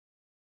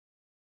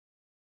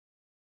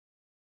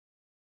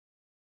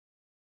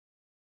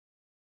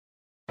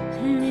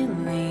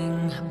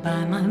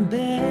by my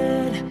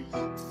bed,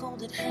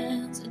 folded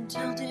hands and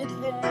tilted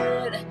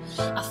head.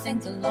 I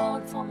thank the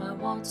Lord for my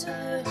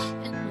water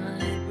and my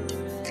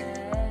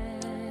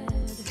bread.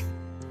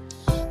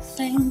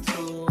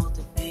 Thankful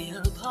to be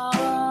a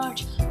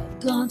part of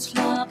God's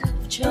flock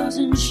of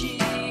chosen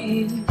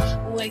sheep,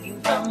 waking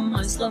from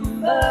my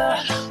slumber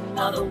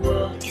while the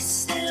world is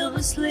still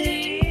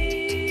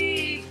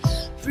asleep.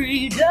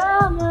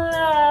 Freedom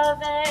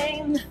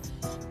loving,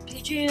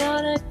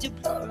 patriotic,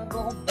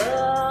 deplorable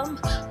bum.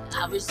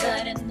 I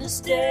reside in the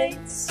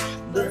States,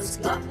 but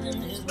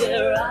Scotland is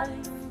where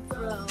I'm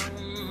from.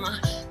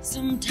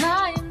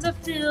 Sometimes I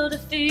feel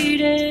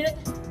defeated,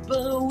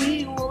 but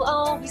we will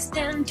always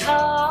stand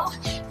tall.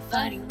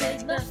 Fighting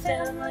with my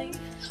family,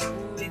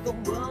 we go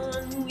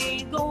on,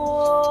 we go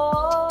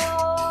on.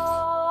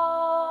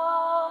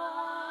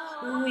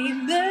 We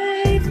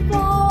may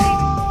fall,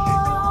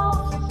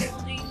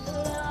 holding the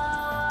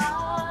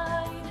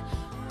line.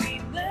 We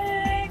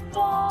may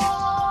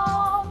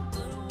fall,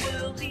 but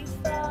we'll be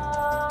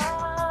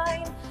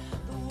fine.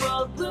 The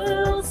world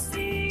will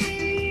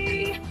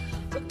see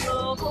the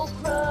global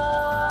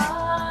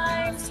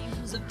crimes.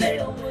 The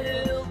veil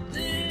will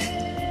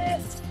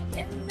lift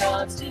in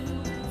God's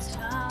due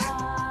time.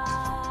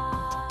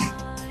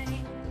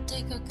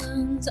 Take our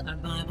guns, our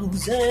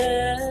Bibles,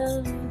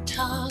 and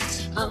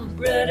talks of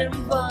bread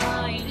and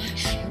wine.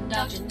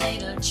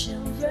 Indoctrinate our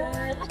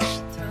children,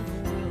 throw the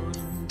world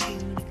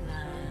into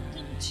decline.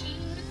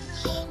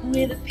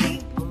 We're the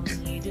people who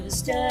need to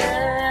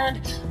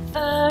stand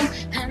firm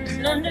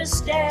and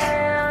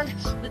understand.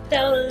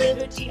 Without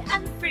liberty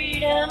and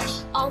freedom,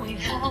 all we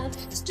have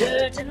is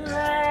dirt and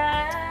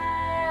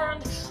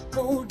land.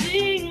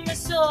 Holding the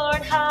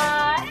sword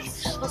high,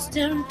 I'll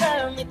stand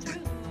firmly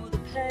through the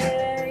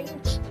pain.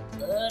 The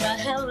blood I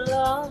have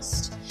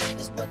lost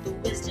is worth the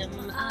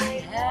wisdom I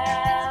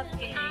have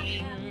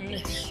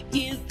gained.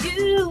 If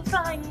you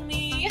find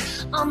me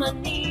on my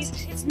knees,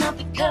 it's not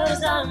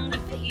because I'm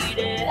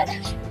defeated.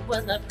 It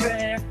was my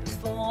prayer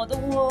before the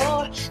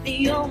war,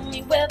 the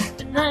only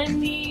weapon I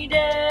needed.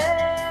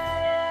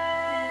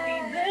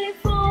 We may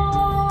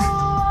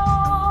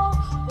fall,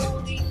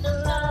 holding the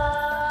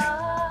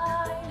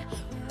line.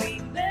 We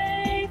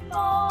may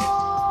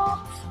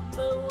fall,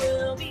 but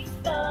we'll be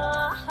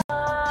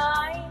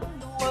fine.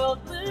 The world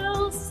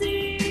will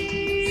see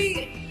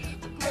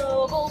the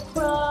global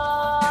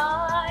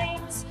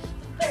crimes.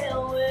 The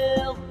veil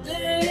will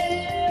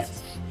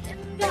lift in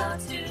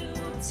God's due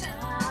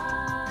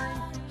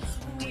time.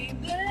 We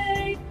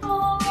may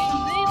fall,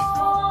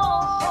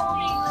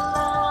 holding the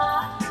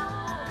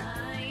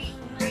line.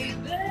 We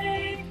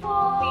may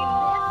fall,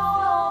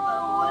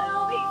 but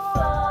we'll be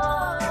fine.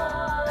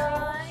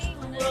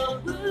 The world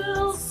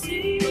will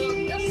see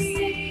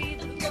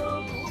the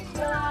global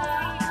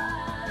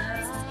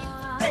crimes.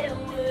 The veil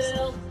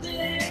will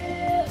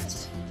lift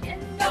in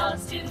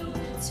God's due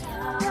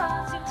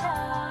time.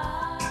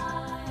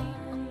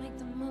 I'll make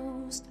the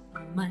most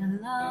of my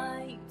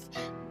life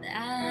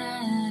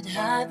that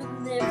I've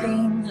been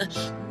living.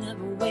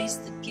 Never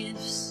waste the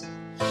gifts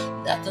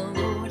that the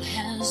Lord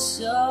has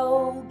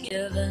so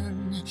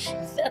given.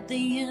 If at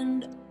the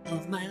end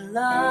of my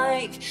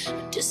life,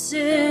 a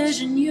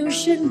decision you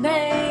should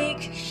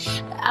make,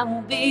 I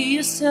will be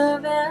a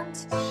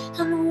servant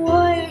and a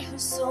warrior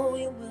whose soul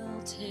you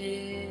will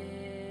take.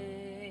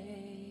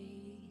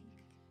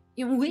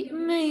 And we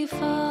may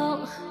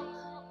fall,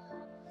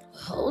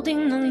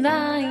 holding the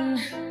line.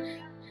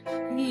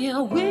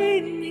 Yeah,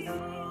 we may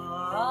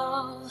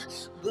fall,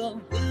 but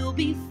we'll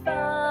be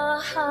fine.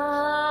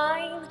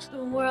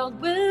 The world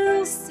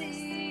will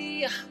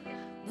see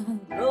the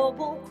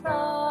global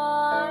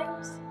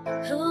crimes.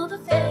 Oh, the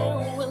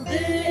veil will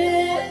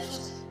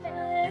lift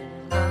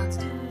in God's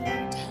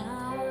due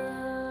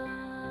time.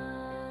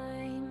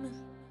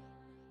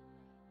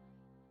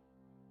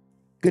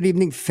 Good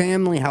evening,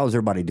 family. How's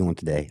everybody doing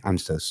today? I'm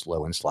so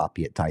slow and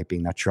sloppy at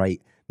typing. That's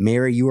right.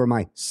 Mary, you are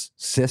my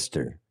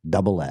sister,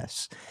 double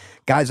S.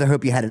 Guys, I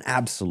hope you had an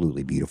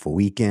absolutely beautiful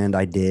weekend.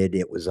 I did.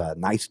 It was a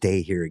nice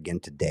day here again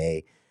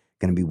today.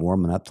 Going to be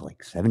warming up to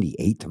like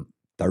 78 to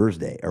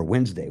Thursday or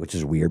Wednesday, which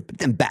is weird, but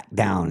then back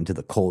down into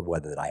the cold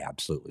weather that I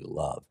absolutely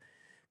love.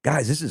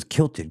 Guys, this is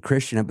Kilted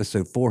Christian,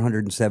 episode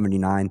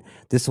 479.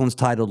 This one's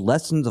titled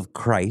Lessons of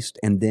Christ.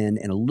 And then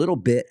in a little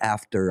bit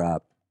after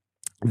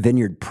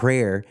Vineyard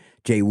Prayer,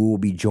 Jay Wu will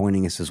be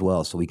joining us as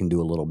well, so we can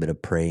do a little bit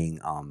of praying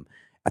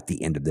at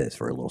the end of this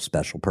for a little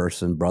special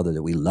person, brother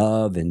that we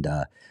love and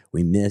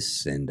we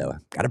miss, and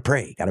gotta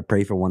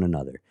pray for one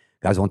another.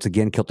 Guys, once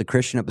again, Kilted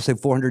Christian,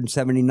 episode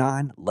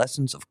 479,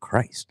 Lessons of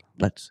Christ.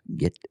 Let's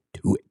get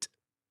to it.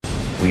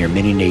 We are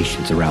many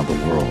nations around the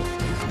world,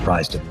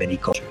 comprised of many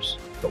cultures,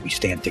 but we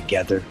stand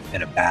together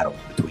in a battle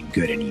between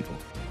good and evil.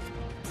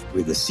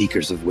 We're the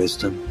seekers of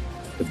wisdom,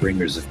 the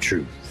bringers of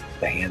truth,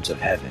 the hands of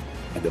heaven,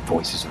 and the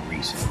voices of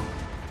reason.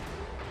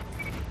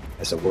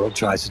 As the world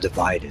tries to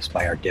divide us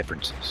by our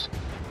differences,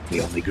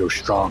 we only grow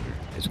stronger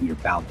as we are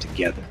bound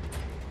together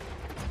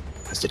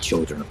as the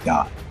children of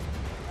God.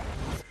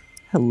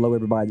 Hello,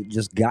 everybody that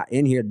just got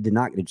in here, did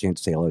not get a chance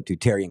to say hello to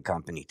Terry and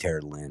Company,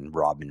 Tara Lynn,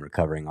 Robin,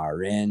 Recovering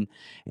RN,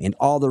 and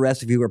all the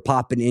rest of you who are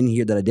popping in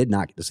here that I did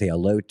not get to say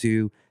hello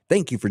to.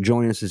 Thank you for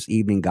joining us this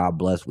evening. God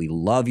bless. We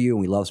love you,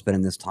 and we love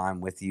spending this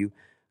time with you.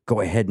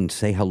 Go ahead and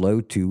say hello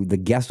to the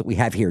guest that we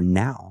have here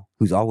now,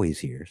 who's always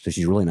here. So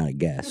she's really not a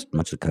guest,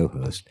 much a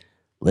co-host.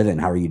 Livin,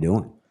 how are you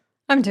doing?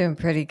 I'm doing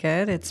pretty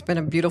good. It's been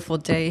a beautiful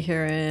day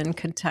here in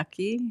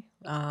Kentucky.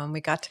 We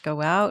got to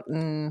go out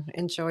and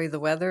enjoy the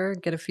weather,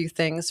 get a few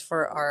things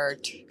for our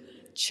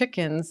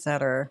chickens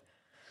that are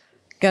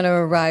going to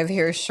arrive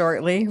here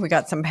shortly. We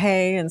got some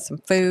hay and some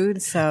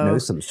food. So No,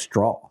 some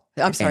straw.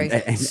 I'm sorry,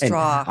 And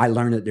straw. I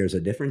learned that there's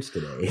a difference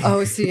today.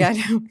 Oh, see, I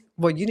know.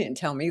 Well, you didn't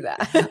tell me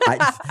that.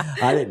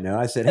 I didn't know.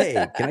 I said,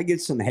 hey, can I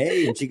get some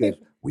hay? And she goes,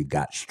 we've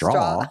got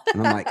straw.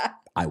 And I'm like,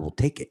 I will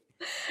take it.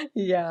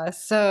 Yeah,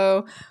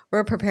 so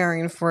we're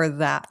preparing for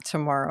that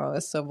tomorrow.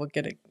 So we'll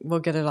get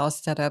it all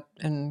set up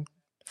and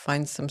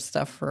find some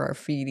stuff for our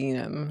feeding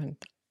them. And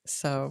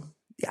so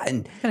yeah,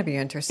 and it's gonna be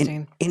interesting.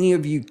 And any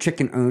of you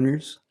chicken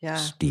owners, Yeah.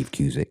 Steve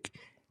Cusick,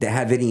 that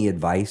have any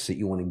advice that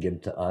you want to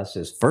give to us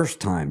as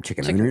first-time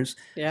chicken owners,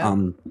 Yeah.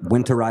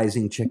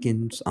 winterizing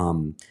chickens,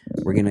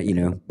 we're gonna,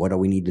 what do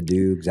we need to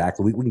do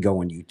exactly? We can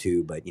go on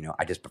YouTube, but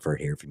I just prefer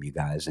to hear from you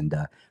guys, and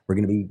we're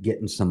gonna be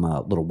getting some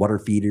little water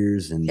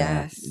feeders and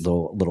Yes.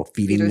 little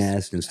feeding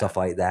nests and stuff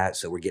like that.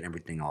 So we're getting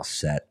everything all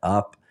set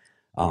up.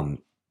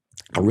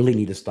 I really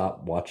need to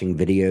stop watching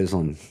videos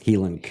on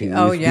healing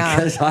coos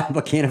because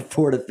I can't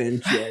afford a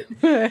fence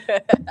yet.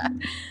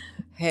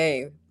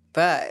 Hey,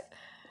 but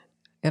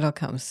it'll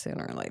come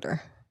sooner or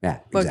later. Yeah,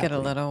 exactly. We'll get a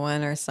little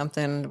one or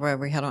something where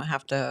we don't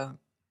have to,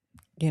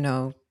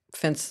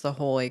 fence the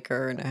whole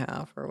acre and a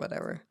half or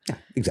whatever. Yeah,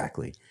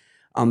 exactly.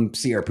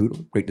 Sierra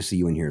Poodle, great to see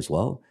you in here as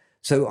well.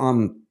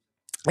 So,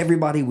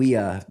 everybody,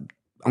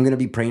 I'm going to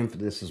be praying for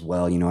this as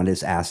well. I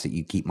just ask that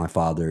you keep my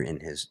father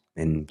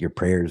in your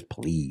prayers,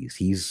 please.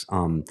 He's,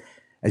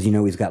 as you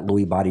know, he's got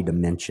Lewy body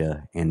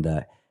dementia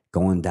and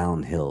going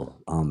downhill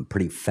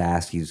pretty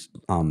fast. He's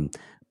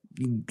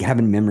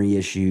having memory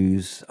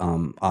issues.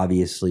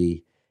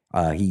 Obviously,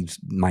 he's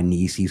my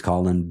niece. He's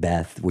calling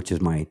Beth, which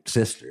is my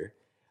sister.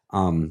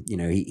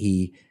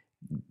 He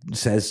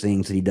says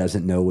things that he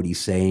doesn't know what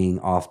he's saying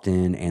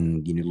often,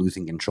 and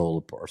losing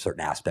control of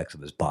certain aspects of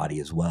his body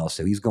as well.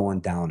 So he's going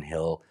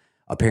downhill.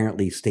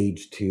 Apparently,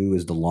 stage 2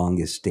 is the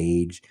longest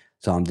stage.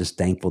 So I'm just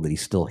thankful that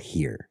he's still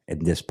here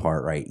in this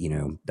part, right?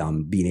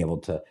 Being able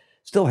to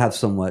still have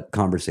somewhat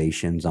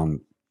conversations.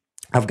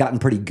 I've gotten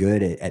pretty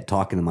good at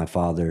talking to my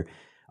father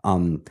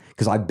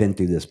because I've been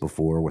through this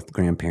before with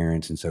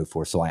grandparents and so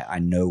forth. So I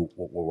know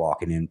what we're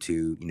walking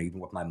into, even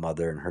with my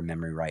mother and her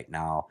memory right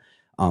now.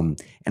 And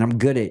I'm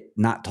good at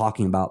not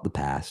talking about the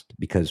past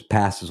because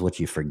past is what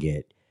you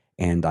forget.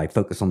 And I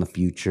focus on the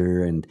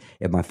future. And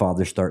if my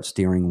father starts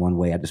steering one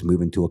way, I just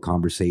move into a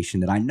conversation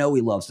that I know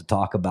he loves to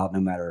talk about no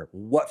matter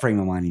what frame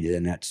of mind he's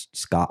in. That's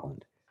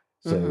Scotland.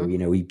 So,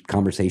 we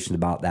conversations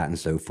about that and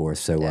so forth.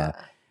 So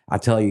I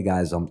tell you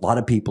guys, a lot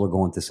of people are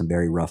going through some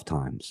very rough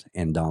times.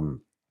 And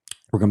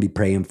we're going to be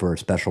praying for a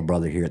special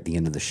brother here at the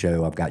end of the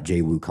show. I've got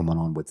Jay Wu coming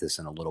on with us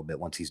in a little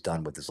bit once he's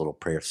done with his little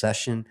prayer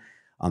session.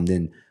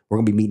 Then we're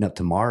going to be meeting up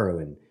tomorrow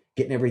and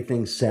getting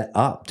everything set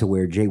up to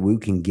where Jay Wu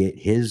can get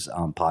his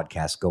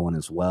podcast going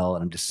as well.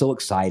 And I'm just so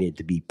excited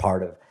to be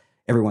part of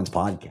everyone's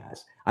podcast.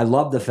 I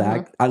love the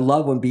fact, I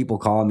love when people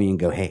call me and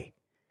go, hey,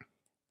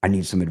 I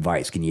need some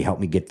advice. Can you help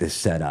me get this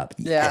set up?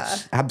 Yeah.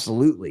 Yes,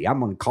 absolutely.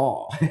 I'm on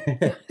call.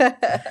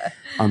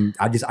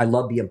 I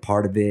love being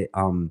part of it.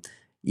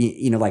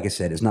 Like I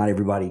said, it's not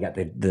everybody got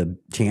the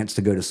chance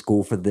to go to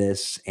school for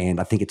this. And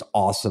I think it's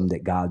awesome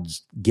that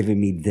God's given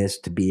me this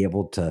to be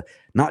able to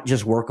not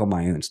just work on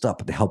my own stuff,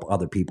 but to help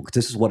other people.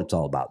 Because this is what it's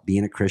all about.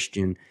 Being a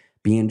Christian,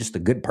 being just a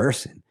good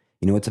person.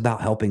 It's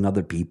about helping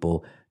other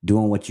people,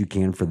 doing what you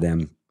can for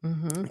them.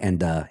 Mm-hmm.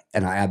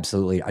 And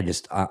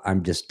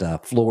I'm just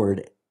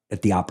floored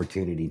at the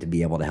opportunity to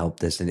be able to help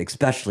this. And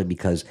especially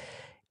because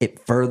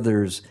it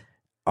furthers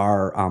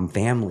our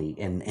family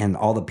and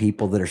all the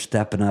people that are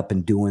stepping up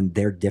and doing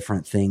their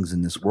different things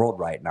in this world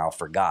right now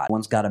for God.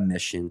 One's got a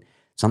mission.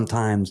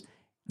 Sometimes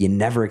you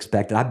never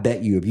expect it. I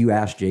bet you if you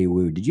asked Jay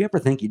Wu, did you ever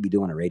think you'd be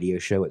doing a radio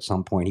show at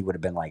some point? He would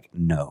have been like,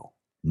 no,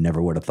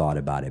 never would have thought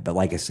about it. But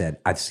like I said,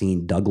 I've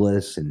seen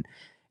Douglas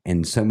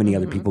and so many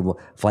other people,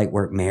 Flight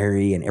Work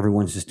Mary, and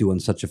everyone's just doing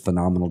such a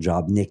phenomenal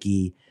job.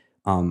 Nikki.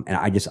 And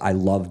I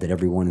love that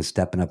everyone is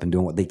stepping up and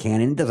doing what they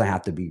can. And it doesn't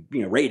have to be,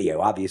 radio.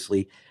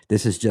 Obviously,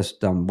 this is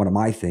just one of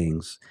my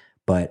things.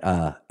 But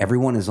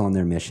everyone is on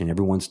their mission.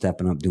 Everyone's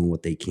stepping up, doing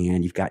what they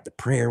can. You've got the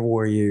prayer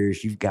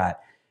warriors. You've got,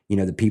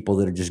 the people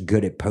that are just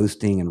good at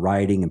posting and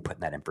writing and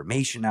putting that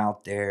information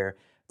out there.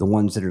 The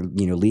ones that are,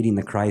 leading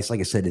the Christ.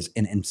 Like I said, is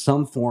in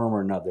some form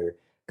or another,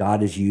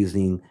 God is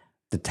using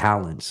the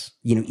talents,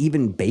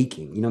 even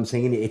baking. You know what I'm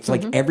saying? It's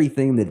like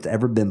everything that's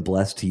ever been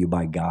blessed to you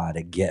by God,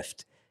 a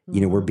gift.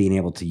 We're being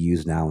able to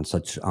use now in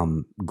such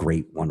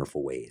great,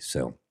 wonderful ways.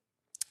 So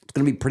it's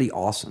going to be pretty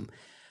awesome.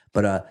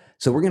 But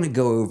so we're going to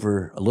go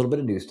over a little bit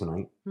of news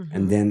tonight,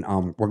 and then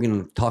we're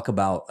going to talk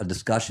about a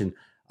discussion.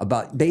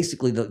 about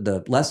basically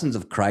the lessons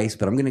of Christ,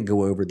 but I'm going to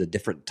go over the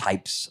different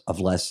types of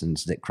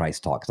lessons that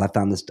Christ taught. Because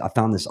I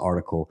found this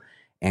article,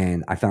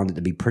 and I found it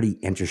to be pretty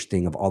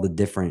interesting of all the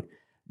different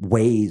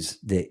ways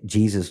that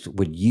Jesus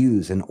would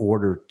use in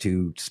order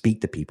to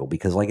speak to people.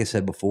 Because like I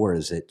said before,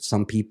 is that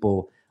some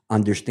people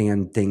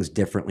understand things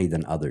differently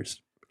than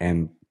others,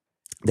 and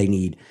they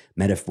need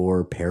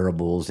metaphor,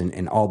 parables,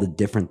 and all the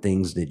different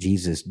things that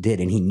Jesus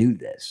did. And he knew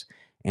this.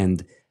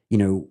 And,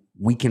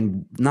 we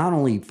can not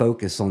only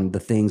focus on the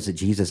things that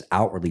Jesus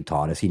outwardly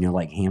taught us,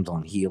 like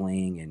hands-on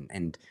healing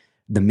and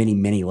the many,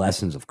 many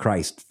lessons of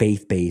Christ,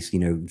 faith-based,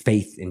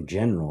 faith in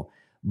general,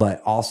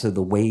 but also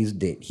the ways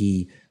that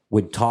he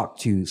would talk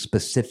to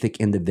specific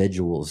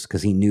individuals,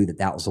 because he knew that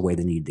that was the way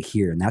they needed to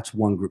hear. And that's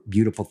one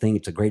beautiful thing.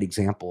 It's a great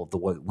example of the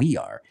way we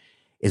are,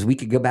 is we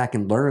could go back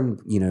and learn,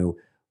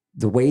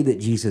 the way that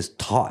Jesus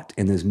taught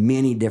in those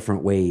many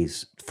different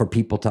ways for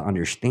people to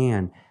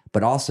understand,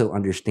 but also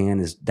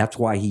understand is that's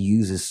why he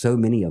uses so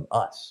many of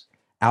us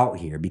out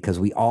here, because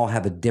we all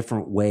have a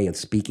different way of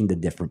speaking to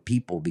different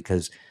people,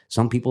 because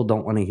some people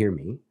don't want to hear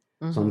me.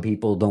 Mm-hmm. Some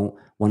people don't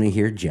want to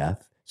hear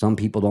Jeff. Some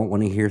people don't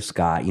want to hear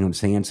Scott. You know what I'm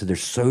saying? So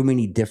there's so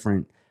many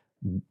different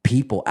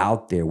people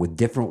out there with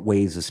different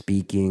ways of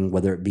speaking,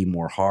 whether it be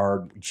more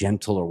hard,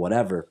 gentle, or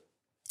whatever.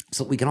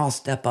 So we can all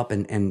step up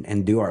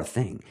and do our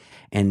thing.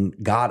 And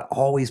God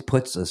always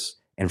puts us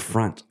in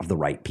front of the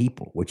right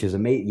people, which is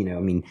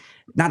amazing.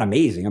 Not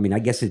amazing. I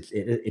guess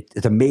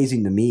it's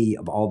amazing to me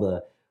of all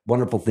the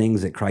wonderful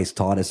things that Christ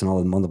taught us and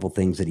all the wonderful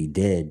things that he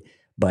did.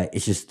 But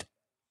it's just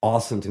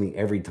awesome to me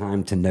every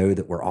time to know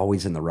that we're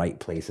always in the right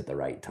place at the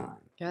right time.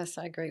 Yes,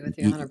 I agree with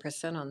you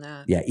 100% on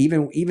that. Yeah,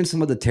 even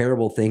some of the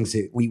terrible things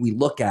that we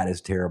look at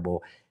as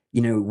terrible,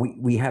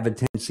 we have a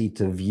tendency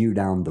to view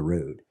down the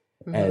road.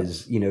 Mm-hmm.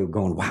 As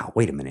going, wow,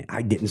 wait a minute,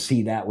 I didn't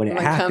see that when it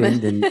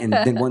happened, and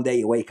then one day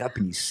you wake up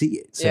and you see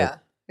it. So,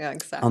 yeah,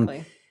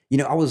 exactly.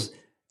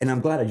 I'm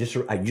glad I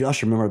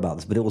just remember about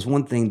this, but it was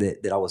one thing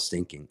that I was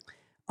thinking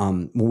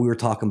when we were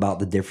talking about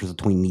the difference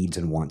between needs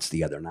and wants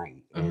the other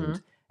night,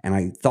 and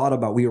I thought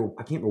about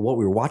I can't remember what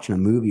we were watching, a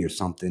movie or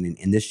something,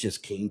 and this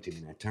just came to me,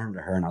 and I turned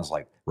to her and I was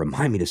like,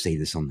 remind me to say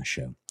this on the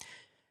show.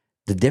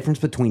 The difference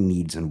between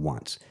needs and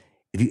wants.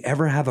 If you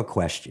ever have a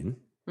question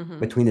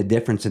between the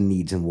difference in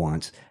needs and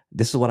wants,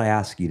 this is what I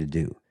ask you to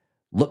do.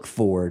 Look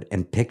forward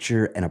and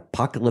picture an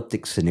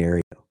apocalyptic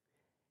scenario,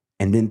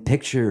 and then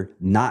picture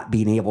not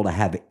being able to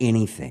have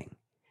anything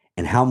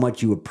and how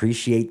much you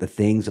appreciate the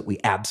things that we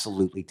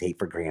absolutely take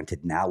for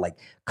granted now, like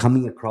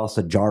coming across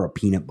a jar of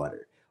peanut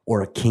butter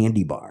or a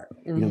candy bar.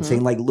 You know what I'm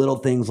saying? Like little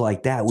things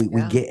like that we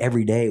get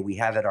every day. We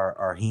have it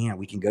our hand.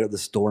 We can go to the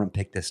store and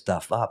pick this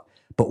stuff up.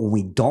 But when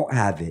we don't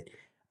have it,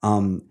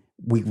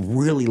 we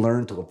really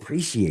learn to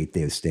appreciate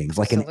those things,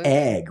 like an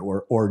egg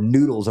or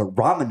noodles, or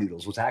ramen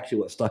noodles was actually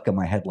what stuck in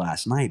my head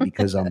last night,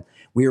 because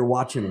we were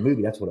watching a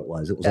movie. That's what it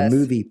was. It was a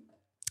movie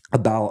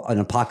about an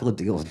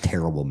apocalyptic. It was a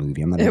terrible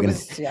movie. I'm not even going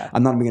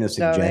to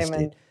suggest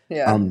it.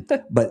 Yeah.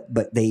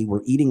 But they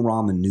were eating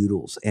ramen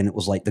noodles, and it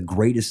was like the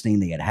greatest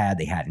thing they had.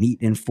 They hadn't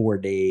eaten in 4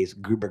 days.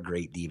 Goober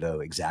great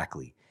Devo,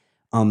 exactly.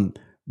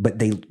 But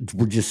they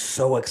were just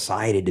so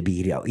excited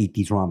to eat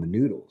these ramen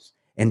noodles.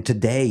 And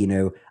today,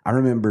 I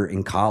remember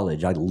in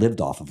college, I lived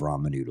off of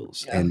ramen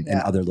noodles and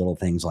other little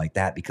things like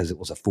that because it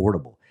was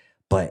affordable.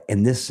 But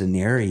in this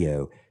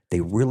scenario, they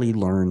really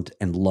learned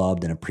and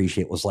loved and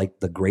appreciated. It was like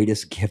the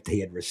greatest gift they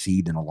had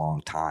received in a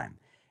long time.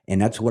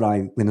 And that's what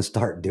I'm going to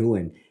start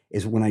doing,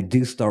 is when I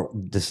do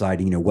start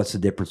deciding, what's the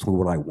difference between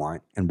what I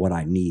want and what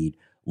I need,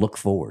 look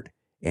forward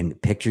and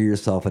picture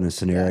yourself in a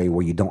scenario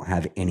where you don't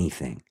have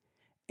anything,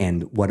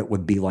 and what it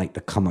would be like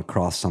to come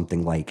across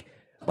something like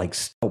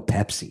still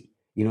Pepsi.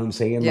 You know what I'm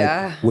saying?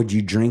 Yeah. Like, would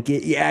you drink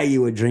it? Yeah,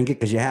 you would drink it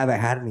because you haven't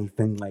had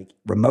anything like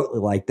remotely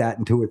like that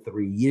in 2 or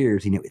 3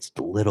 years. It's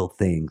the little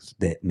things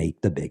that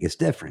make the biggest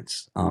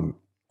difference.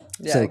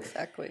 So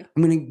exactly.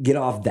 I'm going to get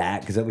off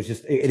that because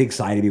it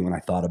excited me when I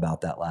thought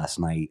about that last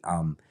night.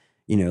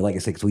 Like I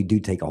said, because we do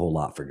take a whole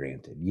lot for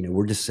granted.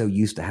 We're just so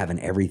used to having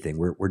everything.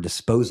 We're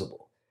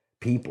disposable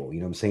people. You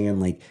know what I'm saying?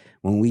 Like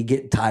when we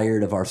get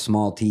tired of our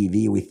small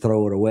TV, we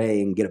throw it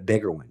away and get a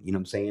bigger one. You know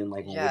what I'm saying?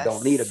 Like when we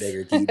don't need a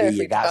bigger TV,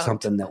 you got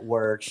something that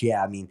works.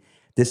 Yeah.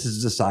 This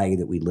is the society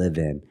that we live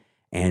in.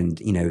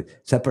 And,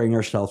 separating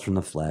ourselves from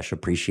the flesh,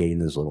 appreciating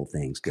those little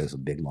things goes a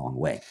big, long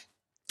way.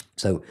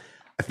 So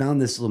I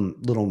found this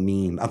little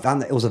meme. I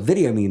found that it was a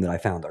video meme that I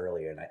found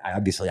earlier. And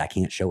I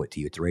can't show it to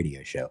you. It's a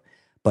radio show.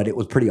 But it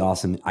was pretty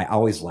awesome. I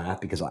always laugh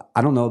because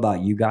I don't know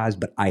about you guys,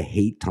 but I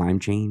hate time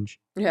change.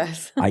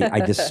 Yes.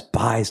 I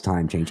despise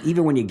time change.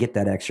 Even when you get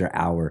that extra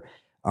hour,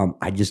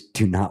 I just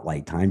do not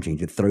like time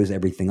change. It throws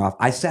everything off.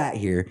 I sat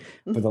here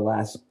for the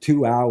last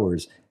 2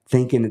 hours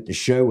thinking that the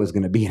show was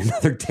going to be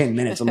another 10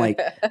 minutes. I'm like,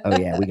 oh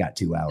yeah, we got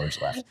 2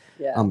 hours left.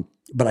 Yeah.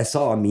 But I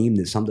saw a meme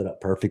that summed it up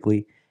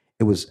perfectly.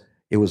 It was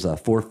a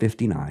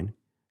 4:59,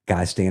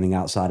 guy standing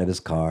outside of his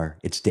car.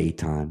 It's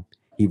daytime.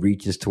 He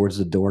reaches towards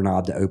the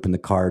doorknob to open the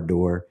car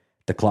door.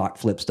 The clock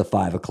flips to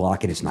 5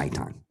 o'clock and it's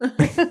nighttime.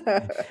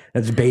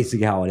 That's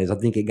basically how it is. I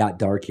think it got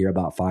dark here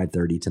about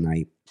 5:30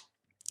 tonight.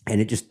 and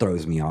it just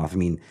throws me off. I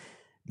mean,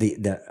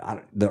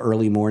 the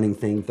early morning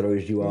thing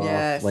throws you off.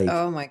 Yes. Like,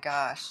 Oh my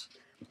gosh.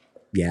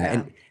 yeah, Yeah.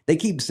 and they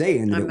keep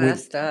saying that I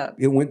messed up.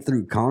 it went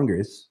through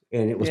Congress,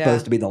 and it was Yeah.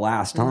 supposed to be the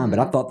last time. But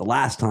I Mhm. thought the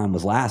last time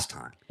was last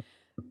time,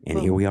 and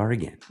Well, here we are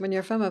again. when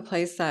you're from a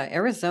place that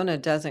Arizona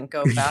doesn't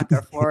go back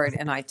or forward,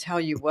 and I tell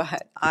you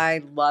what,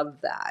 I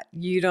love that.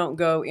 You don't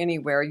go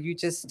anywhere. You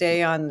just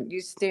stay on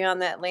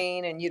that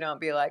lane, and you don't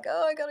be like,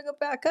 oh, I gotta go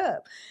back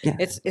up. Yeah.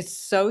 It's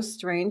so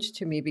strange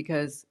to me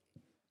because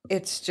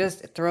it's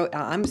just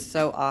I'm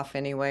so off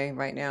anyway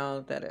right now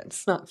that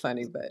it's not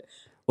funny, but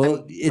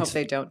Well, I hope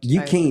they don't.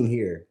 You came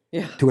here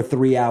Yeah. to a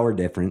 3-hour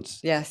difference.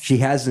 Yes.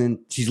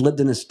 She's lived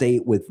in a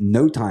state with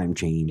no time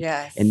change.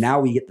 Yes. And now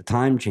we get the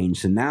time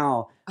change. So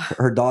now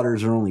her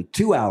daughters are only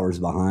 2 hours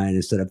behind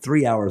instead of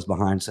 3 hours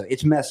behind. So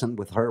it's messing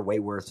with her way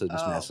worse than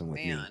it's messing with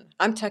me.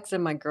 I'm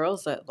texting my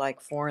girls at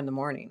like 4 in the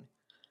morning.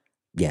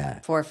 Yeah.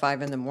 4 or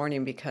 5 in the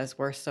morning because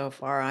we're so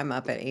far. I'm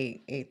up at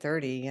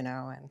 8:30,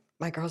 and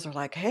my girls are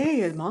like,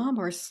 hey, Mom,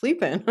 we're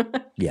sleeping.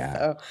 Yeah.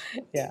 So,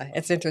 yeah,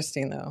 it's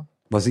interesting though.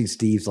 Well, see,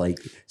 Steve's like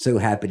so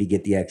happy to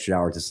get the extra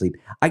hours of sleep.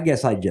 I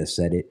guess I just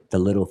said it. The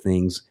little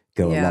things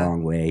go a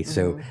long way.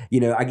 So,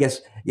 I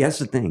guess that's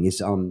the thing.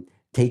 It's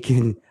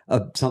taking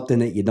something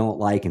that you don't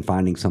like and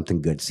finding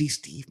something good. See,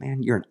 Steve,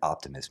 man, you're an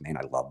optimist, man.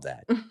 I love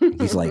that.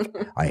 He's like,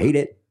 I hate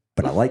it,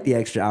 but I like the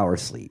extra hour of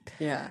sleep.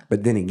 Yeah.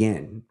 But then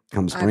again,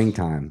 come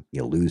springtime,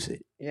 you lose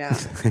it. Yeah.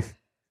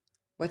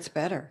 What's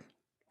better?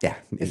 Yeah.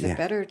 Is it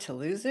better to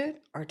lose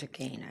it or to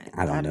gain it?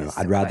 I don't know.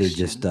 I'd rather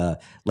just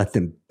let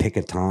them pick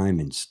a time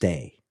and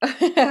stay.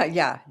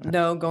 Yeah.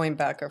 No going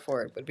back or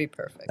forward would be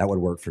perfect. That would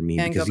work for me.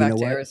 And because go back you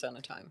know to what?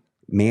 Arizona time.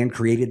 Man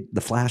created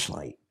the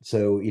flashlight.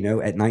 So,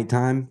 at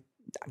nighttime,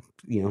 I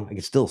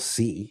can still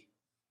see.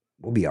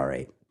 We'll be all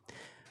right.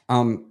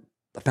 I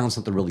found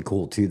something really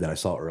cool too that I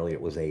saw earlier.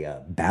 It was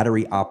a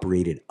battery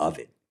operated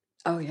oven.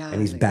 Oh yeah.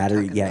 And these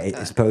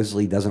it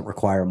supposedly doesn't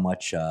require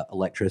much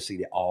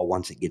electricity at all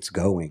once it gets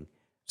going.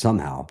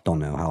 Somehow, don't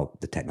know how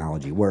the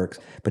technology works,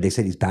 but they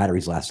say these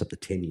batteries last up to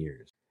 10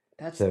 years.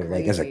 That's so crazy.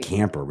 Like as a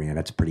camper, man,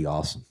 that's pretty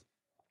awesome.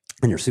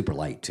 And they're super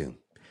light too.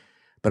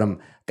 But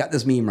got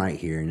this meme right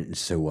here, and it's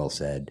so well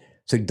said.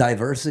 So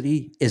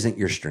diversity isn't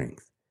your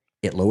strength.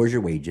 It lowers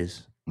your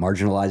wages,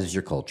 marginalizes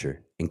your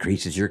culture,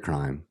 increases your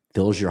crime,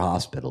 fills your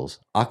hospitals,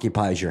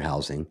 occupies your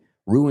housing,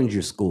 ruins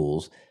your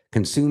schools,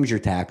 consumes your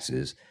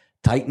taxes,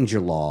 tightens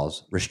your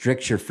laws,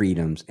 restricts your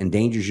freedoms,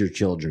 endangers your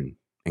children,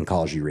 and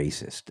calls you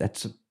racist.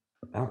 That's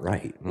about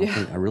right.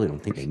 I really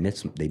don't think they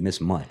miss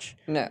much.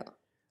 No.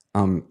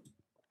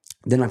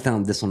 Then I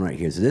found this one right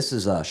here. So this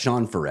is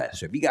Sean Faresh.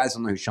 So if you guys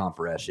don't know who Sean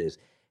Faresh is,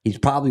 he's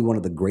probably one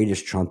of the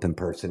greatest Trump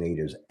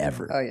impersonators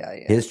ever. Oh yeah.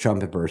 His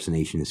Trump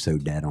impersonation is so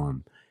dead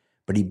on.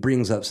 But he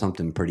brings up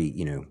something pretty,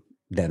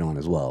 dead on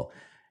as well.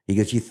 He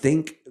goes, you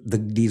think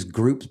these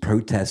groups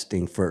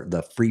protesting for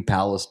the Free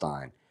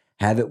Palestine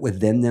have it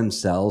within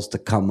themselves to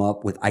come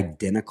up with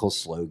identical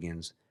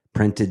slogans,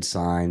 printed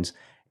signs,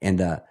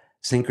 and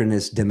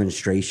synchronous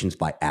demonstrations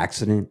by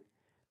accident?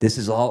 This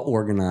is all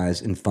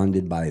organized and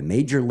funded by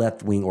major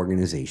left-wing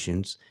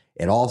organizations.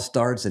 It all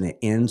starts and it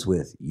ends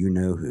with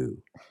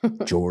who,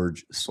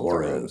 George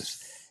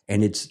Soros.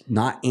 And it's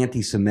not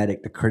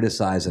anti-Semitic to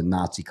criticize a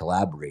Nazi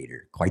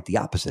collaborator. Quite the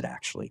opposite,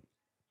 actually.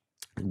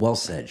 Well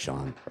said,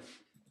 Sean.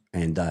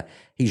 And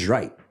he's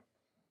right.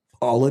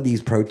 All of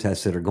these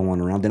protests that are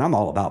going around, and I'm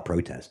all about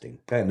protesting.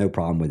 I have no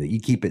problem with it.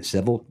 You keep it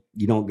civil.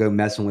 You don't go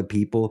messing with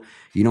people.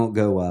 You don't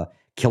go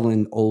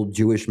killing old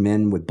Jewish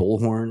men with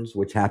bullhorns,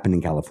 which happened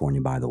in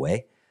California, by the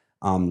way.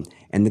 And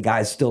the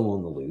guy's still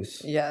on the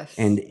loose. Yes.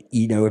 And,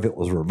 if it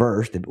was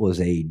reversed, if it was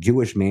a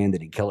Jewish man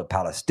that had killed a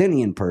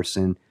Palestinian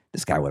person,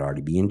 this guy would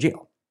already be in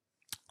jail.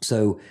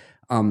 So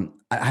I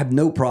have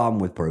no problem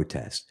with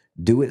protest.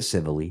 Do it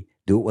civilly.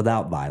 Do it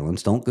without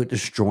violence. Don't go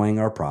destroying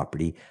our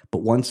property.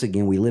 But once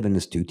again, we live in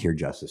this two-tier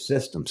justice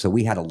system. So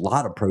we had a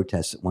lot of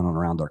protests that went on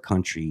around our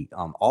country,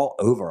 all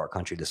over our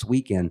country this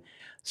weekend,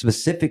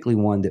 specifically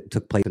one that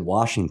took place in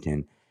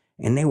Washington.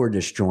 And they were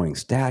destroying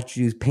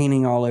statues,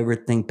 painting all over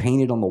everything,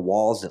 painted on the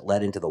walls that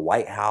led into the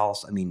White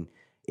House. I mean,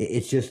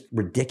 it's just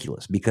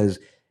ridiculous because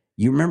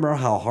you remember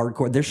how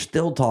hardcore, they're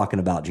still talking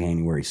about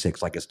January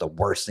 6th like it's the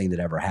worst thing that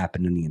ever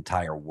happened in the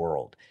entire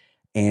world.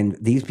 And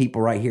these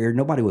people right here,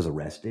 nobody was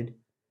arrested.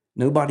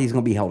 Nobody's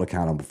going to be held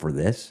accountable for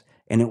this.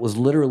 And it was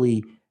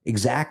literally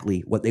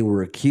exactly what they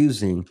were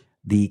accusing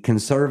the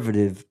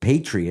conservative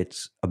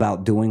patriots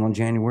about doing on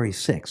January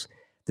 6th.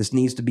 This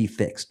needs to be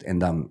fixed.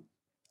 And,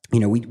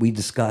 we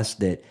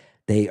discussed that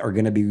they are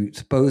going to be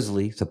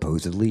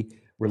supposedly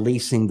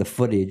releasing the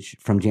footage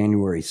from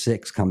January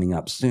 6th coming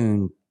up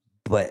soon.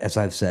 But as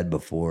I've said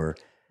before,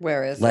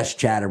 where is less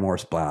chatter, more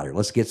splatter.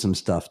 Let's get some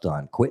stuff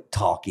done. Quit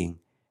talking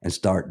and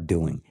start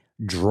doing.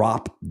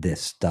 Drop this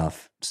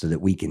stuff so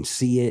that we can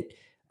see it.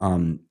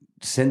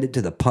 Send it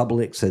to the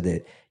public so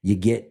that you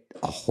get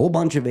a whole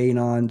bunch of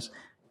anons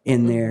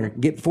in there.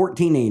 Get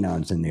 14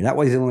 anons in there. That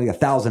way it's only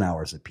 1,000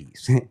 hours a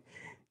piece.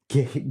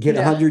 get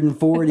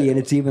 140 and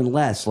it's even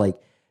less. Like,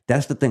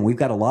 that's the thing. We've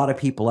got a lot of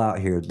people out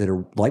here that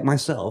are like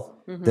myself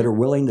Mm-hmm. that are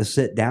willing to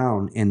sit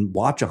down and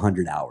watch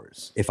 100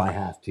 hours if I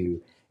have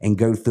to, and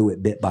go through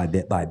it bit by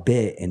bit by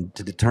bit, and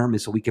to determine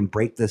so we can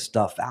break this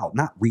stuff out,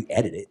 not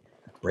re-edit it,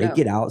 break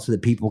No. it out so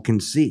that people can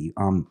see.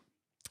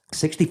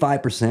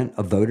 65%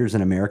 of voters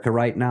in America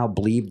right now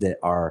believe that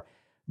our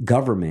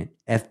government,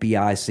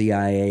 FBI,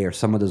 CIA, or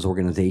some of those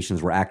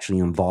organizations were actually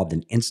involved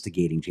in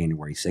instigating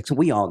January 6th. And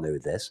we all know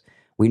this.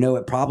 We know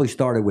it probably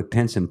started with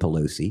Pence and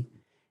Pelosi.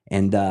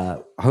 And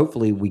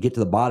hopefully we get to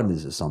the bottom of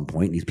this at some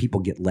point. These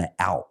people get let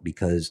out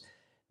because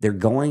they're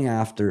going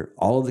after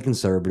all of the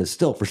conservatives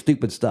still for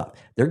stupid stuff.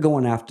 They're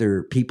going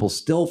after people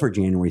still for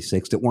January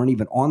 6th that weren't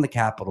even on the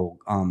Capitol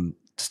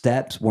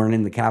steps, weren't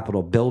in the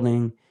Capitol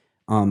building.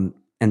 And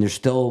they're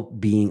still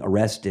being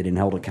arrested and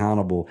held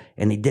accountable.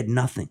 And they did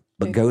nothing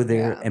but go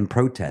there and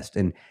protest.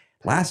 And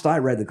last I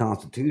read the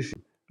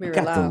Constitution, we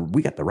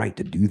got the right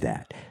to do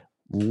that.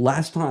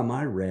 Last time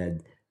I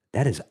read,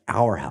 that is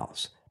our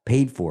house,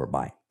 paid for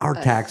by our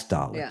tax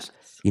dollars. Yes.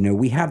 You know,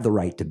 we have the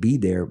right to be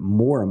there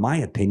more, in my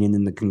opinion,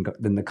 than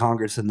the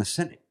Congress and the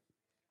Senate.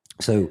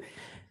 So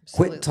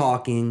quit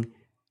talking,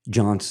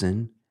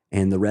 Johnson,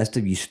 and the rest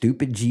of you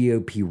stupid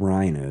GOP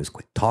rhinos.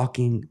 Quit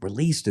talking.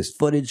 Release this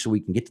footage so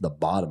we can get to the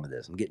bottom of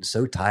this. I'm getting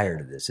so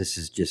tired of this. This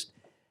is just.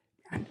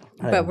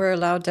 But we're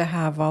allowed to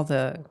have all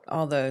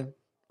the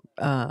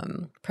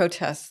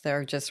protests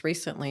there just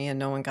recently, and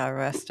no one got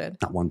arrested.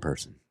 Not one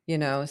person. You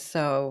know,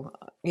 so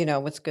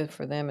what's good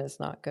for them is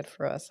not good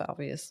for us.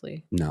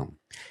 Obviously, no.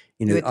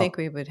 You would think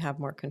we would have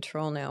more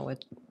control now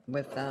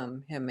with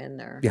him in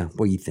there. Yeah,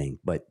 well, you think,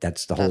 but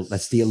that's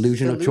the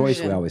illusion of choice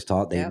we always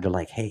taught. They're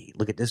like, hey,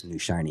 look at this new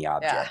shiny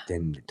object,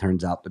 and it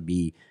turns out to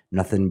be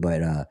nothing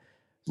but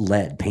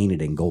lead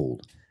painted in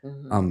gold.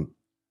 Mm-hmm.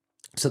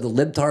 So the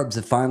libtarbs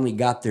have finally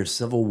got their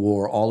civil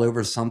war all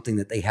over something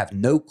that they have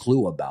no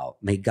clue about.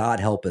 May God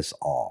help us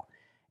all.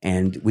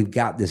 And we've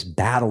got this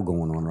battle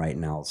going on right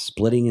now,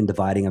 splitting and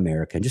dividing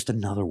America in just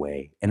another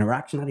way. And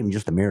actually, not even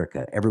just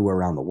America, everywhere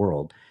around the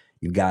world.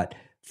 You've got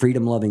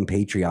freedom-loving,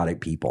 patriotic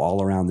people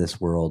all around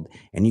this world.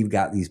 And you've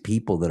got these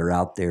people that are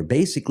out there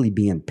basically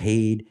being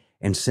paid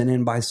and sent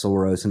in by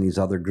Soros and these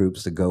other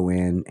groups to go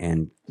in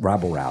and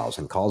rabble rouse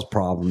and cause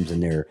problems.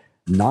 And they're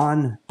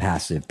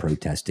non-passive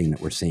protesting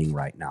that we're seeing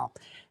right now.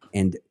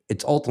 And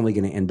it's ultimately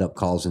going to end up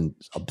causing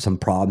some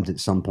problems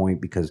at some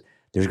point, because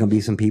there's going to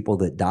be some people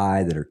that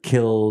die, that are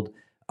killed.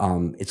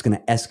 It's going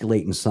to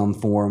escalate in some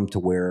form to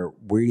where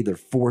we're either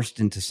forced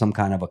into some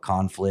kind of a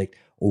conflict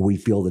or we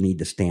feel the need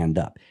to stand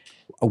up.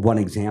 One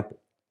example,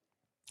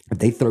 if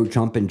they throw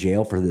Trump in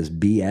jail for this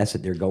BS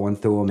that they're going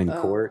through him in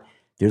court,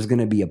 there's going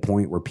to be a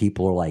point where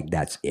people are like,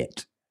 that's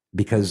it.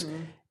 Because,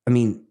 I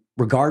mean,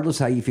 regardless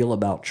how you feel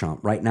about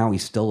Trump, right now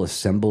he's still a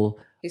symbol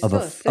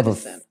of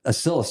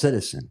still a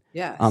citizen.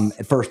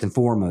 Yes. First and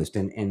foremost.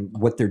 And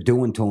what they're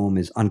doing to him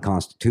is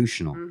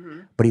unconstitutional. Mm-hmm.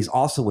 But he's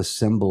also a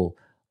symbol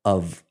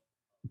of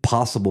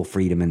possible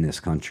freedom in this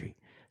country.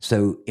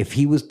 So if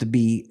he was to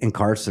be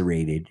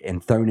incarcerated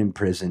and thrown in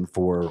prison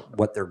for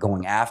what they're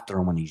going after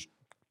him on these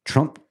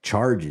Trump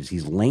charges,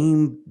 these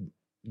lame,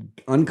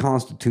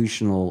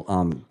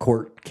 unconstitutional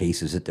court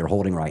cases that they're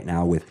holding right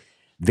now with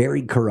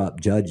very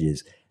corrupt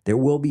judges, there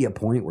will be a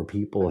point where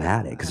people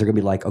had it, because they're going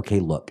to be like, okay,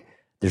 look,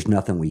 there's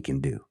nothing we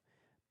can do.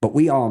 But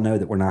we all know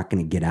that we're not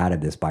going to get out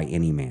of this by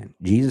any man.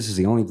 Jesus is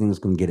the only thing that's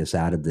going to get us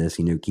out of this.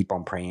 You know, keep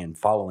on praying,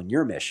 following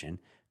your mission,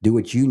 do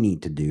what you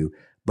need to do.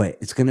 But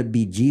it's going to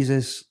be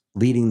Jesus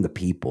leading the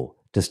people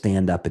to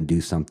stand up and do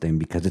something,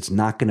 because it's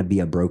not going to be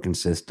a broken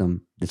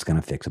system that's going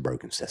to fix a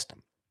broken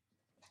system.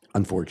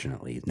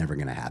 Unfortunately, it's never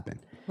going to happen.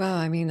 Well,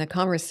 I mean, the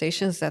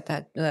conversations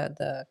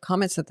the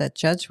comments that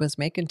judge was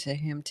making to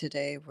him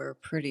today were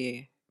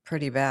pretty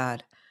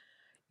bad.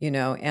 You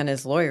know, and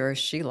his lawyer,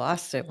 she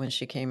lost it when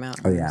she came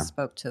out and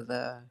spoke to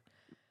the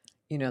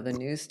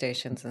news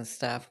stations and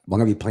stuff. Well,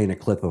 I'm going to be playing a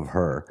clip of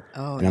her.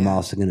 And I'm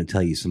also going to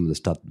tell you some of the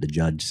stuff that the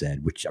judge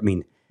said, which, I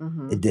mean,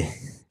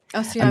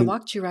 I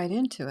walked you right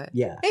into it.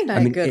 Yeah. Ain't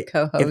I a good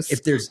co-host?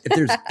 If there's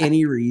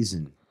any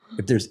reason,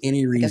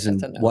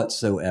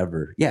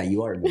 whatsoever, yeah,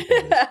 you are a good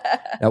co-host.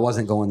 I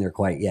wasn't going there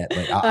quite yet,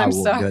 but I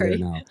will go there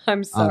now.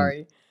 I'm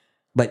sorry.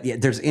 But yeah,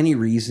 if there's any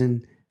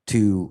reason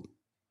to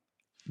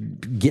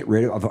get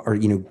rid of, or,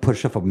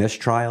 push up a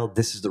mistrial,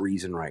 this is the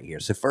reason right here.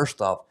 So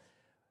first off,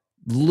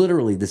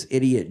 literally this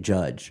idiot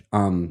judge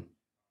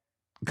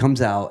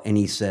comes out and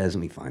he says,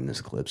 let me find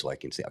this clip so I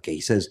can see. Okay,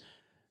 he says,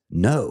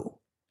 no,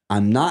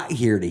 I'm not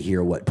here to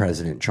hear what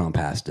President Trump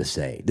has to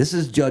say. This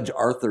is Judge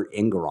Arthur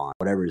Engeron,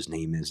 whatever his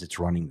name is, that's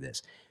running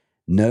this.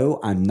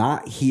 No, I'm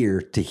not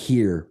here to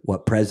hear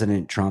what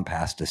President Trump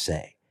has to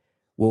say.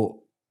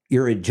 Well,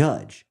 you're a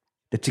judge.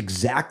 That's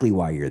exactly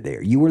why you're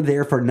there. You were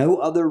there for no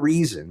other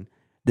reason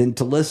than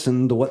to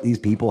listen to what these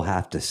people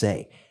have to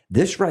say.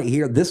 This right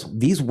here,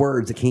 these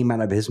words that came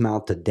out of his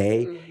mouth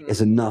today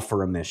is enough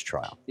for a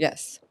mistrial.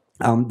 Yes.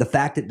 The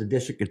fact that the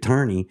district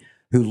attorney,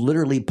 who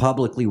literally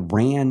publicly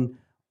ran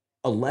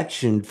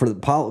election for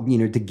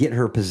the to get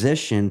her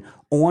position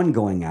on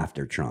going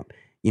after Trump,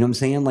 You know what I'm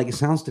saying? Like, it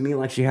sounds to me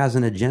like she has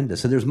an agenda.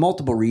 So there's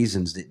multiple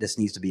reasons that this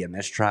needs to be a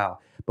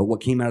mistrial. But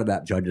what came out of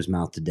that judge's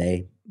mouth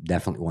today,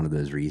 definitely one of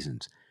those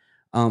reasons.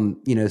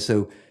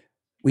 So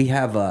we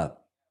have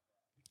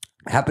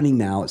happening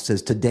now. It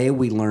says, today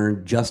we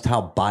learned just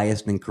how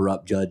biased and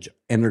corrupt Judge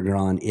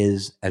Endergron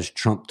is as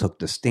Trump took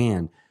the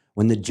stand.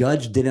 When the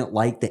judge didn't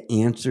like the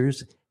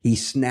answers, he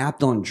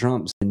snapped on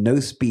Trump, said, no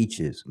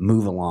speeches,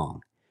 move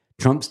along.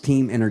 Trump's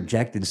team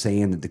interjected,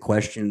 saying that the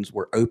questions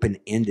were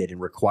open-ended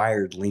and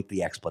required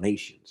lengthy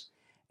explanations.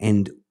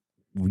 And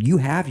you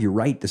have your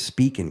right to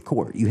speak in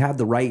court. You have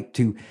the right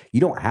to,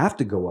 you don't have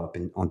to go up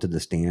onto the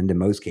stand in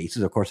most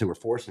cases. Of course, they were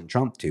forcing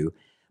Trump to,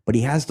 but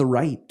he has the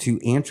right to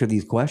answer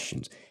these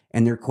questions.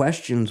 And their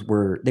questions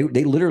were,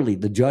 they literally,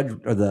 the judge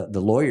or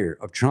the lawyer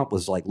of Trump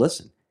was like,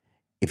 listen,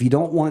 if you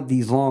don't want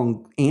these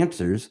long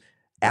answers,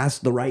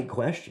 ask the right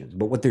questions.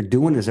 But what they're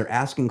doing is they're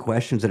asking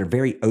questions that are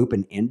very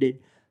open-ended.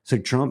 So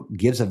Trump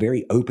gives a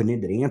very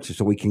open-ended answer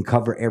so we can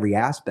cover every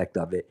aspect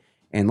of it.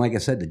 And like I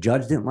said, the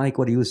judge didn't like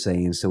what he was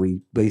saying. So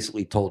he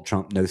basically told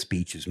Trump no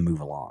speeches,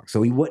 move along.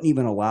 So he wouldn't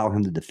even allow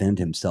him to defend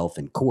himself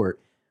in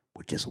court,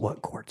 which is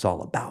what court's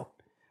all about.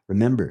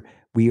 Remember,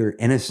 we are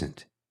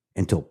innocent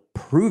until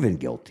proven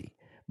guilty.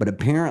 But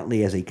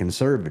apparently, as a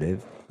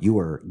conservative, you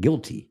are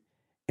guilty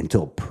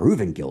until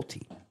proven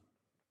guilty.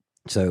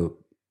 So,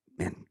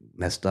 man,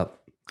 messed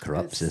up,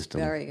 corrupt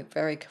system. Very,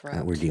 very corrupt.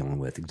 That we're dealing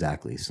with,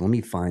 exactly. So let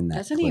me find that.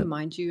 Doesn't clip. he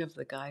remind you of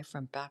the guy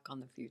from Back to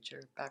the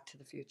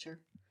Future?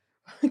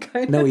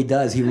 No, he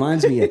does. He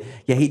reminds me of,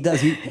 yeah, he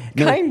does.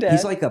 Kinda.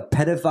 He's like a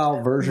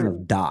pedophile version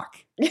of Doc.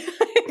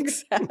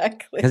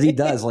 Exactly. Because he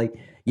does, like,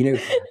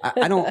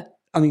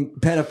 I mean,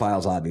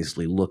 pedophiles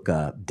obviously look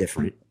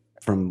different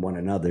from one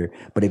another.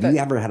 But if you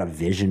ever had a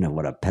vision of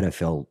what a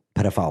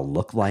pedophile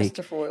looked like,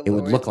 it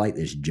would look like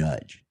this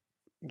judge.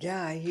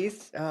 Yeah,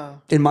 he's...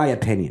 in my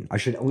opinion. I'm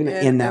going to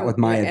end that with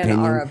my opinion.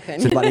 Our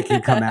opinion. Somebody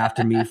can come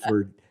after me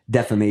for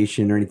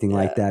defamation or anything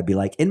like that. Be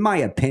like, in my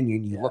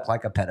opinion, you look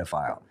like a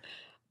pedophile.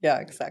 Yeah,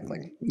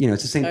 exactly.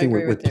 It's the same thing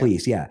with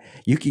police. Yeah.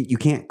 You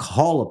can't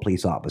call a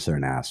police officer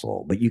an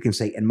asshole, but you can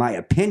say, in my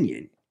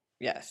opinion,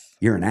 yes,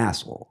 you're an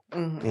asshole.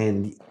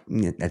 Mm-hmm.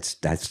 And that's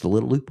the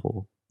little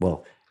loophole.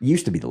 Well, it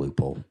used to be the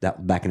loophole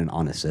that back in an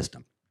honest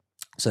system.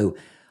 So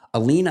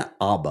Alina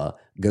Abba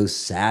goes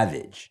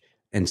savage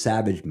in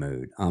savage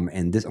mode.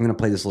 And this, I'm going to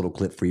play this little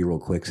clip for you real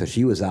quick. So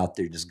she was out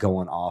there just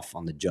going off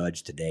on the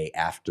judge today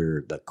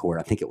after the court.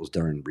 I think it was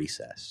during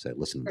recess. So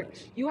listen to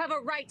this. You have a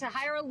right to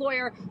hire a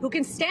lawyer who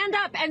can stand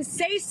up and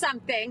say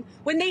something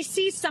when they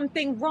see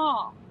something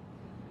wrong.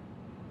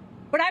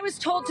 But I was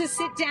told to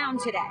sit down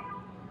today.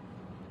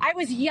 I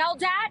was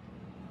yelled at,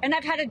 and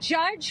I've had a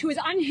judge who is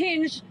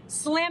unhinged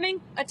slamming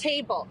a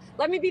table.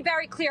 Let me be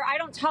very clear. I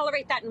don't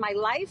tolerate that in my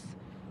life.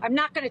 I'm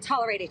not going to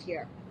tolerate it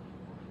here.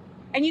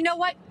 And you know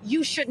what?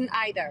 You shouldn't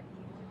either.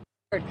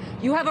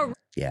 You have a...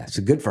 Yeah,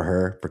 so good for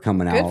her for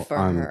coming Good out. for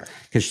her.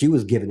 Because she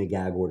was given a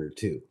gag order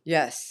too.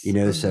 Yes.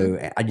 So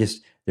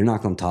they're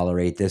not going to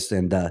tolerate this.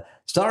 And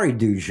sorry,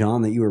 dude,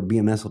 Jean, that you were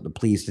being messed with the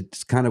police.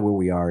 It's kind of where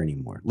we are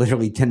anymore.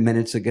 Literally 10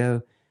 minutes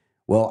ago.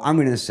 Well, I'm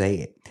going to say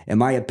it. In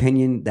my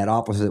opinion, that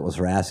officer that was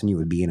harassing you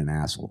would be an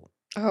asshole.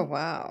 Oh,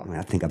 wow.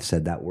 I think I've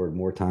said that word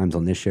more times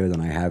on this show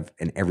than I have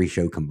in every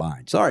show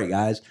combined. Sorry,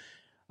 guys.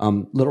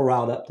 Little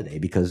riled up today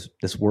because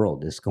this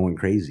world is going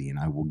crazy, and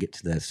I will get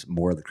to this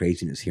more of the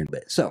craziness here in a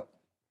bit. So,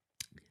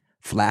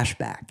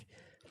 flashback.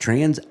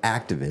 Trans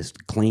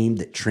activist claimed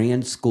that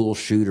trans school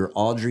shooter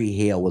Audrey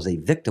Hale was a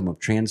victim of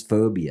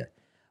transphobia,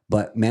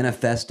 but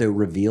manifesto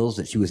reveals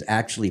that she was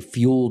actually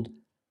fueled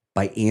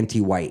by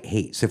anti-white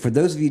hate. So for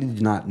those of you who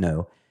do not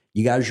know,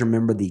 you guys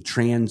remember the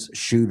trans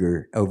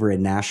shooter over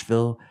in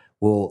Nashville?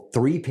 Well,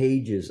 3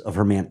 pages of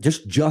her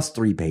just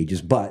 3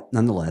 pages, but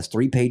nonetheless,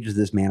 3 pages of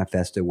this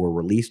manifesto were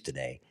released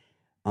today.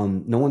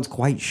 No one's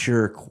quite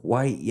sure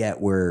yet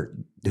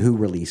who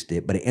released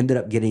it, but it ended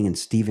up getting in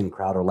Steven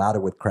Crowder, Louder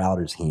with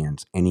Crowder's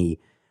hands, and he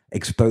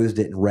exposed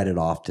it and read it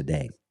off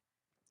today.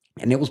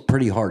 And it was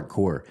pretty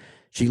hardcore.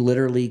 She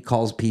literally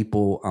calls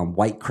people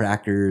white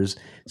crackers,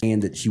 saying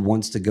that she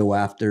wants to go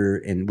after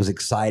and was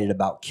excited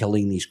about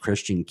killing these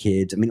Christian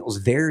kids. I mean, it was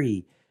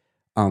very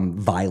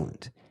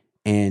violent.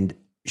 And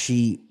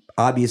she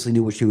obviously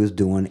knew what she was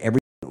doing.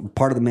 Every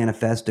part of the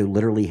manifesto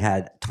literally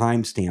had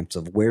timestamps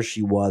of where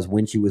she was,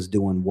 when she was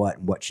doing what,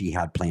 and what she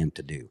had planned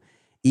to do.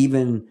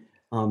 Even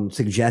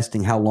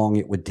suggesting how long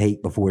it would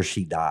take before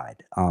she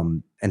died,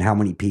 and how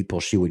many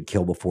people she would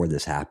kill before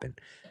this happened.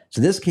 So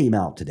this came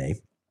out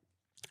today.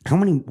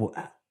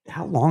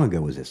 How long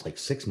ago was this? Like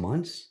 6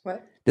 months?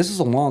 What? This is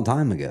a long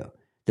time ago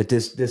that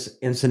this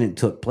incident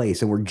took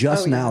place, and we're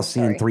just now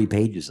seeing 3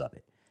 pages of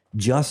it.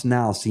 Just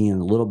now seeing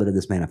a little bit of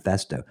this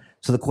manifesto.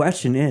 So the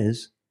question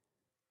is,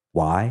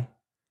 why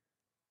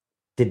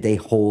did they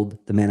hold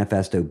the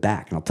manifesto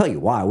back? And I'll tell you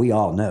why. We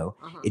all know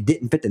it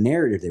didn't fit the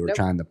narrative they were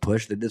trying to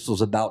push, that this was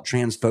about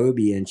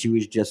transphobia and she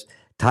was just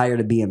tired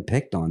of being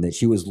picked on, that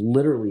she was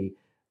literally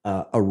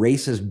a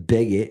racist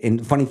bigot. And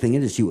the funny thing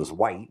is she was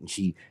white and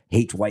she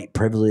hates white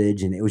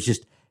privilege. And it was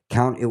just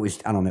it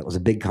was a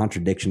big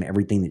contradiction to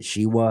everything that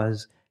she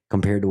was.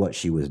 compared to what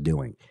she was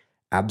doing.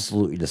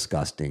 Absolutely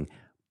disgusting.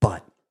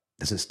 But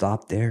does it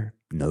stop there?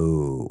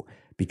 No,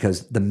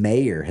 because the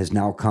mayor has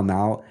now come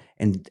out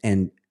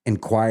and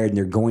inquired, and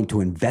they're going to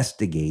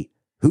investigate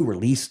who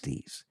released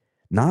these.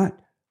 Not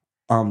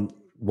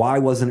why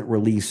wasn't it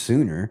released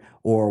sooner,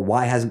 or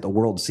why hasn't the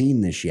world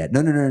seen this yet?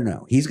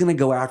 No. He's going to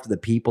go after the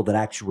people that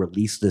actually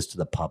released this to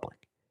the public.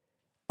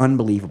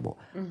 Unbelievable.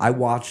 Mm-hmm. I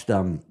watched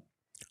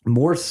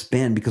more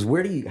spin, because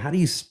how do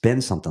you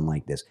spin something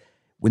like this?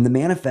 When the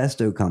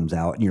manifesto comes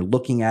out and you're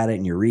looking at it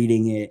and you're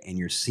reading it and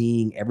you're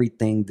seeing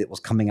everything that was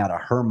coming out of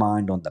her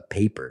mind on the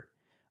paper,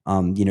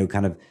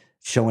 kind of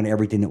showing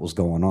everything that was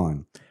going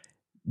on.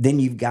 Then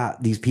you've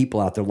got these people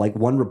out there, like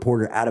one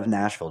reporter out of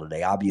Nashville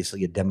today,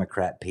 obviously a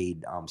Democrat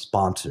paid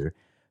sponsor,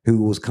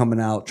 who was coming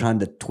out trying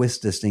to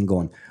twist this thing,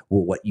 going,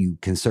 well, what you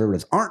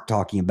conservatives aren't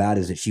talking about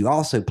is that she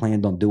also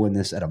planned on doing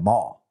this at a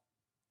mall.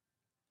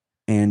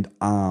 And,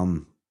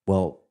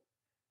 well,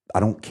 I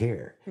don't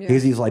care. Yeah.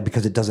 He's like,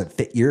 because it doesn't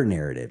fit your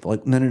narrative.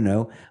 Like,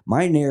 no.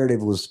 My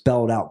narrative was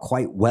spelled out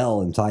quite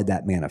well inside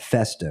that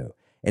manifesto.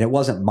 And it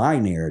wasn't my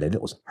narrative.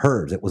 It was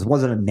hers. It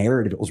wasn't a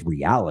narrative. It was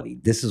reality.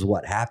 This is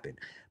what happened.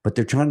 But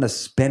they're trying to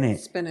spin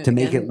it to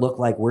make it look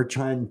like we're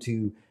trying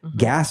to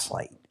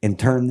gaslight and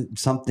turn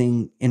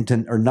something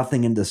into, or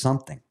nothing into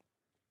something.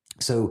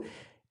 So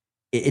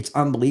it's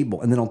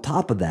unbelievable. And then on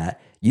top of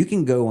that, you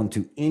can go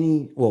onto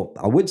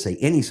I would say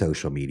any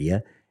social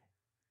media,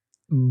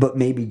 but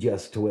maybe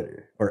just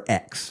Twitter or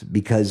X,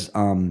 because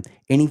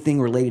anything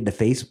related to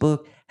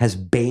Facebook has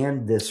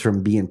banned this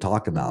from being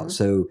talked about. Mm-hmm.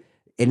 So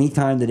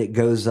anytime that it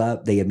goes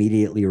up, they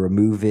immediately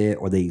remove it,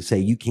 or they say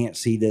you can't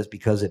see this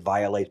because it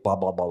violates blah,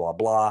 blah, blah,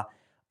 blah,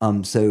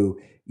 blah. So,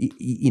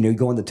 you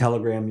go on the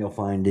Telegram, you'll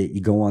find it.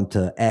 You go on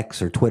to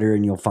X or Twitter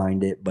and you'll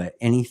find it. But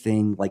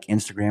anything like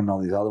Instagram and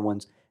all these other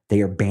ones,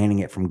 they are banning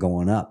it from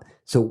going up.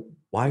 So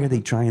why are they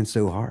trying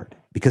so hard?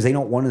 Because they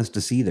don't want us to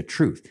see the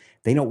truth.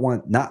 They don't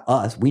want, not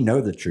us, we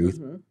know the truth.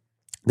 Mm-hmm.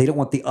 They don't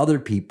want the other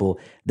people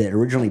that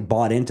originally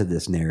bought into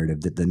this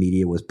narrative that the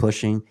media was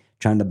pushing,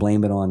 trying to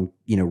blame it on,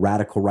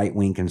 radical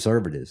right-wing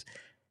conservatives,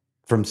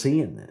 from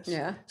seeing this.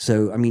 Yeah.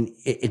 So, I mean,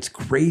 it's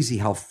crazy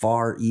how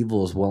far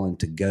evil is willing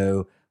to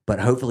go, but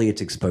hopefully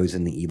it's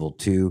exposing the evil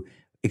too,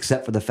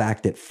 except for the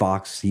fact that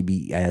Fox,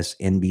 CBS,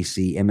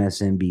 NBC,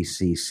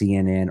 MSNBC,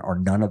 CNN, or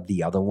none of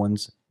the other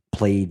ones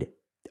played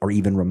or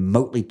even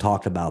remotely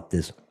talked about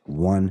this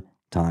one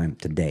time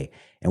today.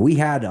 And we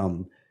had,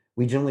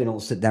 we generally don't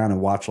sit down and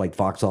watch like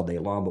Fox all day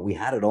long, but we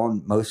had it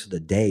on most of the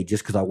day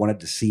just because I wanted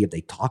to see if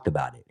they talked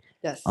about it.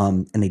 Yes.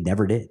 And they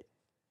never did.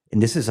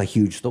 And this is a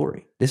huge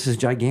story. This is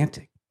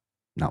gigantic.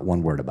 Not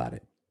one word about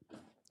it.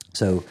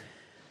 So,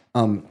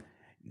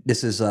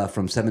 this is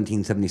from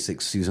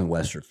 1776 Susan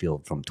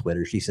Westerfield from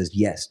Twitter. She says,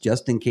 yes,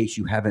 just in case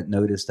you haven't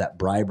noticed, that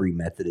bribery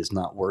method is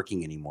not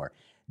working anymore.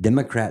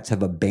 Democrats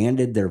have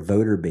abandoned their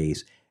voter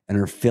base and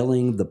are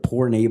filling the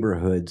poor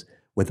neighborhoods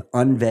with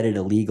unvetted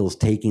illegals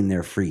taking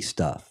their free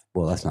stuff.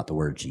 Well, that's not the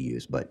word she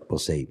used, but we'll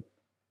say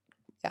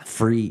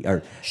free,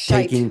 or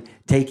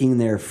taking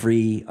their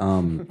free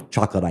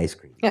chocolate ice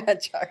cream.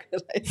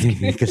 Chocolate ice cream.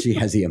 Because she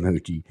has the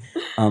emoji.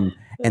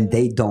 And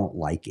they don't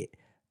like it.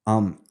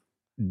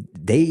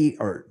 They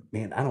are,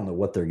 man, I don't know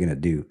what they're going to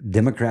do.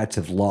 Democrats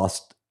have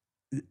lost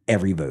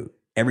every vote.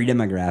 Every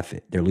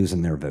demographic, they're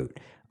losing their vote.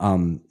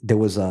 There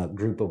was a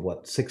group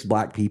of 6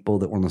 black people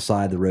that were on the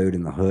side of the road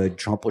in the hood.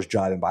 Trump was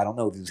driving by. I don't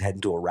know if he was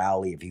heading to a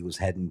rally, if he was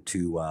heading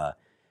to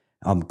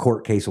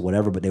court case or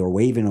whatever, but they were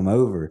waving him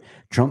over.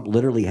 Trump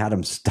literally had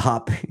him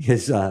stop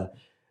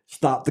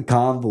the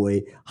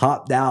convoy,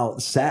 hopped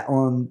out, sat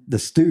on the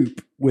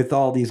stoop with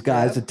all these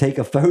guys to take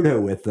a photo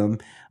with them,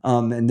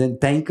 and then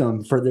thank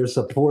them for their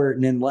support,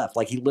 and then left.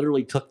 Like, he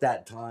literally took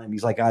that time.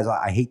 He's like, guys,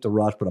 I hate to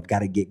rush, but I've got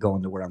to get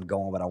going to where I'm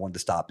going, but I wanted to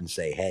stop and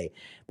say, hey.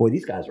 Boy,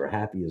 these guys were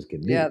happy as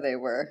can be. Yeah, they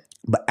were.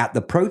 But at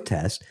the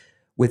protest,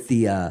 with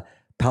the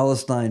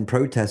Palestine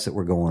protests that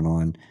were going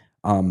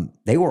on,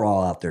 they were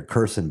all out there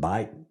cursing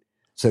Biden.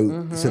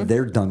 So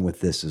they're done with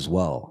this as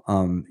well.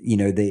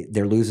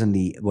 They're losing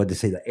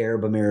the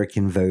Arab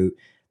American vote.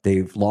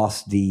 They've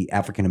lost the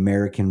African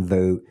American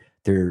vote.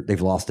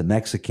 They've lost the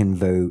Mexican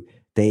vote.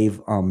 They've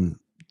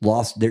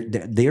lost.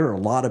 There are a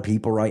lot of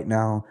people right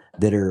now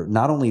that are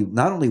not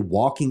only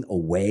walking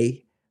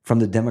away from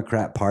the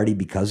Democrat Party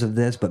because of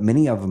this, but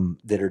many of them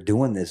that are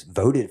doing this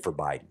voted for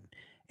Biden,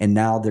 and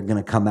now they're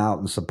going to come out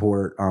and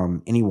support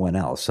anyone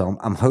else. So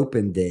I'm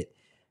hoping that.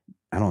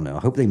 I don't know. I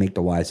hope they make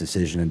the wise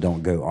decision and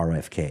don't go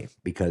RFK,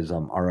 because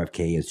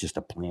RFK is just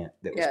a plant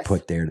that was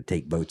put there to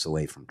take votes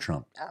away from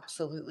Trump.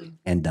 Absolutely.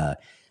 And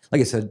like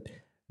I said,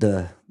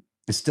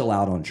 it's still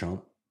out on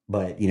Trump.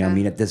 But, I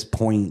mean, at this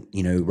point,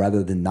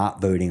 rather than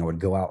not voting, I would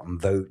go out and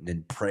vote and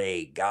then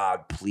pray,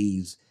 God,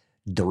 please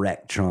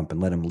direct Trump and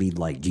let him lead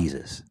like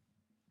Jesus.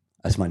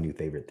 That's my new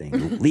favorite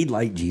thing. Lead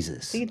like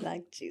Jesus. Lead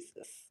like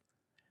Jesus.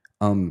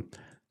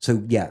 So,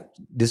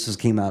 this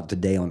came out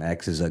today on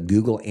X.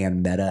 Google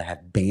and Meta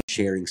have banned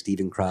sharing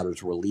Steven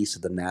Crowder's release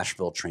of the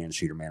Nashville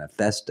Transshooter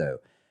Manifesto.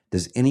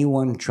 Does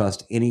anyone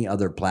trust any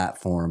other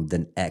platform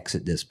than X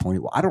at this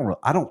point? Well,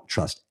 I don't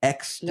trust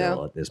X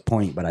still at this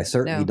point, but I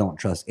certainly don't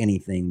trust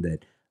anything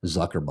that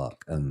Zuckerberg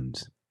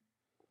owns.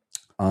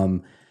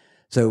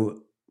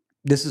 So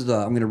this is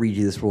I'm going to read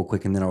you this real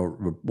quick, and then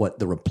what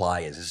the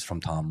reply is. This is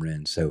from Tom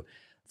Wren. So,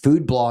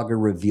 food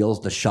blogger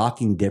reveals the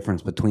shocking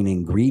difference between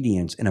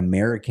ingredients in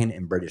American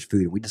and British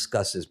food. We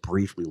discussed this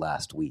briefly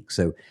last week.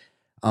 So,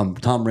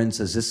 Tom Wren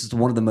says this is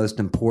one of the most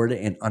important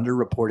and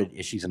underreported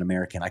issues in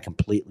America, and I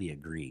completely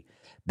agree.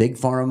 Big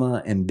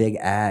Pharma and Big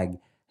Ag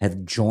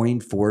have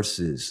joined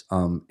forces,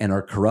 and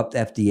our corrupt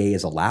FDA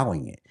is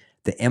allowing it.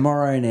 The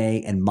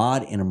mRNA and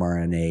mod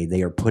mRNA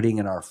they are putting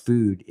in our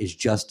food is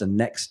just the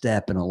next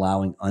step in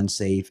allowing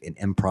unsafe and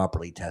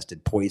improperly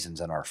tested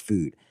poisons in our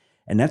food.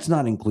 And that's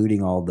not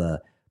including all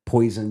the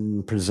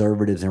poison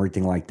preservatives and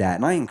everything like that.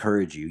 And I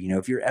encourage you,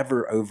 if you're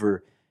ever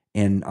over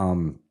in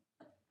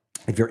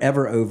if you're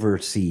ever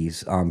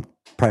overseas,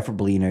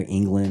 preferably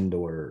England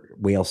or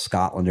Wales,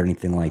 Scotland, or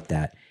anything like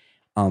that,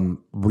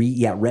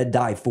 Red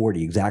Dye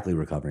 40, exactly,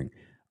 recovering.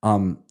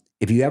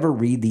 If you ever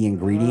read the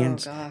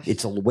ingredients,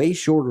 it's a way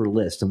shorter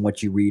list than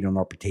what you read on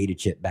our potato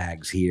chip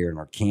bags here and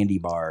our candy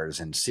bars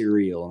and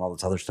cereal and all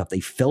this other stuff. They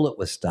fill it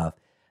with stuff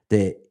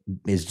that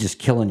is just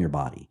killing your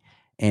body.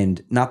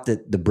 And not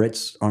that the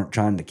Brits aren't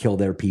trying to kill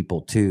their people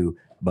too,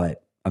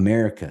 but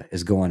America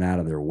is going out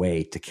of their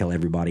way to kill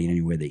everybody in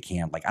any way they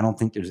can. Like, I don't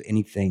think there's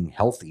anything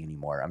healthy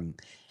anymore. I mean,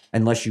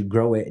 unless you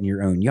grow it in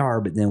your own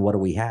yard, but then what do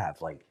we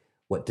have? Like,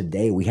 what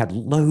today? We had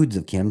loads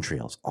of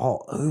chemtrails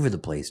all over the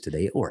place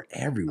today, or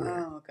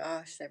everywhere. Oh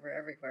gosh, they were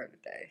everywhere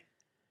today.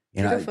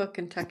 Beautiful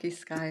Kentucky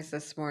skies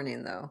this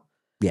morning, though.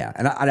 Yeah,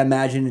 and I'd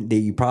imagine that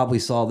you probably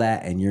saw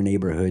that in your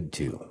neighborhood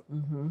too,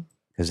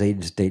 because they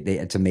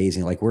it's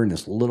amazing. Like, we're in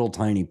this little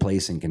tiny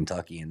place in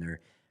Kentucky, and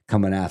they're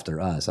coming after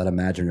us. I'd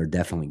imagine they're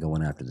definitely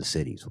going after the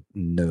cities,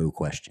 no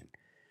question.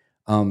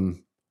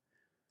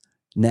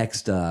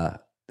 Next,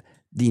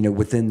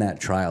 within that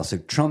trial, so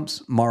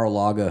Trump's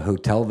Mar-a-Lago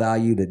hotel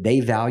value that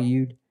they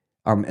valued,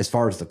 as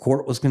far as the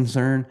court was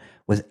concerned,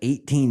 was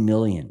 $18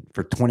 million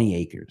for 20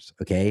 acres.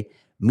 Okay.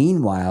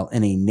 Meanwhile,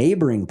 in a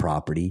neighboring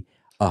property,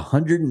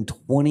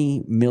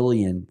 $120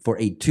 million for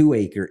a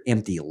 2-acre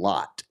empty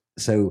lot.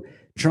 So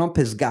Trump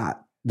has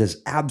got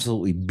this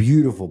absolutely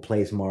beautiful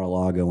place,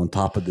 Mar-a-Lago, on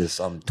top of this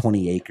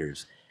 20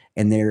 acres.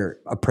 And they're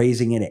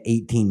appraising it at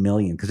 $18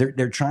 million because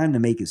they're trying to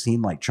make it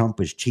seem like Trump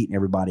was cheating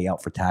everybody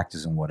out for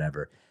taxes and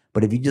whatever.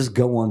 But if you just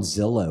go on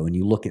Zillow and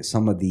you look at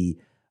some of the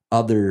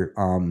other,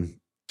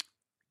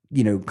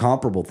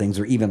 comparable things,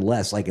 or even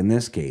less, like in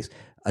this case,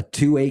 a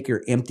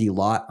 2-acre empty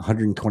lot,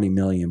 $120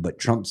 million, but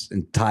Trump's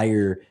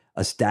entire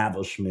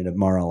establishment of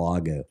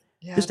Mar-a-Lago,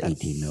 just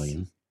 $18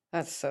 million.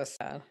 That's so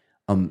sad.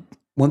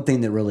 One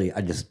thing that really, I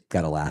just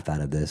got a laugh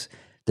out of this.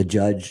 The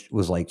judge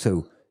was like,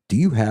 so do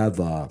you have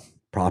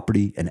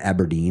property in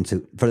Aberdeen?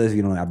 So for those of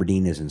you who don't know,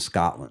 Aberdeen is in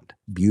Scotland.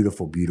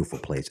 Beautiful, beautiful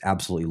place.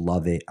 Absolutely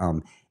love it.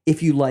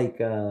 If you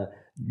like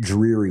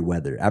dreary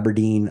weather,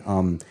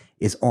 Aberdeen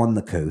is on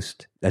the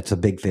coast. That's a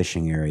big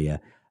fishing area.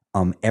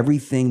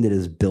 Everything that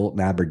is built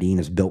in Aberdeen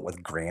is built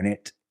with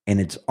granite,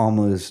 and it's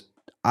almost,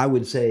 I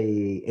would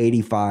say,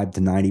 85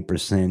 to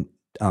 90%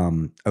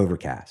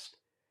 overcast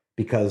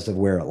because of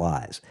where it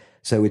lies.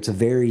 So it's a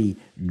very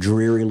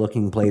dreary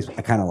looking place.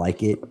 I kind of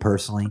like it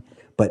personally.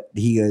 But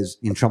he goes,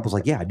 and Trump was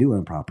like, yeah, I do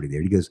own property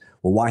there. He goes,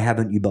 well, why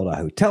haven't you built a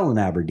hotel in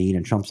Aberdeen?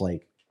 And Trump's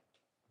like,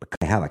 because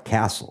I have a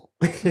castle.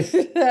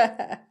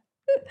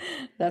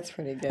 That's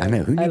pretty good. I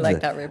know. I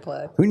like that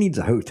reply. Who needs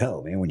a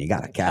hotel, man, when you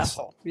got a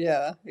castle?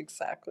 Yeah,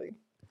 exactly.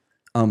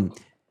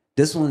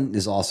 This one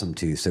is awesome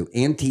too. So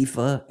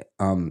Antifa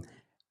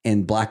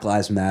and Black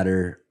Lives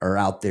Matter are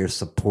out there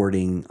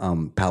supporting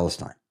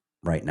Palestine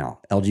right now.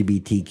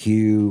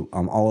 LGBTQ,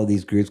 all of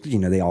these groups,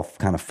 because they all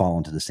kind of fall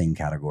into the same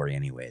category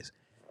anyways.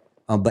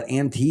 But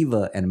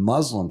Antifa and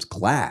Muslims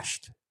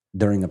clashed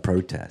during a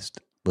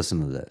protest. Listen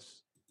to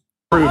this.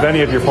 Prove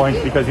any of your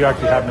points because you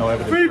actually have no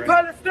evidence. Free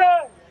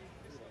Palestine!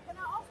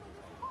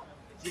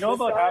 Do you know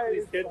about half of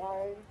these kids?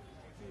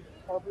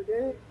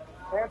 Propagate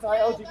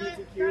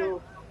anti-LGBTQ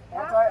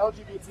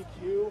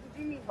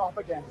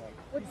propaganda.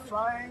 He's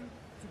trying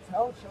to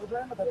tell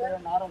children that they are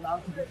not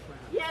allowed to be trans.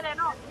 Yeah, they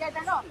know.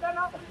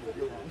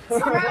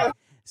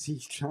 So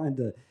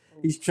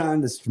he's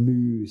trying to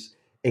schmooze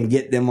and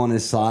get them on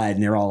his side,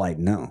 and they're all like,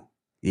 no,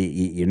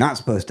 you're not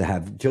supposed to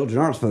have, children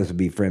aren't supposed to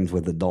be friends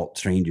with adult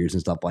strangers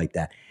and stuff like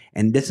that.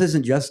 And this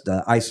isn't just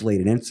an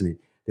isolated incident.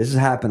 This has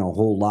happened a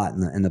whole lot.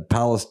 And the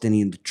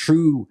Palestinian, the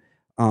true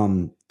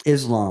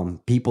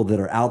Islam people that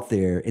are out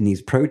there in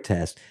these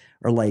protests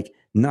are like,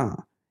 nah,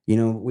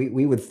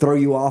 we would throw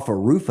you off a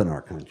roof in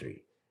our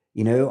country,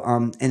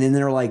 and then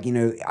they're like,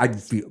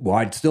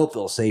 I'd still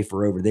feel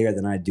safer over there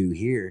than I do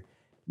here.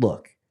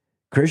 Look,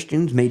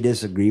 Christians may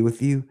disagree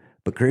with you,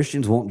 but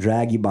Christians won't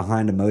drag you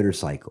behind a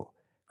motorcycle.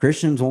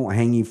 Christians won't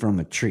hang you from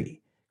a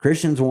tree.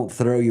 Christians won't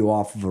throw you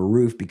off of a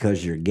roof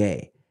because you're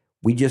gay.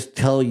 We just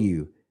tell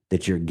you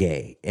that you're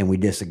gay and we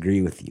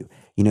disagree with you.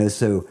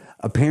 So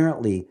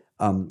apparently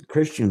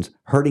Christians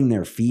hurting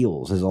their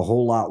feels is a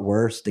whole lot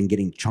worse than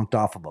getting chunked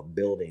off of a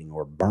building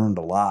or burned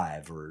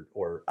alive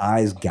or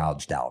eyes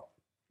gouged out.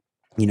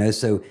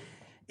 So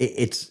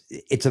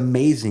it's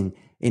amazing.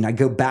 And I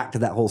go back to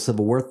that whole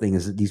Civil War thing,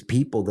 is that these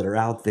people that are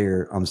out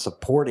there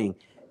supporting,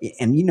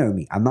 and you know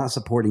me, I'm not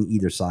supporting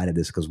either side of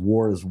this, because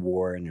war is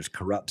war and there's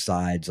corrupt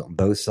sides on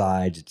both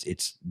sides.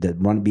 It's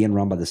being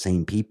run by the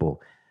same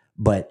people.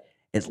 But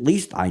at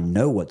least I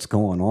know what's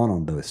going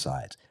on both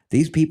sides.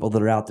 These people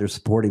that are out there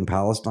supporting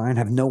Palestine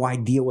have no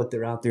idea what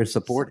they're out there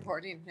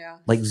supporting. Yeah.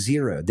 Like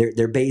zero.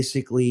 They're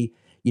basically,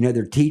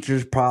 their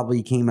teachers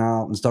probably came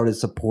out and started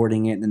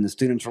supporting it, and then the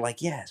students were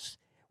like, yes,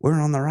 we're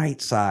on the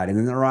right side. And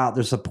then they're out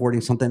there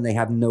supporting something they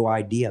have no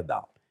idea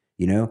about,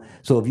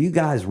 So if you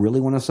guys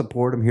really want to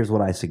support them, here's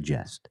what I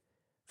suggest.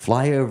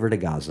 Fly over to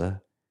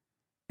Gaza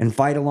and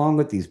fight along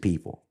with these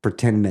people for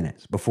 10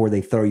 minutes before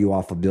they throw you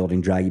off a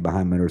building, drag you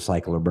behind a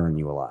motorcycle, or burn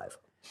you alive.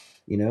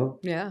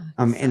 Yeah.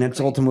 And that's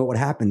ultimately what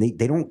happened.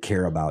 They don't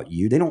care about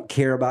you. They don't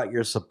care about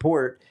your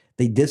support.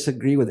 They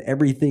disagree with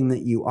everything that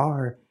you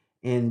are.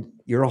 And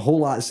you're a whole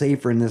lot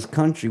safer in this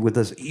country with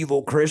us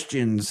evil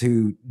Christians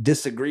who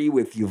disagree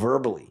with you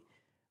verbally.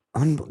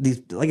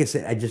 Like I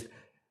said,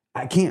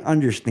 I can't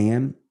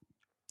understand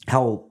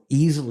how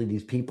easily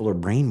these people are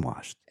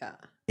brainwashed. Yeah.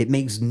 It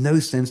makes no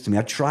sense to me.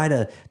 I try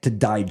to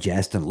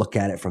digest and look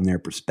at it from their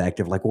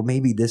perspective. Like, well,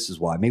 maybe this is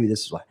why. Maybe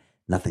this is why.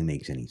 Nothing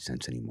makes any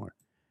sense anymore.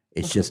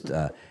 It's just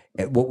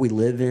what we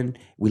live in.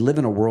 We live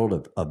in a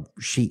world of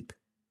sheep.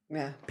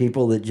 Yeah.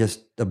 People that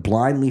just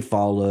blindly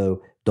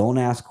follow, don't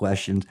ask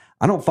questions.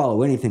 I don't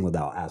follow anything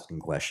without asking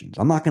questions.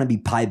 I'm not going to be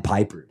Pied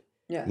Pipered.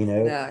 Yeah.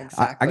 Yeah,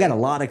 exactly. I got a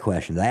lot of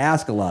questions. I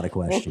ask a lot of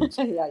questions.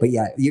 But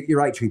yeah, you're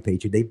right, True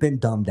Patriot. They've been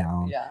dumbed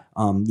down. Yeah.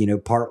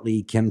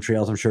 Partly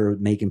chemtrails, I'm sure,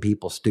 making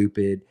people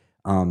stupid.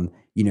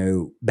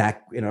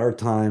 Back in our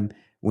time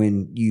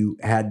when you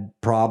had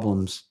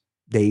problems,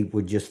 they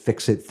would just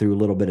fix it through a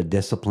little bit of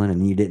discipline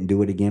and you didn't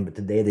do it again. But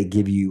today they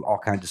give you all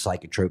kinds of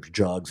psychotropes,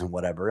 drugs, and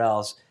whatever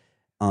else.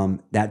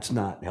 That's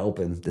not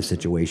helping the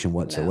situation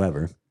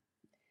whatsoever. No.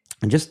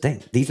 And just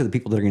think, these are the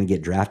people that are going to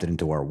get drafted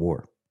into our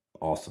war.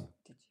 Awesome.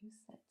 Did you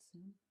set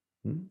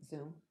Zoom?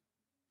 Zoom?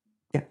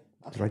 Yeah,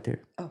 it's right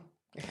there. Oh.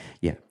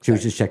 Yeah. She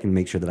was just checking to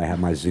make sure that I have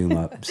my Zoom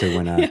up. So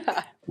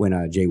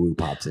when Jay Wu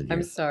pops in here.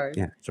 I'm sorry.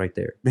 Yeah, it's right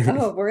there.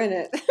 Oh, we're in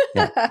it.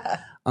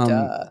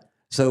 Yeah.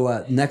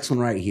 So next one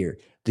right here.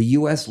 The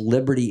U.S.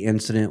 Liberty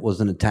incident was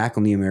an attack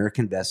on the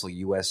American vessel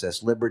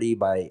USS Liberty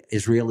by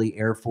Israeli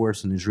Air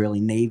Force and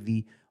Israeli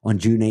Navy on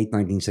June 8,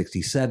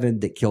 1967,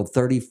 that killed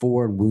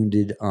 34 and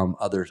wounded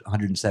others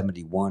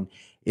 171.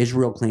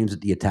 Israel claims that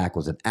the attack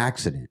was an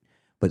accident,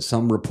 but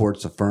some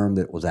reports affirm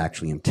that it was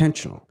actually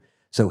intentional.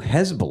 So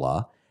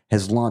Hezbollah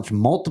has launched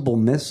multiple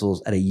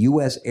missiles at a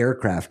U.S.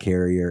 aircraft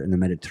carrier in the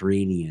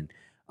Mediterranean.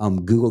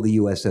 Google the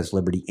USS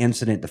Liberty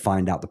incident to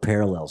find out the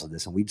parallels of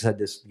this. And we said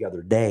this the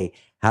other day.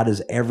 How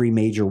does every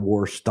major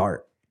war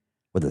start?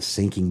 With a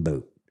sinking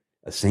boat,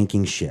 a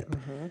sinking ship.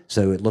 Mm-hmm.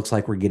 So it looks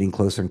like we're getting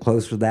closer and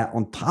closer to that,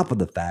 on top of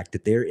the fact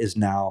that there is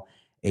now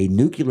a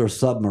nuclear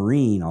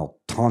submarine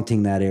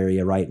taunting that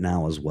area right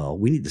now as well.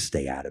 We need to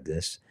stay out of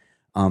this.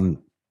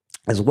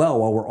 As well,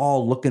 while we're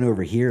all looking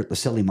over here at the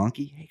silly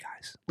monkey. Hey,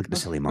 guys, look at the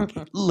silly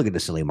monkey. Look at the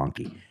silly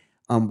monkey.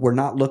 We're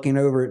not looking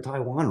over at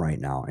Taiwan right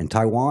now. And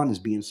Taiwan is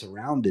being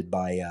surrounded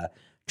by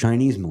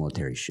Chinese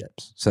military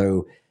ships.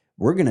 So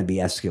we're going to be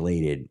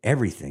escalated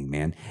everything,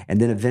 man. And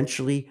then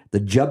eventually the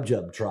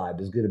Jub tribe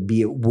is going to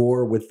be at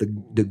war with the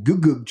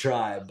Gugug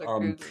tribe. The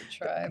Gugug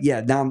tribe.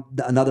 Yeah, down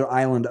another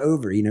island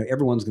over.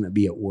 Everyone's going to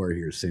be at war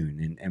here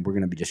soon. And we're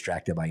going to be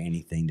distracted by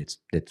anything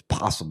that's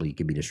possibly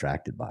can be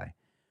distracted by.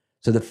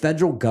 So the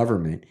federal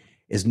government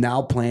is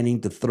now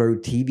planning to throw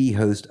TV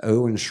host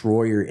Owen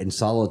Schroyer in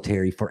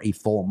solitary for a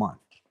full month.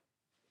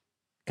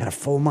 Got a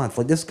full month.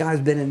 Like, this guy's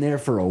been in there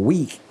for a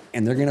week,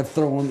 and they're gonna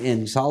throw him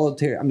in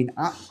solitary. I mean,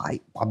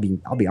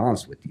 I'll be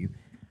honest with you,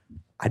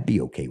 I'd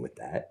be okay with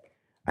that.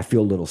 I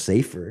feel a little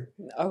safer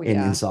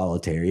in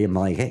solitary. I'm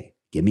like, hey,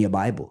 give me a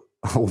Bible.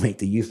 I will make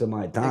the use of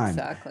my time.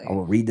 Exactly. I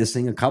will read this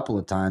thing a couple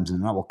of times,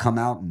 and then I will come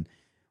out and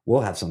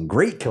we'll have some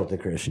great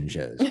Kilted Christian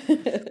shows.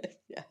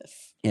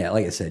 Yes. Yeah,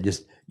 like I said,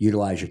 just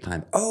utilize your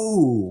time.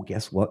 Oh,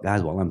 guess what,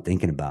 guys? While I'm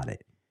thinking about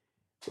it,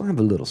 we're gonna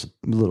have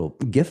a little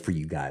gift for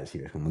you guys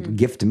here. A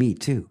gift to me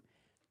too.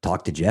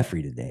 Talk to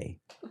Jeffrey today.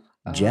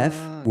 Jeff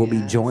will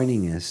be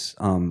joining us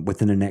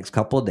within the next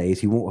couple of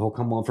days. He'll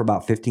come on for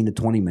about 15 to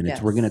 20 minutes.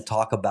 Yes. We're going to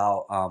talk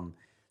about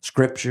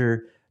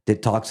scripture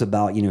that talks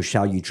about,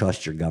 shall you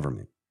trust your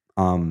government?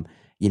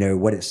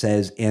 What it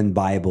says in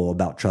Bible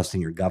about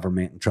trusting your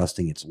government and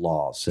trusting its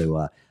laws.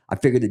 So I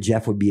figured that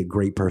Jeff would be a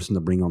great person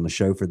to bring on the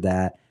show for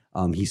that.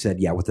 He said,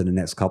 within the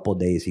next couple of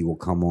days, he will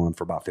come on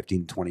for about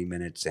 15 to 20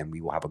 minutes and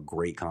we will have a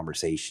great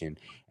conversation.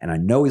 And I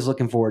know he's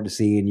looking forward to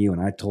seeing you.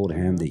 And I told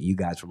him that you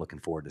guys were looking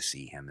forward to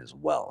see him as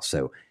well.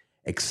 So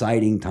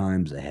exciting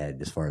times ahead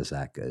as far as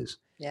that goes.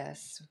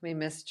 Yes, we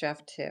miss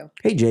Jeff too.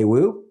 Hey, Jay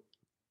Wu.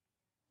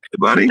 Hey,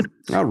 buddy.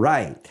 All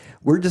right.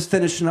 We're just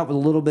finishing up with a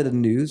little bit of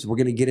news. We're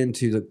going to get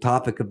into the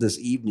topic of this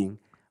evening.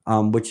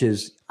 which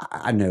is,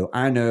 I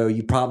know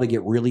you probably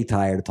get really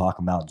tired of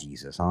talking about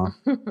Jesus, huh?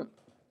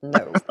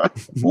 No.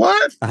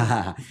 What?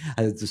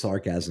 It's a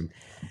sarcasm.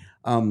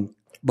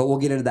 But we'll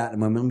get into that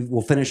in a moment.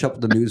 We'll finish up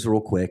with the news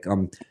real quick.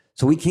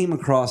 So we came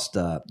across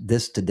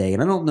this today,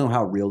 and I don't know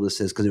how real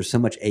this is because there's so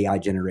much AI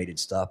generated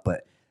stuff,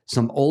 but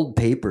some old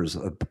papers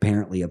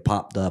apparently have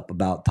popped up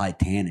about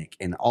Titanic,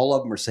 and all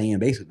of them are saying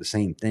basically the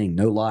same thing.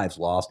 No lives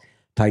lost.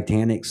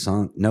 Titanic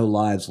sunk. No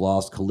lives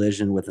lost.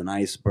 Collision with an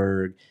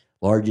iceberg.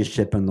 Largest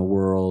ship in the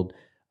world.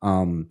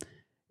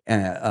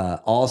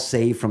 All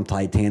saved from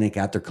Titanic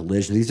after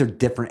collision. These are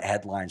different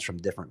headlines from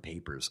different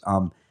papers.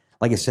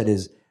 Like I said,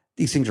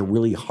 these things are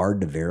really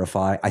hard to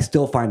verify. I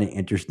still find it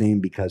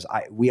interesting because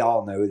we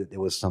all know that there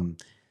was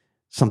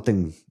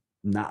something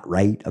not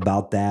right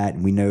about that,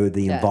 and we know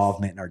the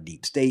involvement in our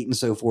deep state and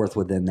so forth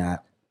within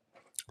that.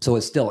 So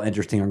it's still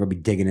interesting. I'm going to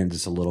be digging into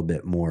this a little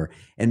bit more.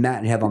 And Matt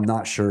and Hev, I'm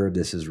not sure if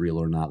this is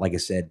real or not. Like I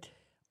said,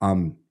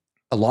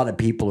 a lot of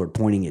people are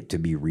pointing it to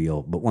be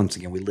real, but once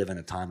again, we live in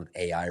a time of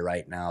AI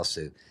right now.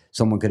 So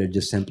someone could have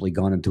just simply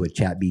gone into a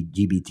chat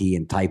GBT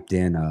and typed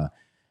in,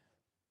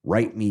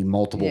 write me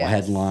multiple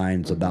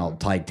headlines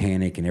about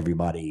Titanic and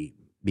everybody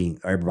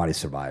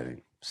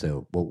surviving.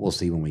 So we'll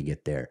see when we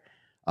get there.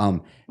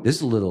 This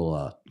is a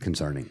little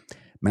concerning.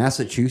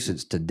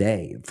 Massachusetts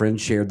today, friends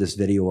shared this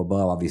video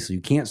above. Obviously,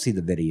 you can't see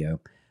the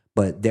video,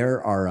 but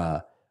there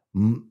are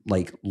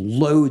like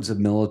loads of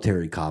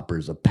military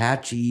coppers,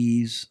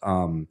 Apaches,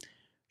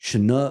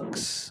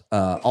 Chinooks,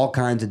 all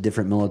kinds of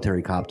different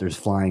military copters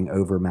flying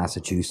over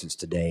Massachusetts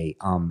today.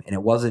 And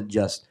it wasn't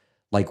just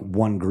like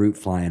one group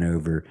flying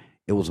over.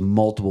 It was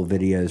multiple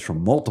videos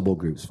from multiple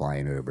groups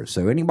flying over.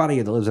 So anybody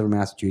that lives in the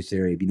Massachusetts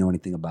area, if you know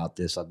anything about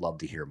this, I'd love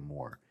to hear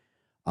more.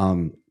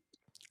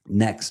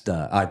 Next,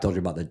 I told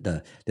you about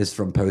this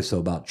from Poso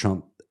about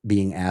Trump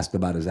being asked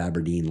about his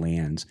Aberdeen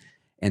lands.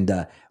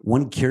 And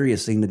one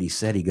curious thing that he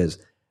said, he goes,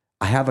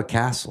 I have a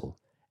castle.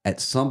 At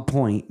some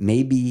point,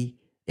 maybe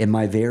in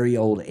my very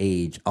old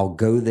age, I'll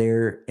go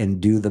there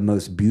and do the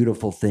most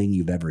beautiful thing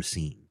you've ever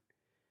seen.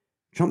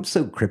 Trump's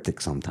so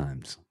cryptic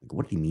sometimes. Like,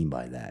 what do you mean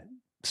by that?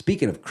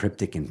 Speaking of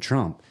cryptic and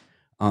Trump,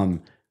 let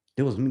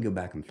me go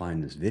back and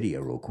find this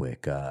video real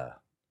quick.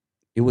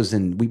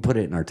 We put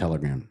it in our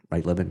Telegram,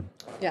 right, Libin?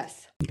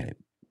 Yes. Okay.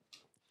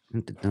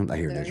 I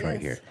hear this right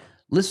here.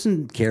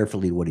 Listen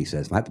carefully to what he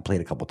says. If I have to play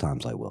it a couple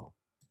times, I will.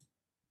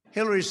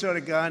 Hillary's sort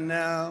of gone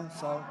now,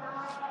 so,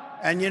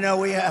 and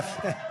we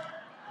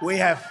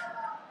have,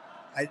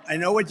 I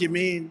know what you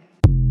mean.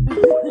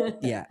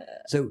 Yeah.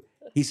 So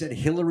he said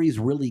Hillary's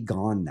really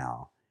gone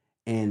now,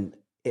 and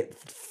it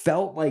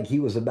felt like he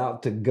was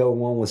about to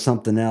go on with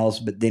something else,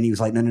 but then he was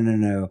like,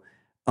 no.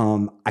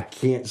 I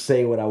can't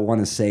say what I want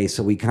to say.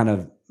 So we kind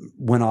of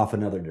went off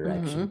another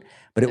direction,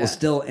 but it was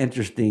still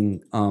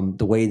interesting.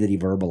 The way that he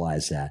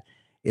verbalized that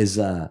is,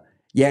 and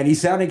he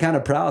sounded kind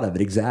of proud of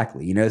it.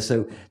 Exactly.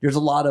 So there's a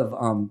lot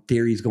of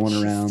theories going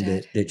around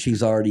that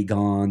she's already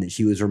gone, that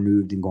she was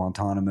removed in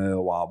Guantanamo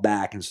a while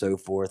back and so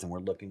forth. And we're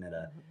looking at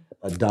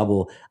a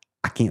double.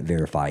 I can't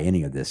verify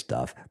any of this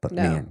stuff, but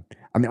man,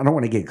 I mean, I don't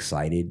want to get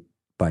excited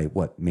by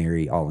what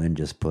Mary All-In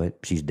just put.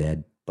 She's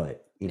dead,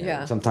 but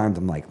sometimes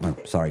I'm like, oh,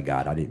 sorry,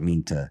 God, I didn't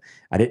mean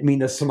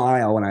to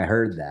smile when I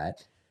heard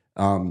that.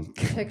 It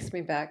takes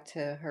me back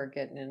to her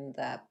getting in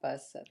that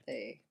bus that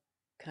they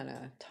kind of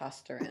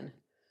tossed her in.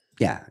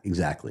 Yeah,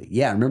 exactly.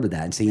 Yeah, I remember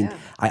that. And seeing,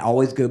 I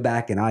always go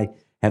back and I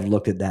have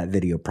looked at that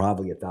video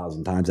probably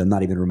 1,000 times. I'm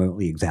not even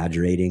remotely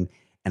exaggerating.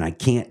 And I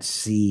can't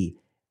see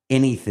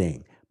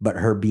anything but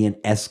her being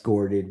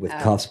escorted with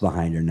cuffs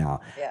behind her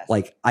now. Yes.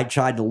 Like, I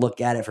tried to look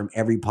at it from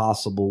every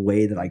possible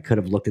way that I could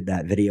have looked at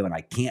that video, and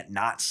I can't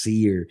not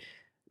see her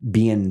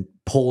being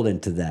pulled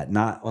into that,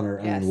 not on her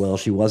own will.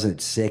 She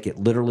wasn't sick. It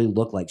literally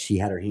looked like she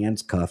had her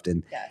hands cuffed,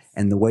 and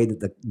the way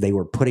that they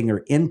were putting her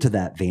into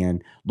that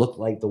van looked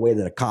like the way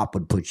that a cop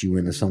would put you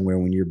into somewhere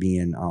when you're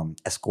being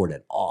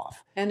escorted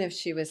off. And if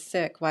she was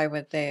sick, why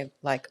would they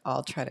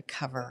all try to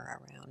cover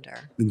around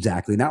her?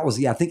 Exactly. And that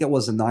was, I think it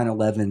was the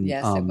 9/11.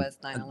 Yes, it was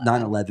 9/11.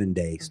 9/11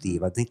 day,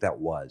 Steve. I think that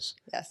was.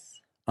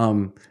 Yes.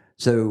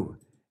 So,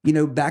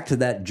 back to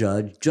that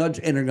judge. Judge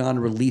Endergon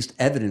released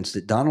evidence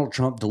that Donald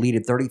Trump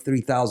deleted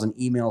 33,000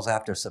 emails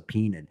after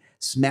subpoenaed,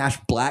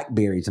 smashed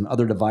BlackBerries and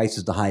other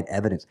devices to hide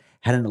evidence,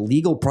 had an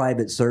illegal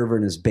private server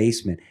in his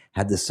basement,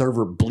 had the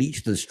server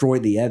bleached to destroy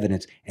the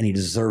evidence, and he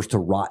deserves to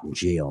rot in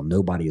jail.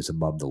 Nobody is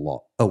above the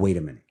law. Oh, wait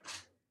a minute.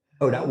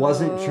 Oh, that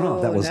wasn't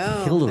Trump. That was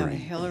Hillary.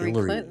 Hillary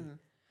Clinton.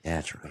 Yeah,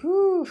 that's right.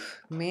 Whew,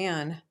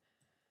 man.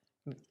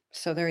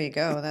 So there you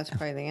go. That's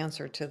probably the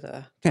answer to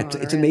the.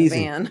 It's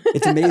amazing.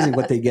 It's amazing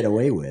what they get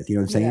away with. You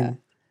know what I'm saying? Yeah.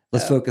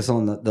 Let's focus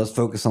on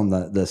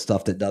the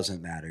stuff that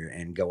doesn't matter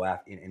and go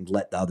after and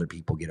let the other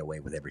people get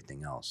away with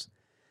everything else.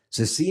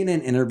 So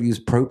CNN interviews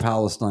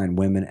pro-Palestine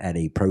women at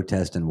a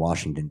protest in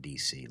Washington,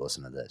 D.C.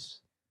 Listen to this.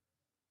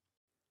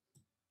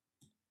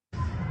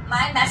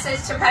 My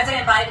message to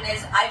President Biden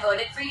is I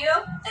voted for you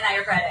and I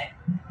regret it.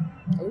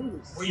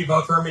 Will you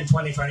vote for him in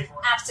 2024?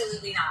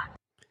 Absolutely not.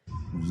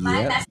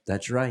 Yeah,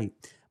 that's right.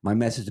 My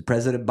message to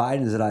President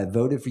Biden is that I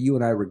voted for you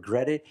and I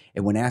regret it.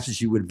 And when asked if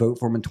she would vote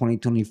for him in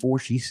 2024,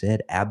 she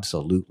said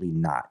absolutely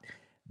not.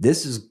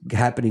 This is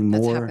happening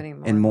more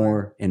and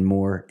more and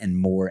more and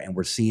more. And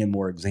we're seeing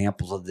more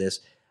examples of this.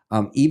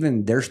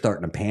 Even they're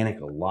starting to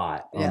panic a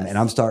lot. And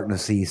I'm starting to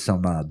see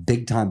some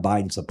big time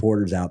Biden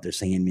supporters out there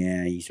saying,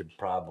 yeah, you should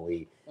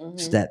probably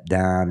step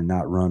down and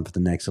not run for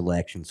the next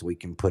election so we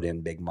can put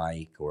in Big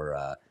Mike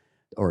or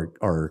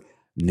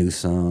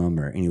Newsom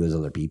or any of those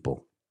other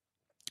people.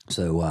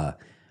 So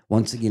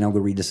once again, I'm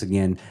going to read this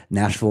again.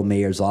 Nashville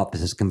mayor's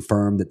office has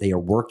confirmed that they are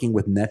working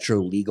with Metro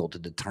Legal to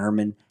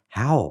determine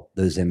how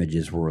those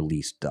images were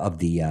released of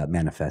the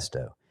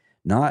manifesto.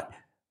 Not,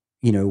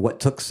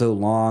 what took so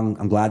long.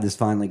 I'm glad this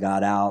finally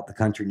got out. The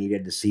country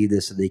needed to see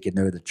this so they could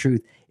know the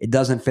truth. It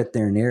doesn't fit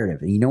their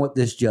narrative. And you know what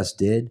this just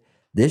did?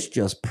 This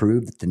just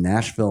proved that the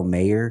Nashville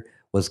mayor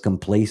was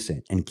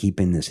complacent in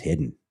keeping this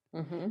hidden.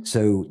 Mm-hmm.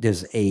 So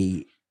there's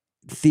a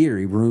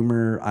theory,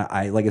 rumor,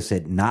 I like I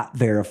said, not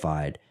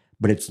verified,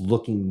 but it's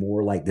looking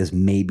more like this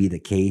may be the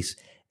case,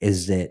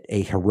 is that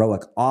a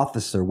heroic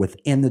officer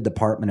within the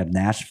Department of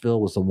Nashville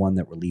was the one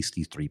that released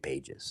these 3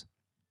 pages.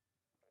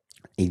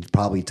 He's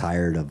probably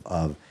tired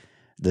of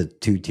the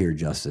 2-tier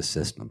justice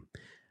system.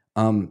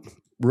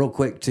 Real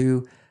quick,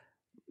 too,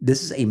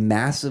 this is a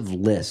massive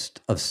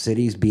list of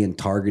cities being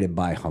targeted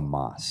by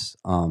Hamas.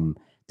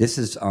 This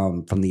is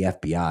from the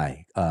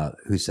FBI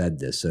who said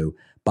this. So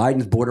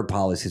Biden's border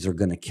policies are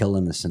going to kill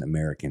innocent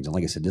Americans. And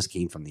like I said, this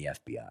came from the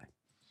FBI.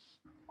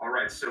 All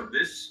right, so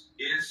this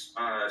is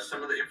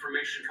some of the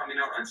information coming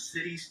out on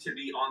cities to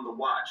be on the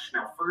watch.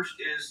 Now, first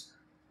is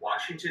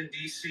Washington,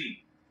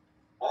 D.C.,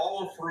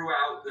 all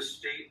throughout the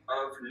state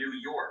of New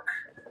York,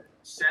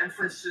 San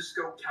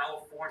Francisco,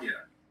 California,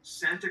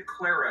 Santa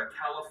Clara,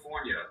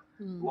 California,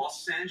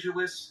 Los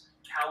Angeles,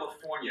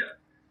 California,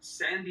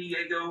 San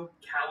Diego,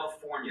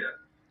 California,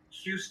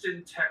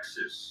 Houston,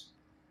 Texas,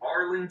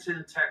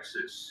 Arlington,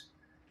 Texas,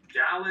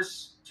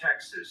 Dallas,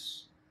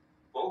 Texas,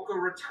 Boca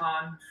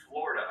Raton,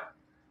 Florida,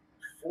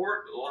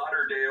 Fort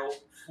Lauderdale,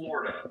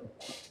 Florida,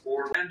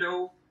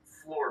 Orlando,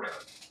 Florida,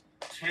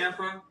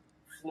 Tampa,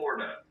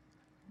 Florida,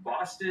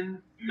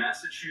 Boston,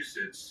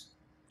 Massachusetts,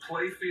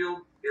 Playfield,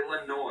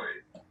 Illinois,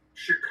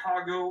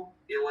 Chicago,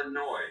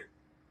 Illinois,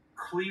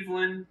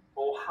 Cleveland,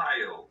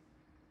 Ohio,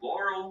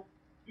 Laurel,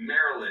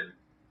 Maryland,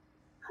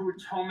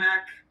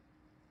 Potomac,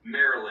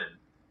 Maryland,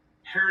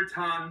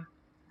 Harriton,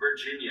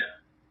 Virginia,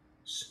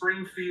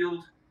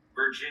 Springfield,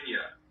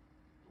 Virginia,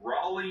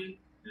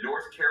 Raleigh,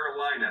 North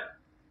Carolina,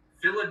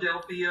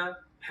 Philadelphia,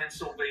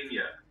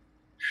 Pennsylvania,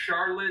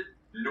 Charlotte,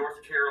 North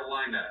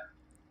Carolina,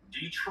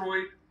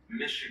 Detroit,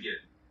 Michigan,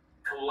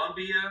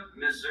 Columbia,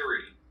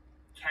 Missouri,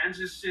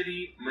 Kansas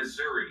City,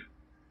 Missouri,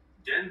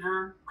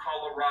 Denver,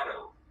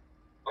 Colorado,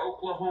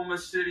 Oklahoma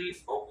City,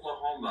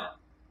 Oklahoma,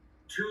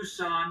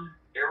 Tucson,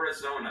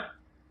 Arizona,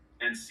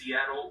 and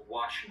Seattle,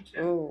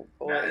 Washington. Oh,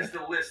 boy. That is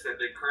the list that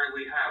they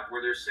currently have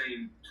where they're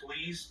saying,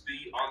 please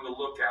be on the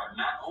lookout.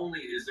 Not only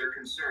is there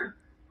concern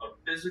of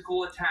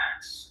physical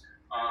attacks,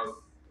 of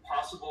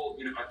possible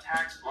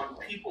attacks on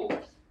people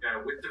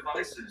with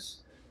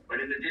devices, but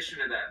in addition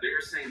to that, they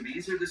are saying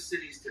these are the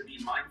cities to be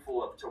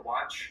mindful of, to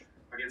watch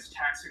against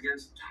attacks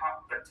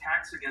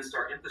against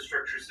our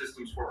infrastructure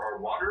systems for our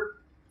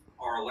water,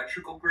 our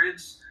electrical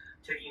grids,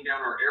 taking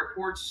down our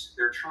airports.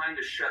 They're trying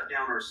to shut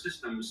down our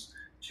systems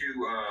to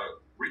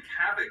wreak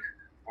havoc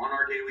on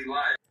our daily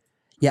lives.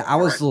 Yeah, I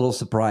was a little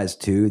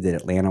surprised, too, that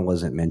Atlanta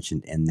wasn't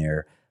mentioned in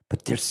there.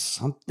 But there's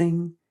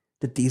something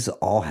that these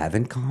all have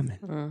in common.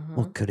 Mm-hmm.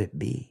 What could it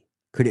be?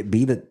 Could it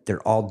be that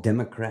they're all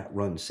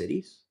Democrat-run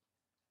cities?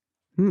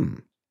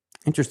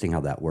 Interesting how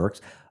that works.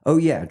 Oh,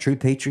 yeah, True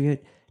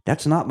Patriot,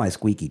 that's not my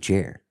squeaky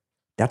chair.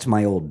 That's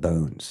my old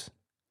bones.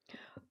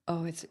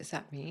 Oh, is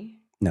that me?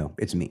 No,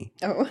 it's me.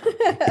 Oh.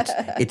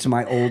 it's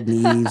my old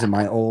knees and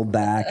my old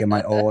back and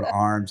my old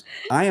arms.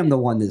 I am the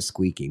one that's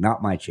squeaking,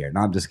 not my chair.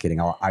 No, I'm just kidding.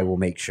 I will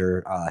make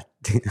sure. I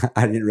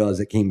didn't realize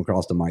it came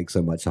across the mic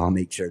so much, so I'll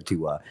make sure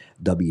to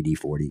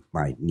WD-40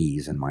 my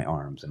knees and my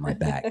arms and my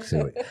back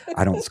so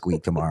I don't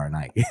squeak tomorrow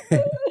night.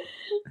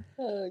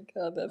 Oh,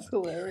 God, that's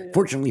hilarious.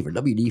 Fortunately for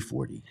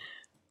WD-40.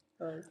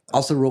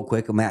 Also, real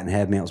quick, Matt and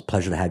Hev, man, it was a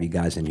pleasure to have you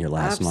guys in here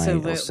last night.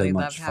 It was so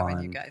much fun.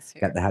 Having you guys here.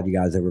 Got to have you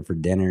guys over for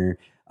dinner.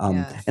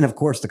 Yes. And of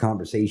course, the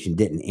conversation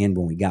didn't end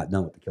when we got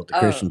done with the Kilted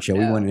Christian show.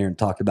 We went in there and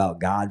talked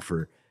about God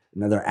for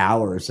another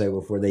hour or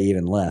so before they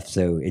even left.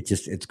 So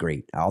it's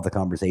great. All the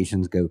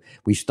conversations go.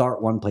 We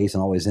start one place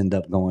and always end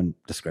up going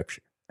to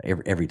Scripture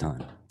every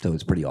time. So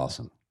it's pretty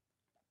awesome.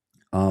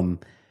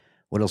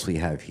 What else we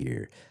have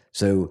here?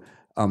 So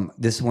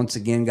this once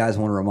again, guys, I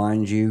want to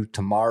remind you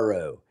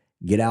tomorrow.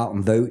 Get out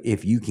and vote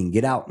if you can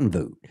get out and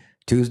vote.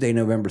 Tuesday,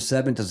 November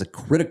 7th is a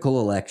critical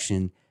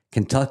election.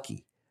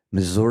 Kentucky,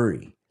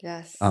 Missouri,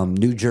 yes,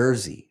 New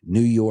Jersey, New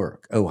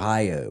York,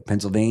 Ohio,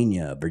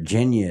 Pennsylvania,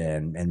 Virginia,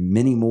 and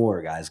many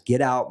more, guys.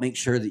 Get out. Make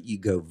sure that you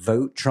go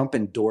vote. Trump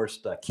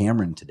endorsed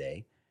Cameron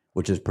today,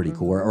 which is pretty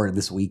cool, or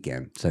this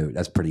weekend. So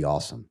that's pretty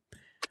awesome.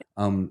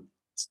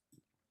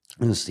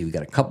 Let's see. We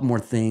got a couple more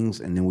things,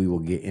 and then we will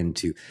get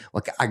into.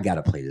 Like, I got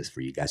to play this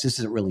for you guys. This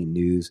isn't really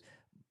news,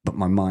 but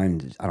my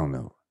mind is, I don't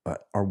know.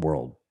 Our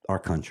world, our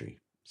country,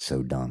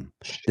 so dumb.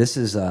 This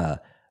is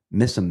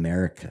Miss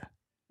America.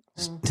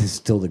 Is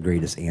still the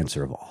greatest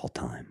answer of all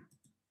time.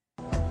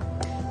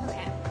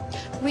 Okay.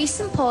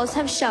 Recent polls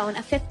have shown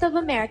a fifth of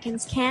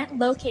Americans can't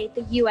locate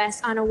the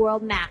U.S. on a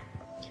world map.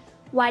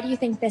 Why do you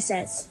think this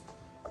is?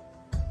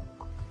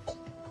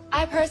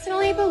 I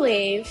personally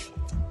believe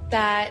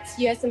that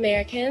U.S.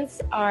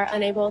 Americans are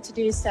unable to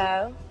do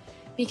so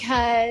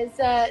because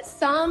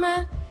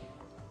some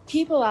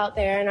people out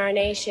there in our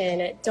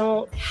nation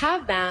don't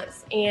have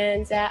maps,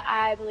 and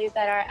I believe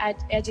that our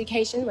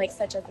education, like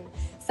such as in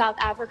South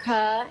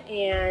Africa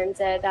and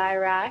the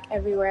Iraq,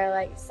 everywhere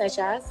like such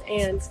as,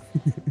 and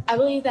I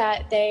believe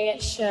that they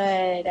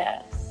should,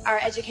 our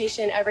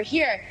education over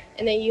here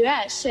in the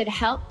U.S. should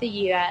help the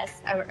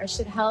U.S. or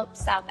should help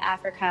South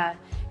Africa.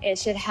 It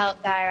should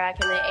help the Iraq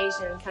and the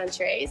Asian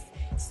countries,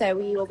 so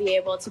we will be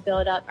able to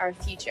build up our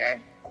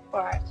future for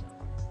our children.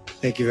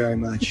 Thank you very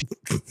much.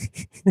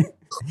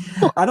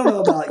 I don't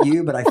know about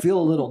you, but I feel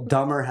a little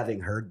dumber having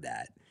heard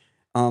that.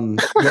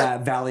 Yeah,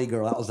 Valley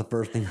Girl, that was the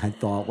first thing I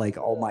thought. Like,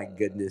 oh my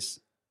goodness.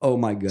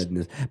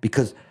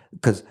 Because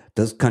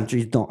those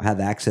countries don't have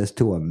access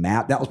to a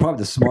map. That was probably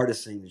the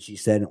smartest thing that she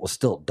said, and it was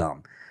still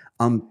dumb.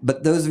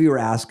 But those of you who are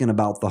asking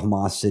about the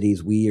Hamas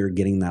cities, we are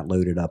getting that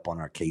loaded up on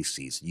our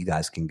KC, so you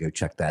guys can go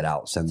check that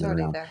out. Send it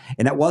around. There.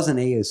 And that wasn't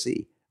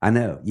AOC. I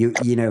know. You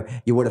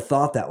would have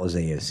thought that was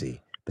AOC,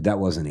 but that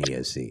wasn't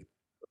AOC.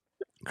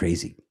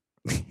 Crazy.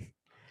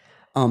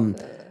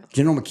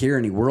 General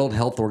McKinney, World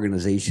Health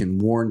Organization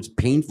warns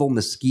painful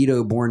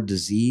mosquito-borne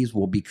disease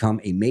will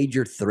become a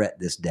major threat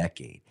this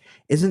decade.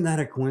 Isn't that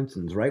a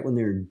coincidence, right? When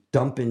they're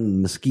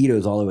dumping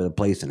mosquitoes all over the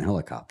place in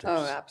helicopters.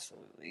 Oh,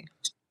 absolutely.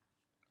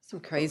 Some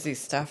crazy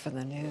stuff in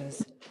the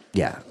news.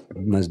 Yeah,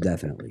 most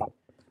definitely.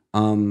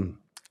 And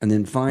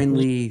then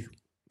finally,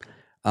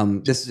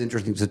 this is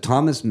interesting. So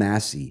Thomas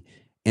Massey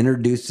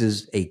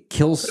introduces a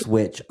kill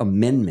switch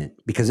amendment,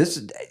 because this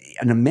is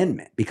an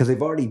amendment because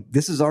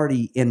this is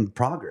already in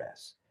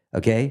progress.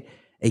 Okay.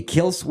 A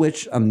kill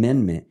switch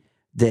amendment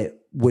that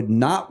would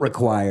not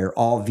require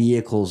all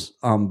vehicles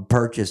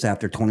purchased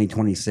after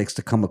 2026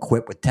 to come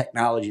equipped with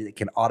technology that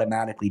can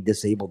automatically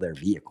disable their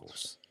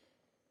vehicles.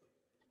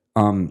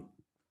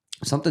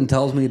 Something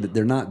tells me that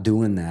they're not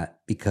doing that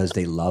because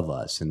they love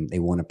us and they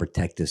want to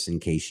protect us in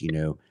case,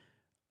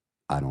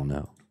 I don't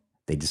know.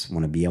 They just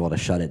want to be able to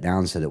shut it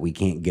down so that we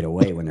can't get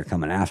away when they're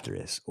coming after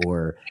us,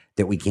 or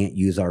that we can't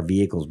use our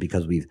vehicles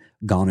because we've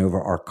gone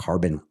over our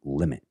carbon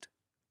limit.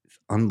 It's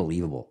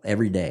unbelievable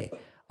every day.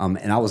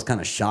 And I was kind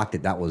of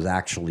shocked that was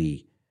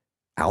actually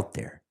out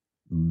there,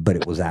 but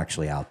it was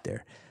actually out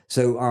there.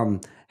 So,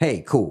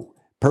 hey, cool.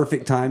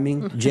 Perfect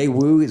timing. Jay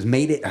Wu has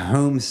made it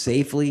home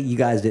safely. You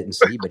guys didn't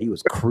see, but he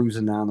was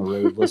cruising down the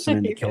road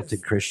listening to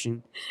Kilted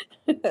Christian.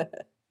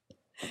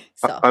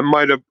 So. I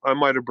might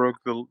have broke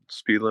the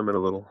speed limit a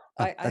little.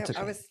 I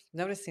was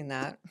noticing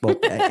that. Well,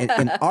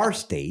 in our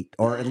state,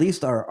 or at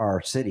least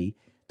our city,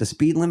 the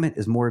speed limit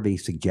is more of a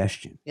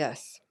suggestion.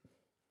 Yes.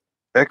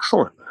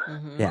 Excellent.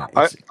 Mm-hmm. Yeah.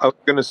 I was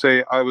going to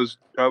say I was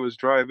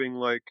driving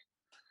like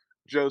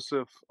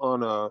Joseph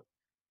on a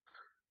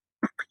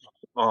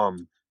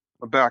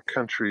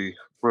backcountry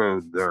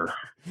road there.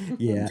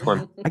 Yeah.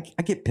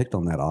 I get picked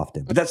on that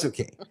often, but that's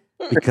okay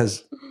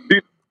because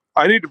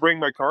I need to bring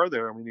my car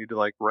there and we need to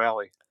like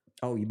rally.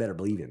 Oh, you better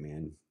believe it,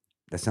 man.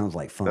 That sounds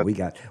like fun.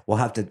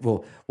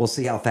 We'll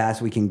see how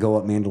fast we can go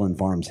up Mandolin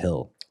Farms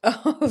Hill.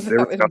 Oh,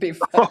 that would be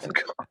fun. Oh,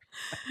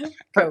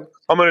 God.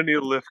 I'm going to need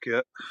a lift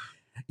kit.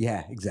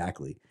 Yeah,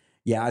 exactly.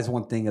 Yeah, that's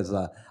one thing is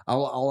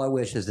all I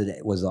wish is that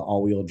it was an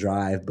all-wheel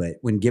drive, but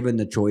when given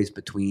the choice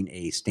between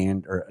a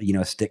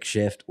stick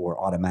shift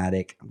or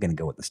automatic, I'm going to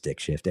go with the stick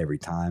shift every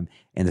time.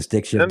 And the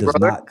stick shift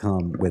doesn't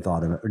come with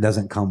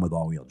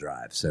all-wheel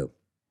drive. So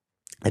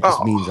that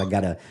just means I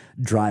got to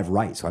drive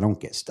right so I don't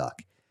get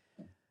stuck.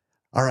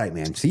 All right,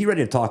 man. So you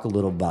ready to talk a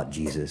little about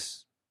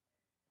Jesus?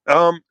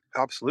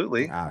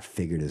 Absolutely. I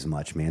figured as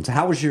much, man. So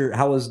how was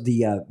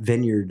the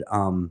Vineyard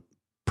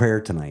prayer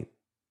tonight?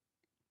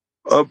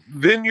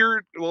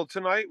 Vineyard. Well,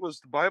 tonight was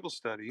the Bible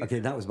study. Okay,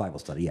 that was Bible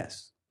study.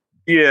 Yes.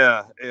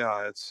 Yeah.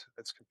 It's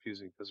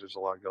confusing because there's a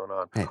lot going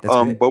on. Hey, that's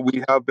good. But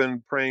we have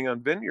been praying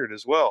on Vineyard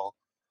as well.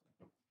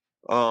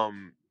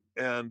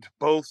 And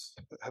both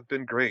have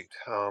been great.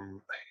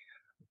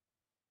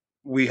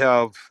 We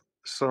have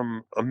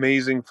some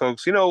amazing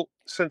folks.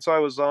 Since I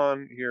was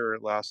on here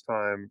last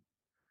time,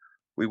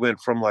 we went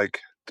from I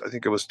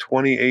think it was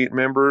 28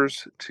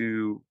 members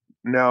to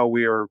now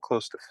we are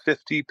close to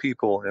 50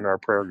 people in our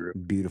prayer group.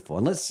 Beautiful.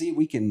 And let's see if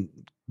we can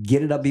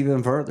get it up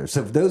even further.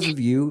 So for those of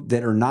you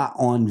that are not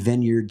on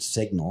Vineyard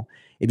Signal,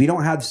 if you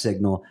don't have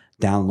Signal,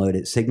 download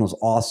it. Signal's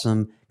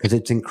awesome because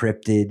it's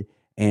encrypted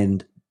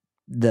and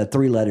the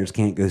 3 letters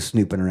can't go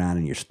snooping around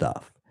in your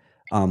stuff,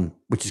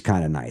 which is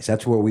kind of nice.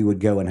 That's where we would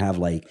go and have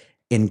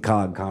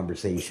incog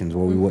conversations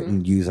where we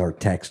wouldn't use our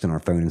text and our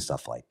phone and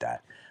stuff like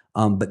that.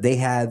 But they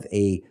have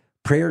a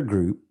prayer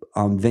group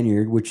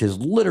vineyard, which is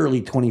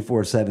literally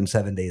 24/7,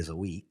 7 days a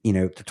week,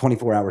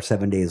 24 hours,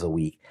 7 days a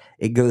week.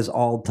 It goes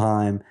all the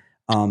time.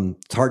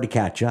 It's hard to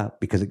catch up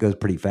because it goes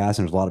pretty fast.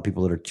 And there's a lot of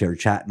people that are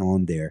chatting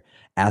on there,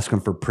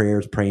 asking for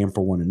prayers, praying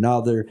for one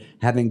another,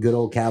 having good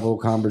old casual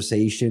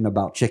conversation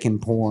about chicken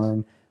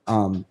porn.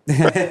 But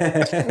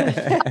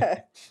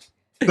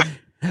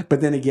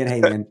then again,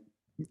 hey man,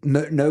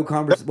 no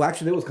conversation. Well,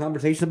 actually, there was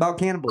conversation about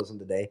cannibalism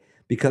today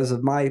because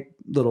of my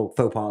little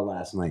faux pas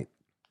last night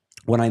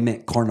when I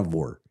meant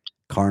carnivore,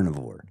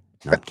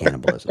 not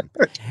cannibalism.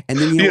 And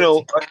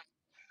then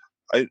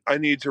I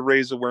need to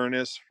raise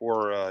awareness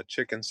for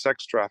chicken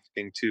sex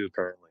trafficking too.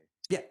 Apparently,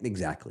 yeah,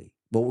 exactly.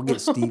 Well, we'll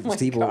get Steve. my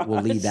Steve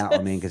will lead that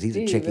one, man, because he's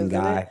a Steve, chicken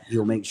isn't guy. it?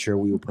 He'll make sure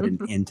we will put an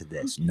end to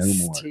this. No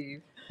more.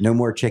 Steve. No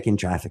more chicken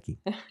trafficking.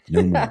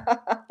 No more.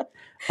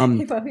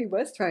 He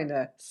was trying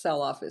to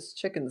sell off his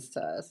chickens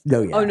to us.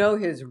 Oh, yeah. Oh no,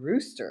 his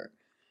rooster.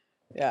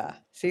 Yeah,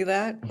 see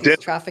that? He's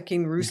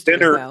trafficking roosters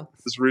Dinner now.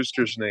 is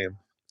Rooster's name.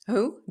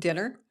 Who?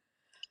 Dinner?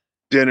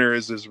 Dinner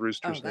is his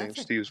rooster's Oh, name. that's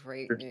a Steve's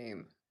great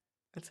name.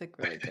 That's a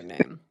really good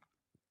name.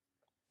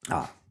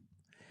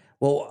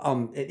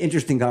 Well,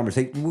 interesting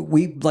conversation.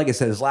 We, like I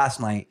said, this last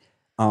night,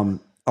 I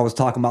was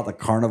talking about the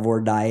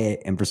carnivore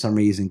diet, and for some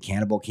reason,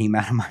 cannibal came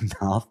out of my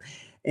mouth,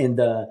 and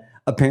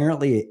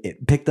apparently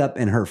it picked up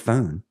in her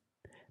phone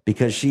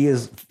because she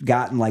has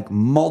gotten like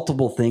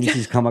multiple things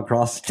she's come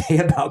across today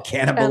about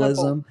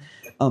cannibalism.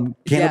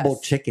 Cannibal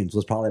chickens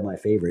was probably my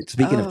favorite.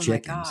 Speaking of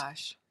chickens, my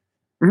gosh.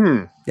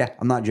 Yeah,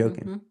 I'm not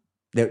joking.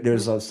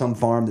 There's some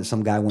farm that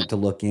some guy went to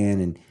look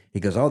in, and he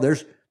goes, "Oh,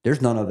 there's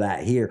none of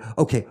that here."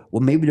 Okay,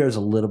 well maybe there's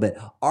a little bit.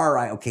 All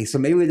right, okay, so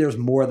maybe there's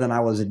more than I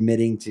was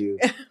admitting to.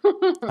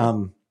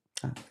 I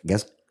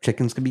guess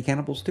chickens can be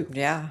cannibals too.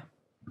 Yeah,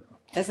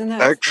 isn't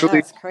that Actually,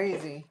 that's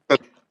crazy?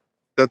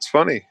 That's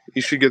funny.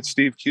 You should get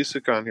Steve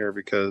Cusick on here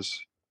because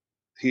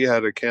he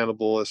had a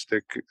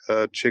cannibalistic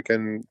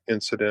chicken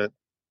incident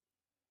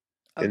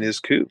in his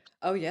coop.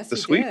 Oh yes,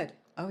 this he week. did.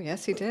 Oh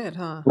yes, he did,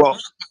 huh? Well,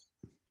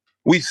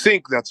 we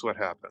think that's what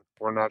happened.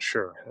 We're not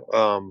sure.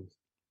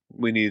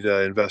 We need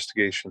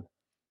investigation.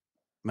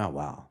 Oh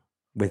wow,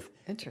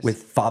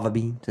 with fava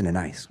beans and a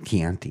nice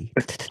Chianti.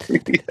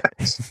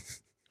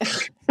 Yes.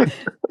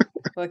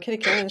 Well, Kitty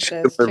Karen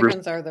says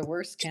chickens are the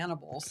worst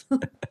cannibals.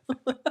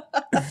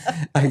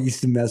 I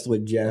used to mess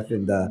with Jeff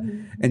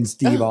and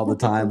Steve all the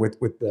time with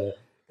the,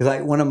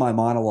 because one of my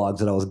monologues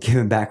that I was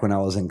giving back when I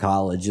was in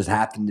college just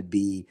happened to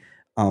be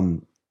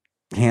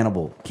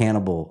Cannibal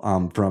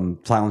from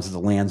Silence of the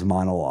Lambs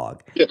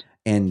monologue. Yeah.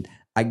 And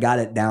I got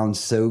it down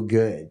so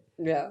good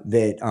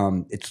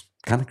that it's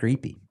kind of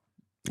creepy.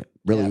 It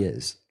really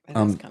is. It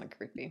is kind of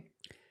creepy.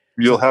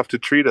 You'll have to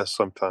treat us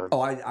sometime.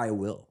 Oh, I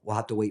will. We'll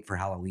have to wait for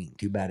Halloween.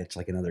 Too bad it's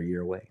like another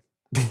year away.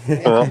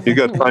 Well, you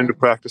got time to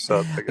practice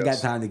up, I guess. I got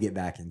time to get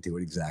back into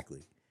it,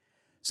 exactly.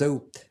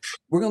 So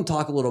we're going to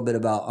talk a little bit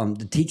about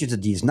the teachings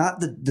of Jesus, not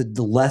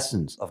the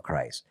lessons of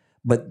Christ,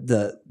 but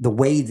the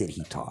way that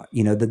he taught.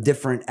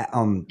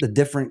 The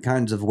different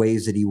kinds of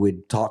ways that he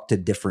would talk to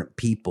different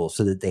people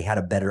so that they had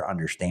a better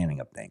understanding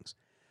of things.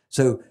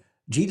 So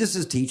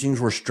Jesus' teachings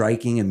were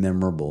striking and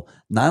memorable,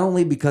 not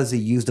only because he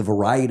used a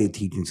variety of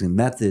teachings and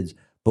methods,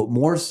 but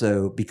more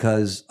so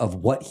because of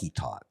what he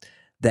taught,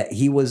 that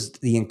he was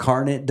the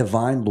incarnate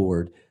divine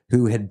Lord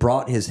who had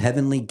brought his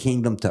heavenly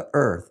kingdom to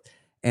earth,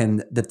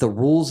 and that the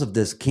rules of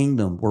this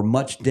kingdom were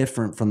much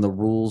different from the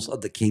rules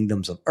of the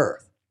kingdoms of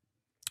earth.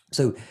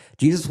 So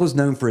Jesus was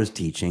known for his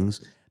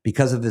teachings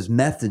because of his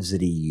methods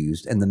that he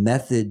used and the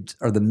methods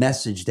or the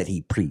message that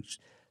he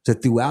preached. So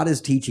throughout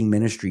his teaching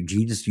ministry,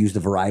 Jesus used a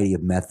variety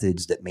of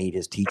methods that made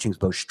his teachings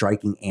both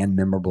striking and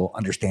memorable,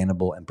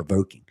 understandable, and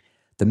provoking.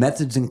 The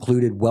methods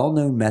included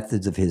well-known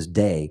methods of his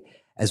day,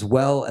 as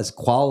well as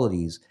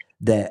qualities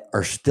that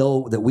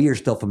we are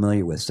still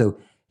familiar with. So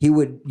he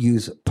would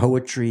use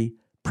poetry,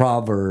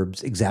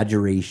 proverbs,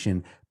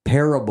 exaggeration,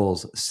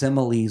 parables,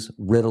 similes,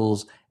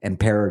 riddles, and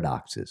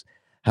paradoxes.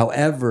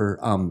 However,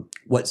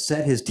 what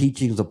set his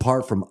teachings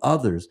apart from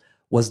others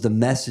was the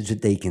message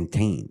that they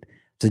contained.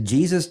 So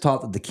Jesus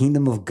taught that the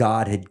kingdom of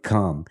God had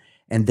come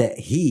and that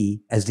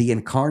he, as the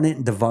incarnate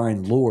and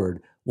divine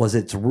Lord, was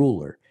its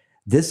ruler.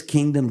 This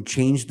kingdom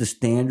changed the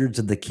standards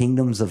of the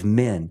kingdoms of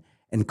men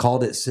and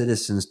called its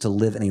citizens to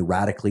live in a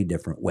radically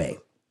different way.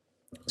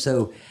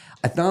 So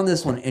I found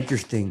this one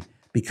interesting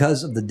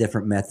because of the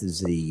different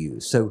methods that he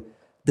used. So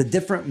the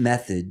different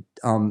method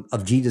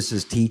of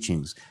Jesus's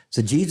teachings.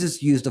 So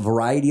Jesus used a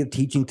variety of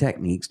teaching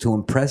techniques to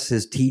impress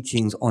his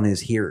teachings on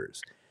his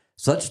hearers.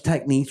 Such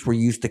techniques were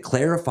used to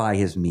clarify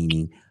his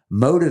meaning,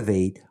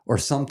 motivate, or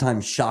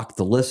sometimes shock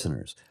the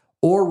listeners,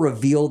 or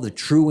reveal the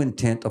true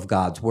intent of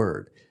God's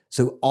word.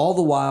 So all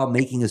the while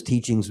making his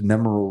teachings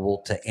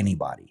memorable to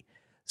anybody.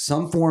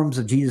 Some forms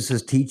of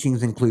Jesus's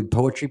teachings include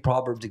poetry,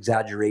 proverbs,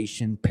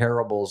 exaggeration,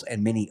 parables,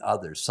 and many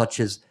others, such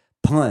as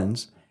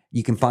puns,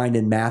 you can find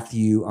in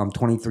Matthew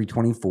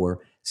 23:24,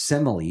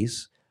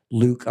 similes,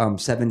 Luke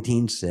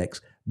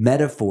 17:6,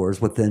 metaphors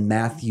within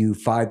Matthew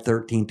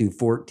 5:13 through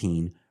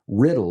 14,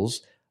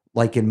 riddles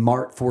like in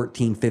Mark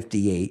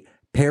 14:58,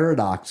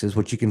 paradoxes,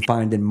 which you can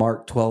find in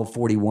Mark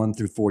 12:41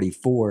 through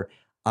 44,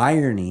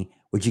 irony,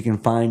 which you can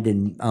find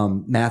in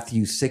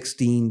Matthew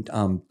 16,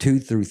 2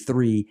 through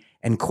 3,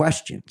 and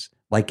questions,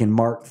 like in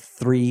Mark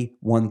 3,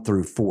 1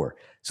 through 4.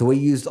 So he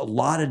used a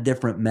lot of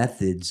different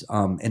methods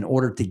in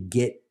order to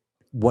get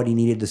what he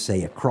needed to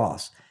say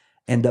across.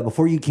 And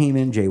before you came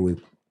in, Jay, we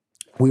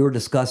were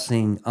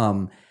discussing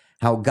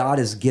how God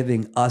is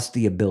giving us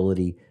the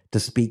ability to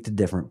speak to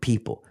different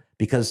people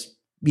because,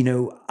 you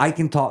know, I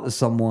can talk to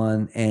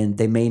someone and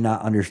they may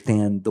not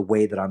understand the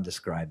way that I'm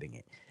describing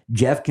it.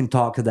 Jeff can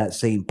talk to that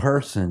same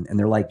person and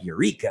they're like,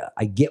 Eureka,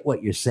 I get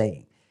what you're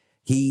saying.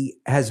 He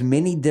has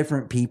many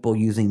different people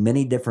using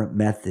many different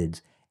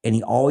methods, and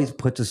he always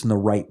puts us in the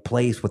right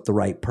place with the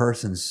right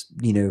persons,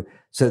 you know,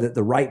 so that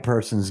the right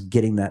person's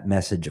getting that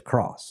message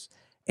across.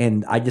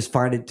 And I just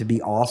find it to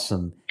be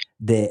awesome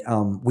that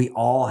we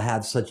all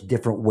have such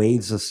different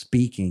ways of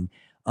speaking.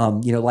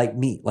 You know, like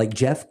me, like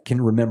Jeff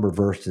can remember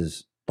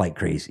verses like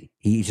crazy.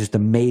 He's just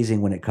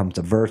amazing when it comes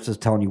to verses,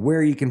 telling you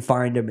where you can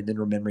find them and then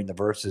remembering the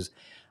verses.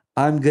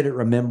 I'm good at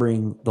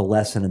remembering the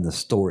lesson and the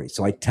story.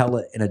 So I tell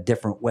it in a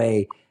different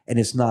way. And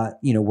it's not,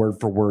 you know, word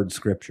for word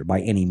scripture by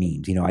any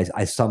means. You know,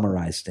 I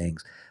summarize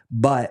things.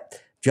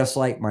 But just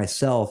like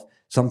myself,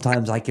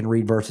 sometimes I can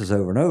read verses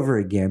over and over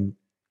again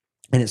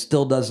and it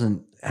still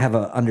doesn't have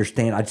a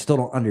understand. I still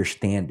don't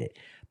understand it.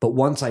 But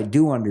once I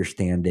do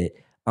understand it,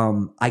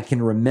 I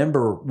can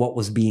remember what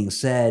was being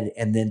said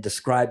and then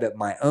describe it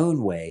my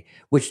own way,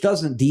 which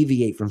doesn't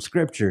deviate from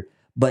scripture,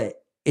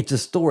 but it's a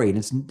story, and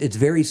it's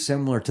very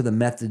similar to the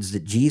methods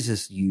that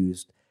Jesus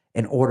used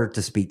in order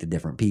to speak to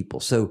different people.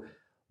 So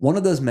one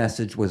of those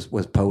methods was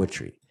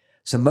poetry.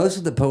 So most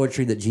of the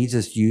poetry that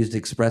Jesus used,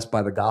 expressed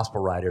by the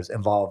gospel writers,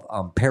 involve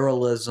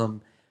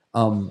parallelism,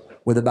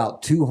 with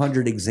about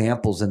 200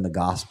 examples in the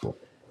gospel.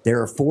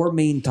 There are four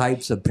main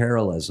types of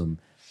parallelism.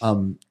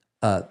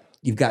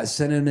 You've got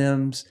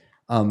synonyms,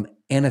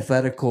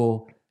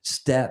 antithetical,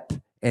 step,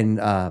 and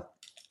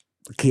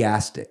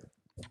chiastic.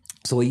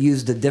 So we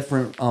use the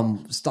different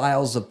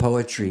styles of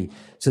poetry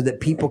so that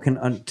people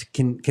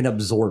can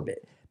absorb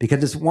it.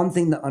 Because it's one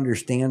thing to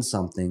understand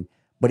something,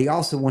 but he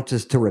also wants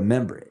us to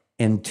remember it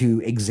and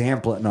to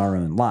example it in our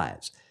own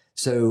lives.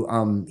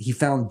 So he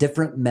found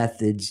different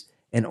methods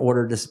in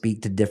order to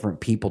speak to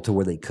different people to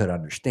where they could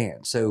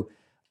understand. So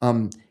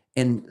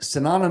in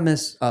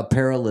synonymous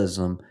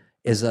parallelism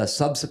is a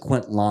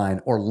subsequent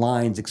line or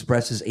lines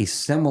expresses a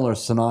similar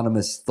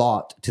synonymous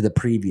thought to the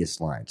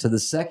previous line. So the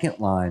second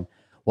line,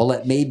 while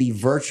it may be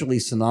virtually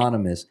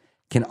synonymous,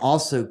 can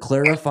also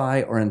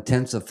clarify or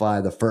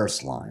intensify the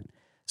first line.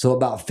 So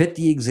about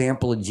 50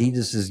 examples of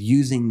Jesus'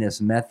 using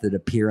this method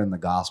appear in the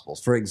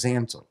Gospels. For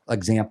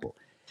example,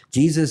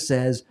 Jesus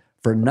says,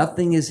 "For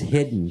nothing is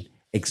hidden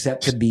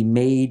except to be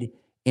made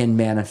and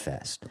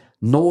manifest,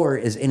 nor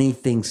is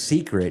anything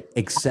secret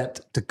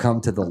except to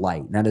come to the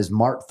light." And that is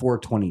Mark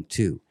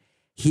 4:22.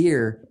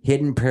 Here,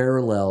 hidden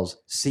parallels,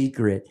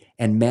 secret,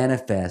 and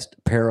manifest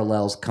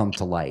parallels come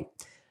to light.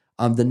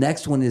 The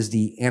next one is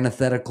the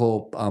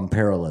antithetical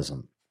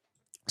parallelism.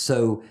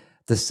 So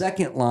the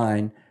second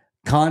line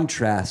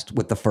contrasts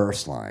with the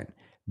first line.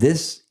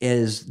 This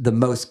is the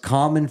most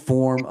common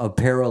form of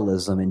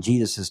parallelism in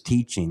Jesus'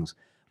 teachings,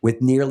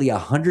 with nearly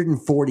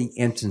 140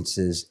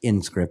 instances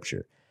in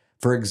Scripture.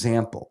 For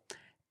example,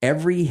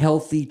 every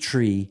healthy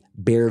tree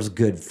bears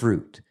good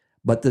fruit,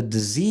 but the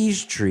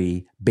diseased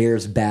tree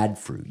bears bad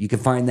fruit. You can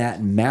find that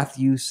in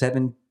Matthew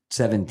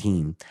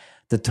 7:17.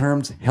 The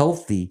terms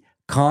healthy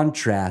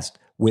contrast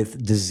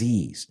with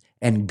disease,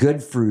 and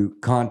good fruit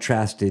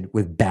contrasted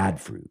with bad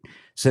fruit.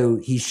 So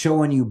he's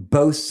showing you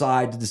both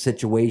sides of the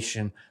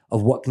situation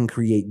of what can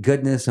create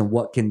goodness and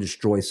what can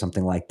destroy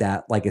something like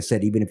that. Like I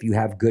said, even if you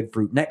have good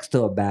fruit next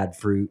to a bad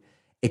fruit,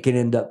 it can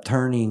end up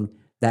turning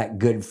that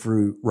good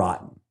fruit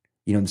rotten.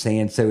 You know what I'm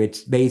saying? So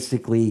it's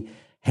basically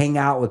hang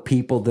out with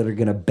people that are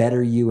going to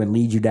better you and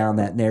lead you down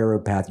that narrow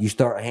path. You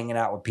start hanging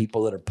out with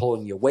people that are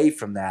pulling you away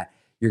from that,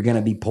 you're going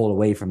to be pulled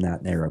away from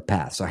that narrow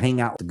path. So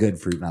hang out with the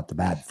good fruit, not the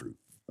bad fruit.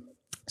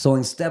 So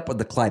in step with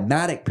the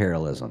climatic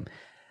parallelism,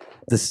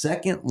 the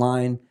second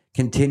line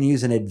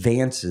continues and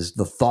advances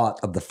the thought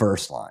of the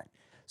first line.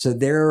 So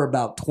there are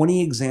about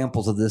 20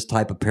 examples of this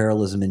type of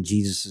parallelism in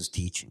Jesus'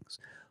 teachings.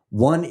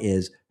 One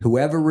is,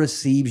 whoever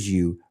receives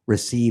you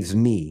receives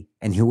me,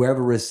 and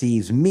whoever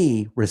receives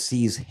me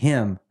receives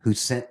him who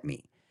sent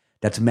me.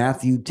 That's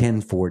Matthew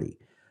 10:40.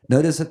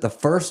 Notice that the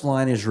first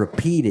line is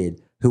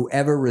repeated,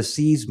 whoever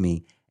receives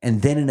me,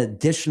 and then an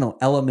additional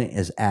element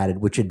is added,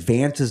 which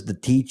advances the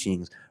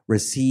teachings,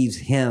 receives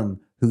him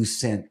who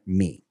sent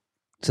me.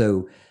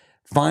 So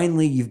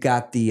finally, you've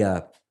got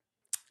the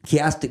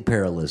chiastic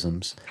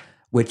parallelisms,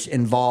 which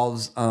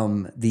involves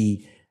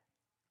the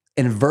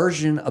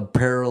inversion of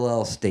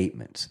parallel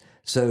statements.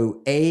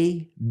 So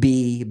A,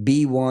 B,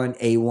 B1,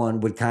 A1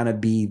 would kind of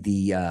be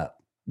the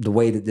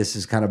way that this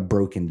is kind of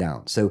broken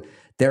down. So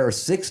there are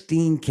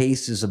 16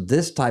 cases of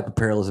this type of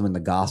parallelism in the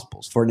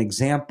Gospels. For an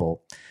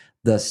example,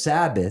 the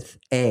Sabbath,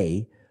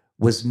 A,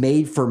 was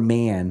made for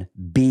man,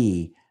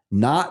 B,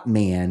 not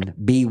man,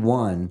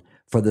 B1,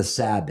 for the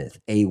Sabbath,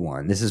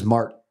 A1. This is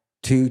Mark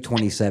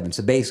 2:27.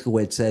 So basically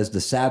what it says,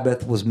 the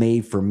Sabbath was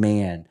made for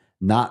man,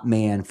 not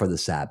man for the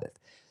Sabbath.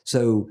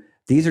 So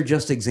these are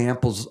just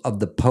examples of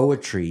the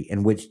poetry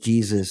in which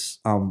Jesus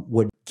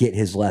would get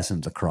his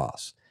lessons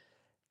across.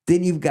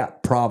 Then you've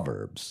got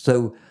Proverbs.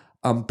 So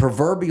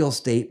proverbial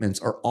statements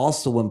are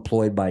also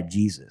employed by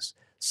Jesus.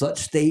 Such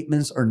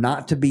statements are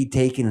not to be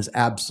taken as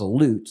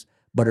absolutes,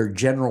 but are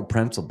general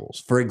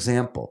principles. For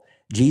example,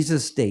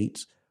 Jesus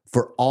states,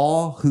 "For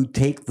all who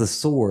take the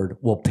sword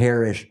will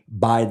perish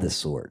by the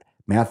sword."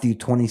 Matthew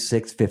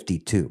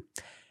 26:52.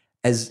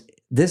 As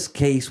this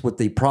case with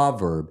the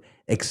proverb,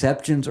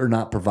 exceptions are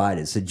not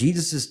provided. So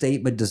Jesus'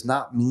 statement does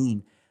not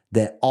mean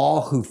that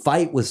all who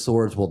fight with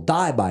swords will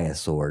die by a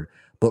sword,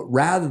 but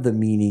rather the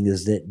meaning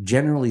is that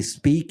generally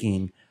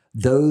speaking,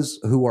 those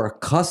who are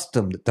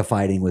accustomed to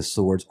fighting with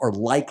swords are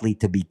likely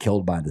to be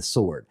killed by the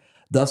sword.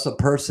 Thus, a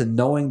person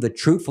knowing the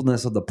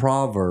truthfulness of the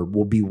proverb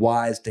will be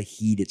wise to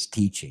heed its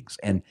teachings.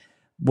 And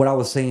what I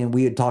was saying,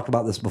 we had talked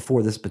about this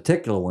before, this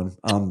particular one.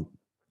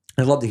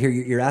 I'd love to hear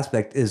your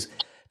aspect is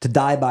to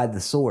die by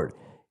the sword.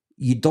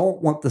 You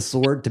don't want the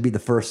sword to be the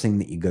first thing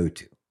that you go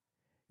to.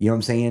 You know what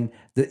I'm saying?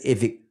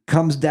 If it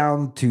comes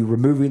down to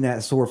removing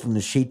that sword from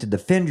the sheath to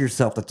defend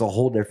yourself, that's a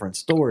whole different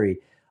story.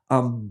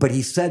 But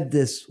he said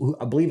this,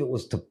 I believe it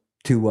was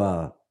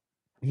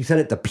he said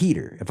it to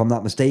Peter, if I'm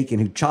not mistaken,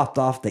 who chopped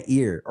off the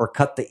ear or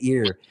cut the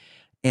ear.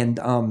 And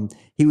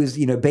he was,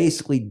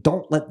 basically,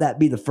 don't let that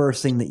be the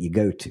first thing that you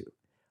go to.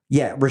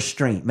 Yeah,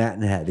 restraint, Matt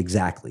and Head,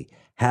 exactly.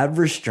 Have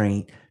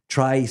restraint,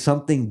 try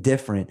something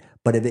different.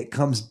 But if it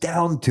comes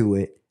down to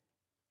it,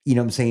 you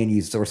know what I'm saying,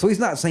 use a sword. So he's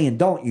not saying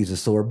don't use a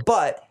sword,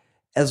 but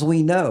as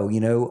we know,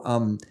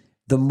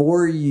 the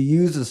more you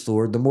use a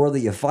sword, the more that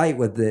you fight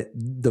with it,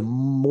 the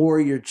more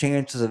your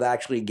chances of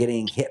actually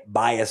getting hit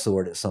by a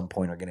sword at some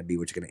point are going to be,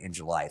 which is going to end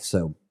your life.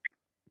 So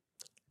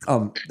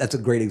that's a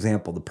great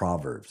example of the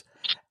Proverbs.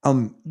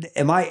 Am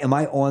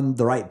I on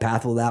the right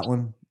path with that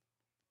one,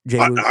 Jay?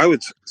 I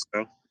would say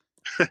so.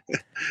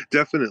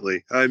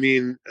 Definitely. I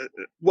mean,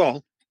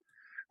 well,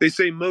 they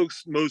say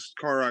most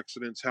car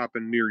accidents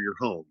happen near your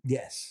home.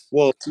 Yes.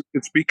 Well,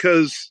 it's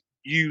because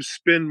you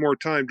spend more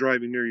time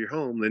driving near your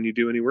home than you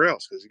do anywhere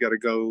else, because you got to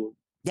go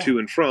to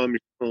and from your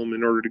home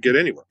in order to get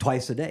anywhere.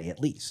 Twice a day, at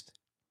least.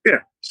 Yeah.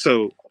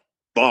 So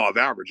law of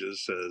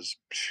averages says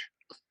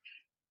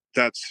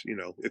that's,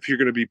 if you're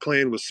going to be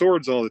playing with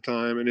swords all the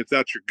time, and if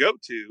that's your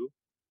go-to,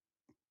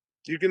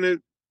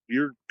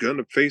 you're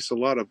gonna face a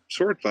lot of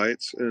sword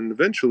fights, and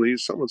eventually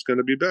someone's going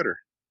to be better.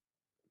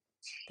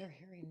 They're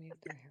hearing me.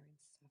 They're hearing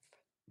stuff.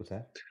 What's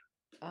that?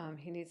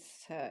 He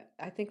needs to.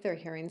 I think they're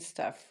hearing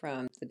stuff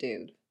from the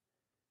dude.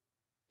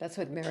 That's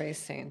what Mary's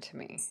saying to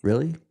me.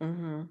 Really?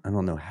 Mm-hmm. I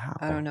don't know how.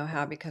 I don't know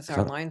how because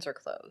our lines are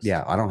closed.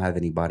 Yeah, I don't have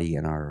anybody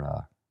in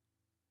our.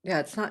 Yeah,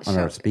 it's not on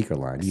our speaker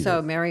line either.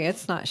 So, Mary,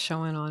 it's not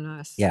showing on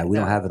us. Yeah, we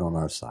don't have it on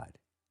our side.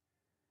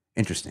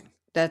 Interesting.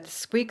 That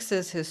Squeaks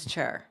is his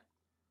chair.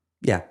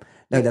 Yeah.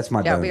 No, that's my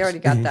bones. Yeah, we already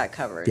got that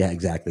covered. Yeah,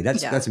 exactly.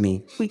 That's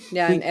me.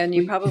 Yeah, and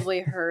you probably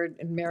heard,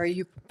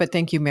 Mary, but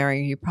thank you,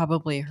 Mary. You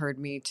probably heard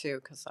me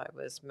too because I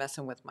was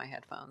messing with my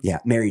headphones. Yeah,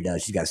 Mary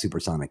does. She's got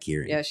supersonic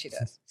hearing. Yeah, she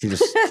does. She's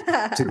just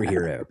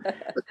superhero.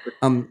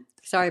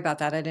 Sorry about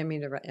that. I didn't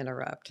mean to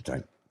interrupt.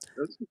 Sorry.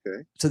 That's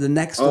okay. So the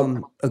next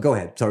one, go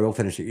ahead. Sorry, we'll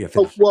finish it. Yeah,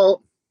 finish.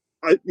 Well,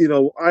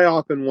 I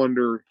often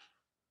wonder,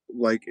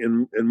 like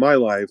in my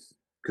life,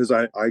 because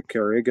I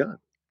carry a gun,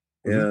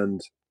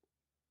 and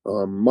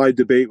my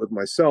debate with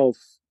myself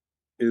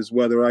is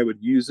whether I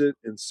would use it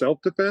in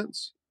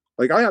self-defense.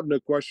 Like, I have no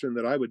question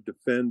that I would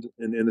defend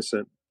an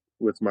innocent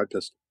with my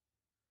pistol,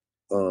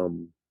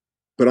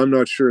 but I'm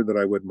not sure that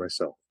I would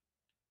myself.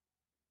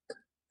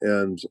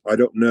 And I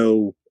don't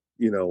know,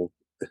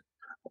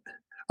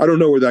 I don't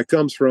know where that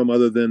comes from,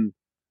 other than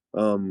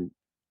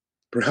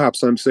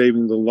perhaps I'm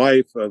saving the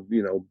life of,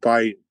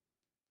 by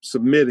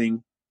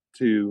submitting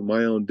to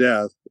my own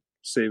death,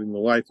 saving the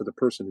life of the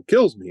person who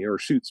kills me or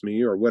shoots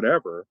me or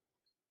whatever.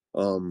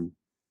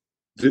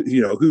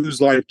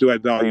 Whose life do I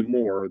value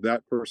more,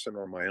 that person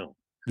or my own?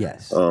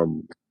 Yes.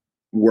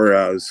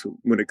 Whereas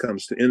when it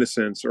comes to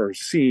innocence or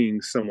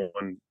seeing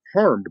someone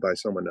harmed by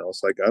someone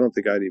else, like, I don't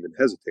think I'd even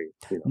hesitate.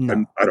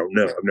 No. I don't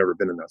know. I've never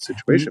been in that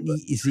situation. But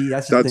you see,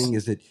 that's the thing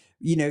is that,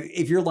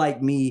 if you're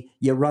like me,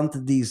 you run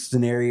through these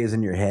scenarios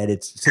in your head.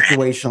 It's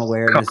situational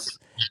awareness.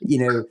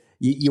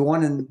 You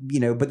want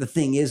to, but the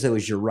thing is, though,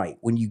 is you're right.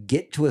 When you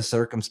get to a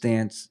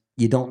circumstance,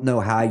 you don't know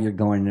how you're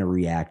going to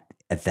react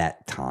at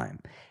that time.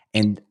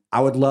 And I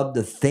would love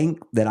to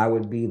think that I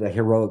would be the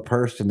heroic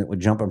person that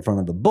would jump in front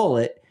of the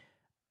bullet.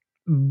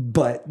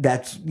 But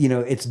that's,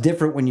 it's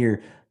different when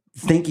you're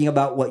thinking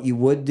about what you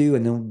would do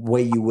and the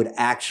way you would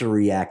actually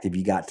react if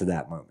you got to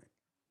that moment.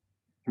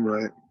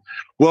 Right.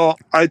 Well,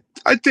 I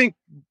think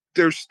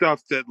there's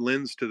stuff that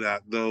lends to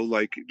that, though,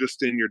 like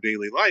just in your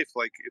daily life.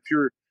 Like,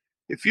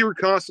 if you're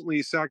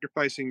constantly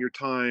sacrificing your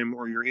time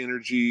or your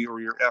energy or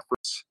your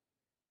efforts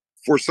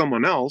for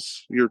someone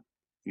else,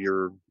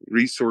 your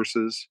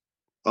resources,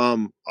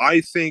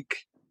 I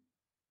think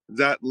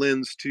that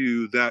lends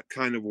to that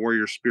kind of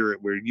warrior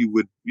spirit where you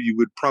would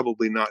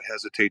probably not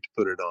hesitate to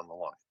put it on the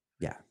line.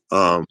 Yeah.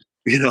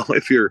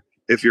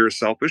 If you're a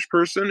selfish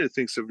person who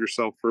thinks of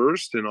yourself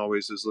first and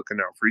always is looking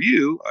out for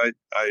you, I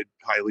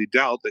highly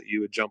doubt that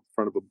you would jump in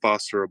front of a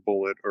bus or a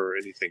bullet or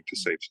anything to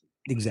save someone.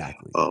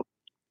 Exactly.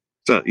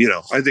 So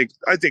I think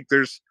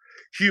there's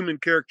human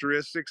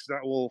characteristics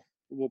that will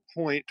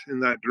point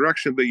in that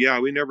direction, but yeah,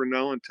 we never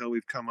know until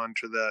we've come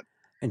onto that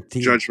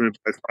judgment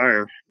by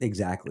fire.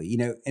 Exactly.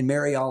 And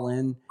Mary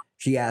Allin,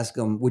 she asked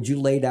him, would you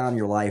lay down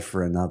your life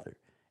for another?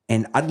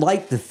 And I'd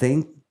like to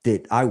think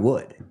that I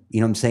would, you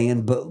know what I'm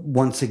saying? But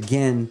once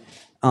again,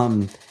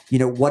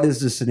 what is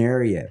the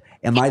scenario?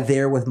 Am I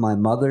there with my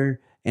mother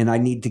and I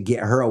need to get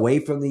her away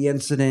from the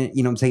incident,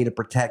 you know what I'm saying, to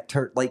protect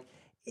her? Like,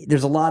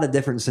 there's a lot of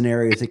different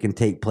scenarios that can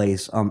take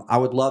place. I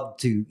would love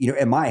to,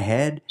 in my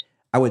head,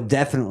 I would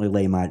definitely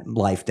lay my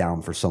life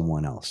down for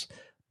someone else.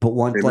 But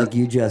like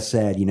you just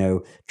said,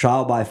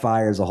 trial by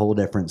fire is a whole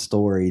different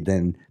story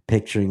than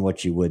picturing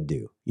what you would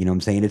do. You know what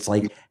I'm saying? It's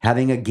like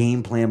having a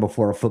game plan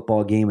before a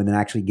football game and then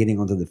actually getting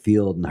onto the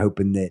field and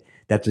hoping that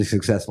that's a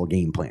successful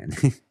game plan.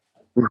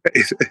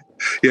 Right.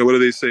 Yeah. What do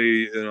they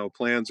say?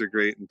 Plans are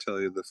great until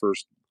the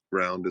first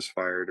round is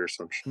fired or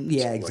something.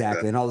 Yeah,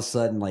 exactly. And all of a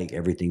sudden, like,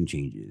 everything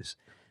changes.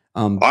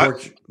 I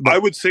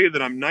would say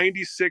that I'm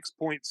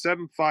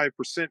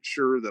 96.75%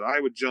 sure that I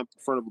would jump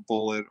in front of a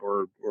bullet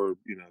or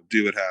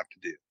do what I have to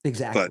do.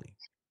 Exactly. But,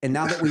 and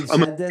now that we've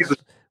said this,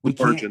 we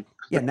can't.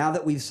 Yeah, now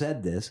that we've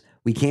said this,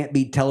 we can't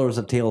be tellers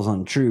of tales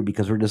untrue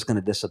because we're just going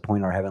to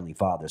disappoint our Heavenly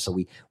Father. So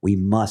we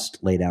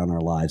must lay down our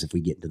lives if we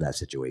get into that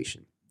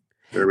situation.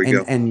 There we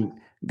go. And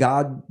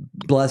God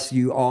bless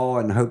you all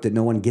and hope that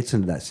no one gets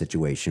into that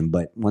situation.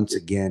 But once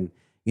again,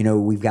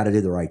 we've got to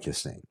do the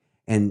righteous thing.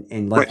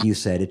 And like you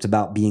said, it's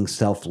about being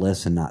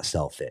selfless and not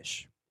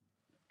selfish.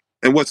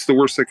 And what's the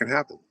worst that can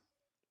happen?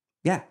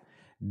 Yeah.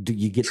 Do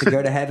you get to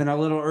go to heaven a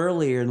little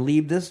earlier and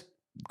leave this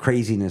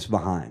craziness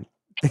behind?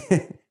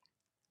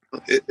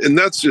 And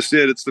that's just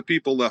it. It's the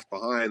people left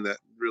behind that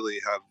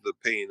really have the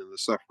pain and the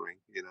suffering,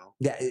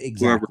 Yeah,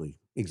 exactly.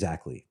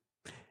 Exactly.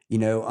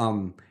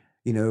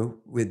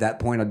 With that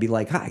point, I'd be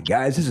like, hi,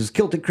 guys, this is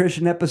Kilted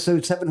Christian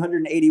episode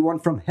 781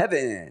 from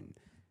heaven.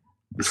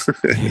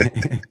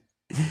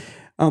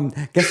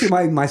 Guess who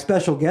my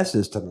special guest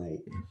is tonight?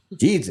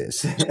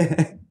 Jesus.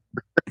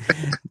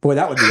 Boy,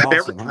 that would be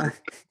awesome, huh?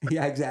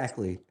 Yeah,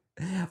 exactly.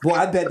 Boy,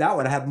 I bet that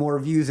would have more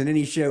views than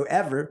any show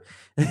ever.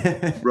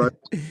 Right.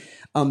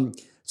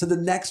 So the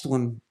next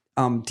one,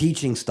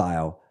 teaching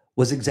style,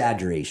 was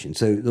exaggeration.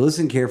 So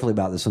listen carefully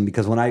about this one,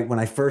 because when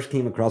I first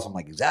came across, I'm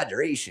like,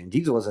 exaggeration.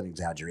 Jesus was an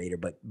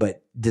exaggerator,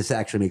 but this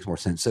actually makes more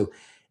sense. So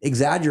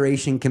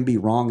exaggeration can be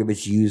wrong if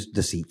it's used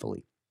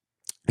deceitfully,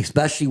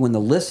 especially when the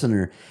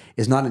listener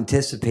is not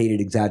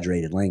anticipated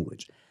exaggerated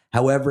language.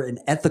 However, in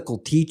ethical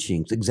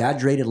teachings,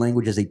 exaggerated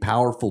language is a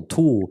powerful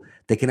tool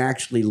that can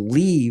actually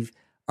leave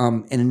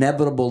an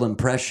inevitable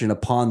impression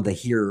upon the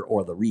hearer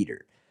or the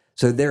reader.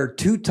 So there are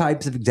two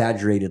types of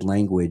exaggerated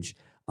language: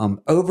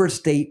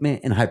 overstatement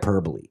and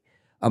hyperbole.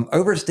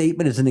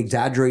 Overstatement is an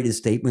exaggerated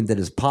statement that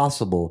is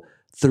possible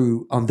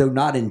through, though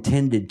not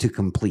intended to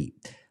complete.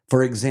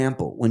 For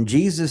example, when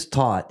Jesus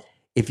taught,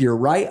 if your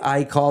right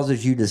eye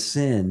causes you to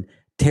sin,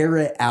 tear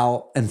it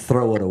out and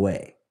throw it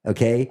away.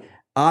 Okay?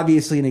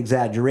 Obviously an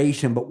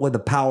exaggeration, but with a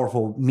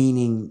powerful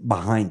meaning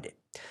behind it.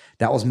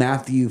 That was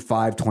Matthew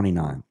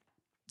 5:29.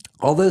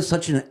 Although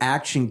such an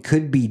action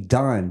could be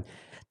done,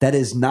 that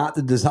is not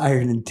the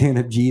desired intent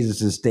of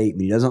Jesus'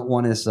 statement. He doesn't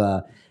want us,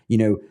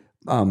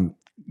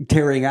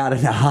 tearing out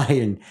an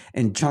eye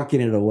and chunking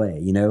it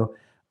away,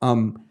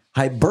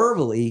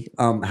 Hyperbole,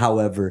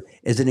 however,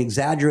 is an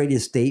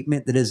exaggerated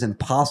statement that is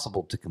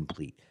impossible to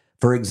complete.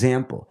 For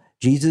example,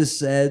 Jesus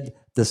said,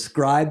 the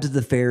scribes of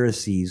the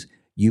Pharisees,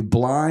 you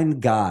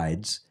blind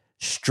guides,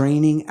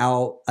 straining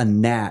out a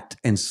gnat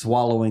and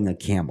swallowing a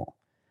camel.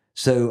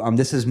 So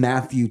this is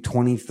Matthew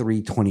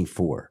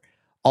 23:24.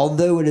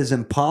 Although it is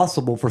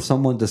impossible for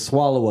someone to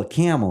swallow a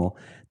camel,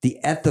 the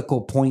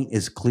ethical point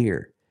is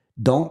clear.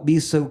 Don't be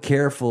so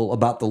careful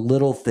about the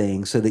little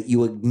things so that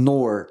you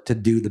ignore to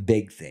do the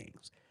big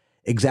things.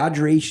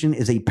 Exaggeration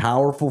is a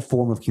powerful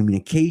form of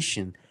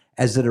communication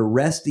as it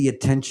arrests the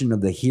attention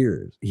of the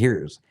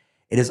hearers.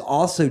 It is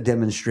also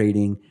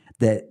demonstrating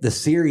that the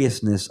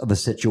seriousness of a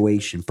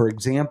situation. For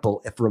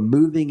example, if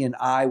removing an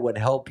eye would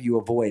help you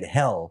avoid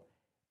hell,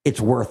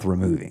 it's worth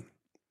removing.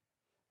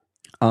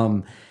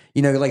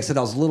 Like I said,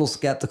 I was a little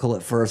skeptical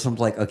at first. I'm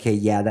like, okay,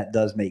 yeah, that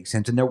does make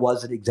sense. And there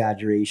was an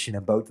exaggeration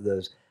in both of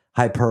those,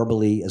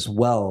 hyperbole as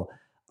well.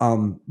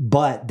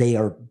 But they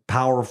are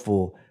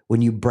powerful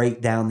when you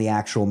break down the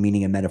actual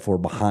meaning and metaphor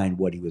behind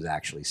what he was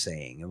actually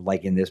saying. And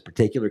like in this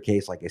particular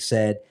case, like I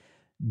said,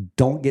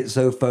 don't get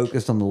so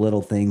focused on the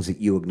little things that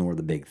you ignore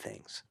the big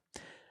things.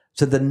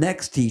 So the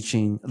next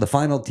teaching, the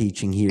final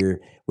teaching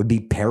here, would be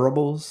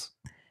parables.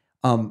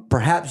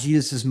 Perhaps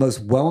Jesus'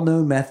 most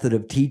well-known method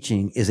of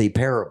teaching is a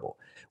parable,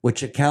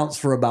 which accounts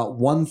for about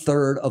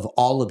 1/3 of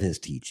all of his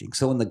teaching.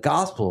 So in the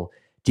gospel,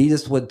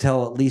 Jesus would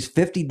tell at least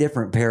 50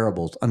 different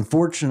parables.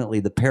 Unfortunately,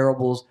 the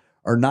parables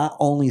are not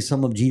only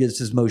some of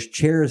Jesus's most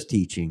cherished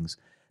teachings,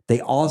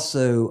 they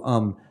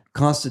also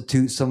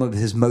constitute some of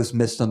his most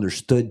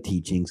misunderstood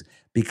teachings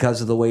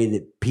because of the way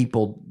that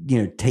people,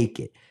 take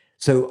it.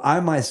 So I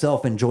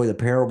myself enjoy the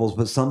parables,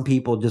 but some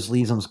people just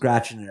leaves them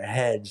scratching their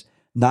heads,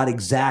 not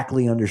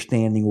exactly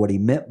understanding what he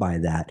meant by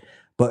that.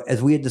 But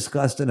as we had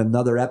discussed in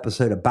another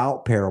episode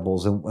about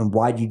parables and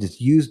why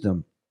Jesus used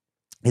them,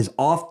 is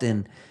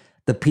often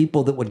the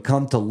people that would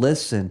come to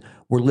listen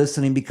were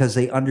listening because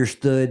they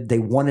understood, they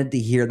wanted to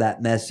hear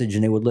that message,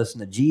 and they would listen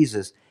to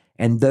Jesus.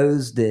 And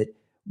those that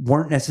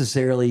weren't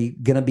necessarily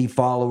going to be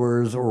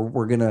followers or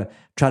were going to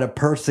try to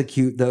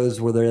persecute those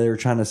where they were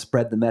trying to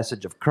spread the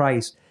message of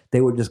Christ, they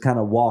would just kind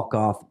of walk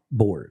off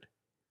board.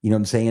 You know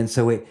what I'm saying?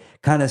 So it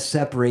kind of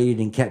separated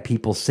and kept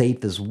people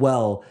safe as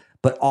well.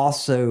 But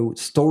also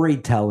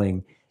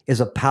storytelling is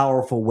a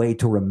powerful way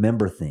to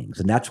remember things.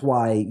 And that's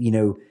why,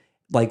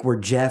 like where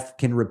Jeff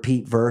can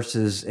repeat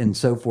verses and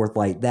so forth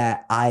like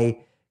that,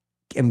 I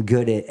am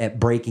good at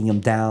breaking them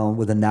down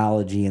with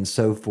analogy and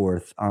so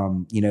forth,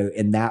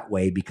 in that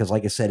way, because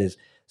like I said, is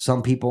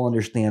some people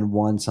understand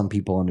one, some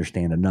people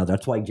understand another.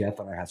 That's why Jeff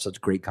and I have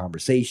such great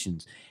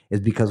conversations, is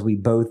because we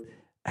both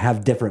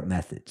have different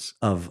methods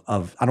of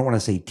I don't want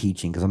to say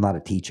teaching because I'm not a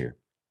teacher,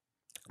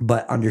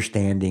 but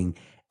understanding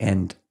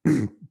and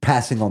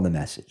passing on the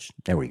message.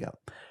 There we go.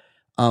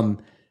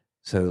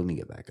 So let me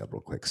get back up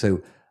real quick.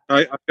 So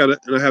I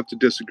have to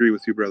disagree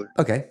with you, brother.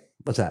 Okay,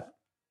 what's that?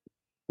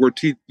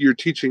 You're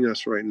teaching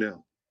us right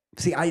now.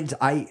 See,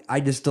 I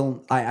just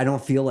don't I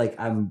don't feel like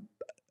I'm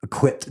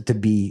equipped to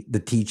be the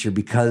teacher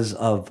because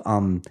of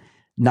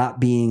not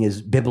being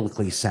as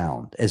biblically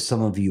sound as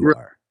some of you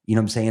are. You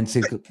know what I'm saying?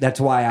 So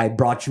that's why I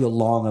brought you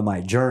along on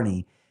my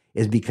journey,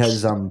 is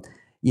because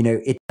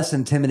it's less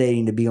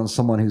intimidating to be on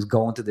someone who's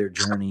going through their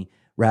journey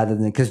rather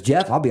than, because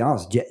Jeff, I'll be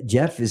honest,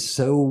 Jeff is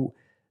so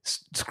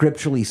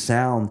scripturally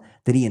sound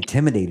that he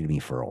intimidated me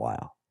for a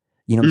while.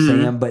 You know what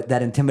I'm saying? But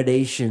that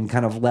intimidation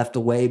kind of left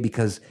away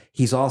because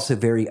he's also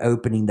very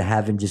opening to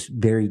having just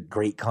very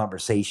great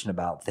conversation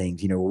about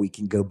things, where we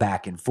can go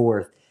back and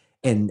forth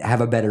and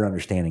have a better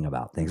understanding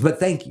about things. But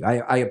thank you.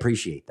 I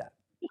appreciate that.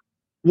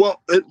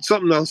 Well,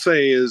 something I'll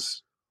say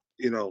is,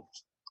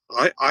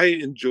 I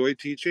enjoy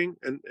teaching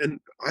and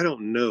I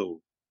don't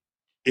know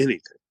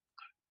anything.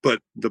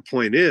 But the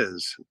point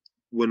is,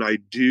 when I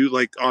do,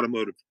 like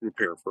automotive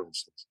repair, for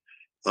instance,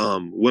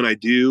 when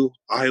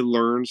I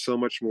learn so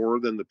much more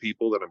than the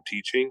people that I'm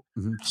teaching.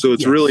 Mm-hmm. So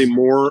it's really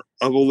more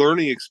of a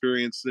learning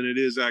experience than it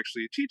is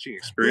actually a teaching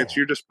experience.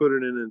 Yeah. You're just put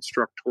in an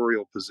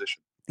instructorial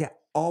position. Yeah,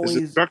 always.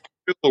 Is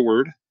instructorial a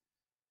word?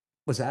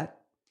 What's that?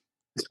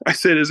 I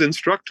said, is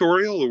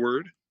instructorial a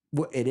word?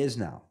 Well, it is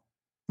now.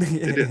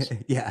 It is.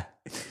 Yeah.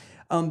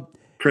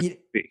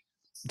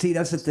 See,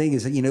 that's the thing,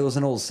 is that, there's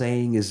an old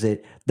saying, is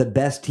that the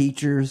best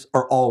teachers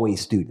are always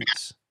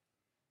students.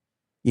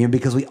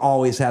 Because we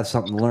always have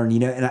something to learn,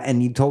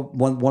 and you told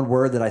one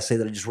word that I say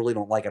that I just really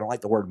don't like. I don't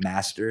like the word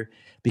master,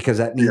 because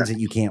that means that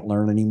you can't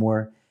learn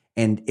anymore.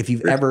 And if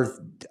you've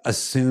ever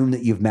assumed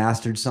that you've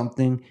mastered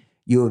something,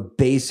 you have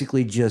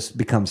basically just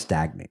become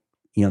stagnant.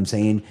 You know what I'm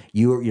saying?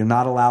 You're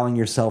not allowing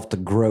yourself to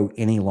grow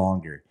any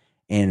longer.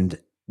 And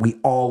we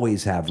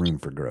always have room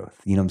for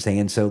growth. You know what I'm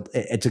saying? So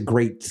it's a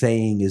great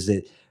saying, is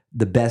that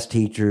the best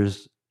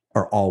teachers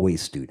are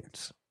always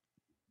students.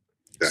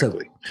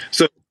 Exactly.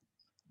 So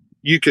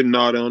you can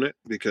not own it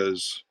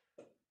because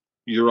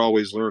you're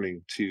always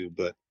learning too.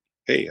 But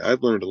hey,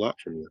 I've learned a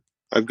lot from you.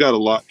 I've got a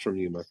lot from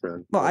you, my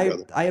friend.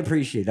 Well, I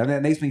appreciate it. I mean,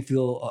 it makes me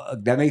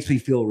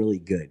feel really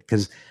good,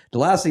 because the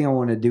last thing I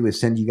want to do is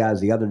send you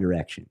guys the other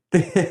direction.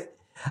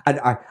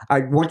 I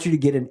want you to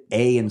get an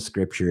A in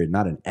scripture and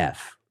not an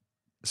F.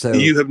 So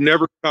you have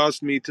never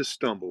caused me to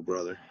stumble,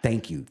 brother.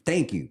 Thank you,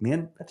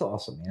 man. That's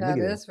awesome, man.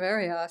 That is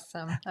very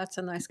awesome. That's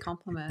a nice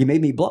compliment. You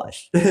made me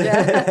blush.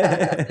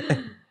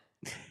 Yeah.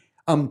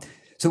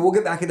 So we'll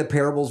get back into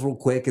parables real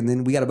quick, and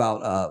then we got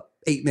about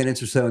 8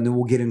 minutes or so, and then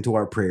we'll get into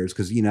our prayers,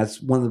 because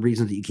that's one of the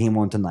reasons that you came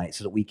on tonight,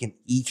 so that we can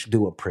each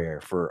do a prayer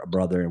for a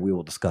brother, and we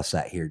will discuss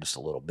that here just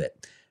a little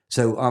bit.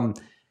 So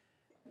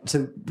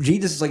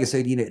Jesus, like I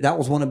said, that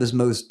was one of his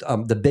most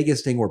the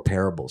biggest thing were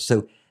parables.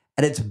 So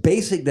at its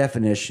basic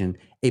definition,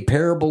 a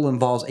parable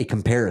involves a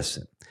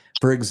comparison.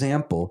 For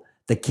example,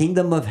 the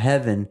kingdom of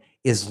heaven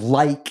is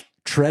like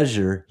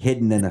treasure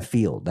hidden in a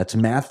field. That's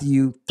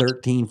Matthew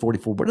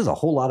 13:44. But there's a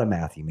whole lot of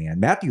Matthew, man.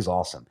 Matthew's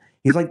awesome.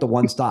 He's like the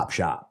one-stop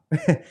shop.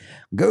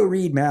 Go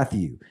read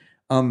Matthew.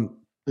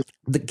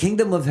 The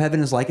kingdom of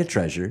heaven is like a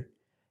treasure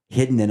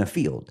hidden in a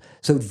field.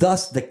 So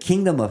thus the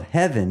kingdom of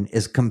heaven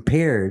is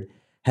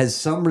has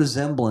some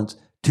resemblance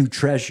to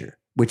treasure,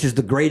 which is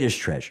the greatest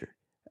treasure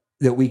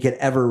that we could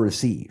ever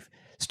receive.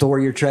 Store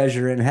your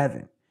treasure in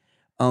heaven.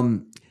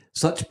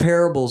 Such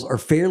parables are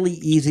fairly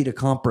easy to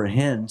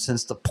comprehend,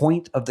 since the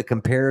point of the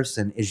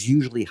comparison is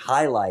usually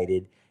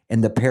highlighted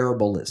in the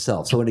parable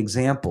itself. So an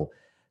example,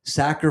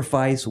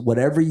 sacrifice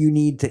whatever you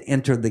need to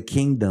enter the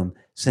kingdom,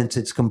 since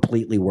it's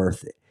completely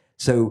worth it.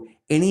 So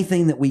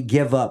anything that we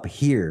give up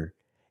here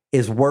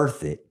is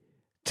worth it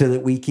so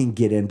that we can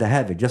get into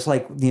heaven. Just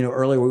like,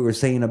 earlier we were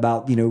saying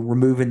about,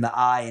 removing the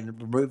eye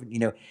and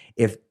removing,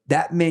 if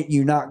that meant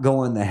you not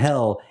going to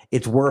hell,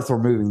 it's worth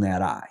removing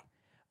that eye.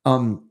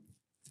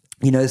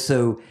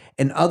 So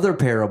in other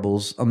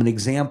parables, an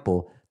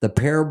example, the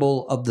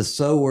parable of the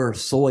sower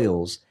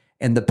soils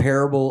and the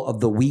parable of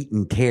the wheat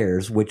and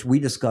tares, which we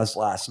discussed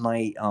last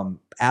night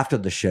after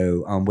the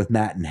show with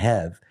Matt and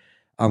Hev,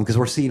 because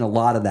we're seeing a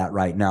lot of that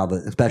right now,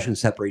 especially the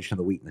separation of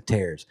the wheat and the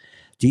tares.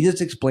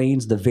 Jesus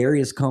explains the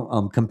various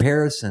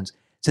comparisons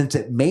since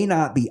it may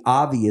not be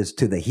obvious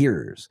to the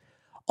hearers.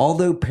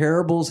 Although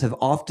parables have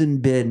often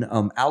been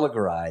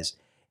allegorized,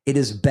 it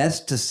is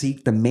best to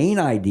seek the main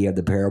idea of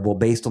the parable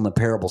based on the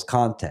parable's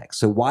context.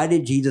 So why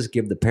did Jesus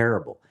give the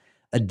parable?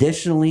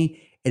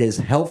 Additionally, it is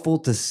helpful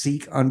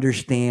to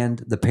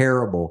understand the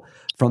parable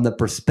from the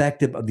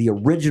perspective of the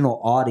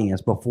original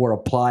audience before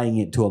applying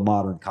it to a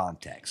modern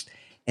context.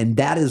 And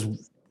that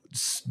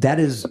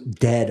is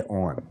dead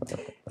on.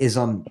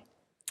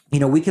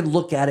 We can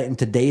look at it in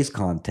today's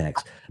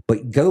context,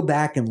 but go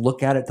back and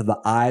look at it through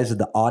the eyes of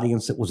the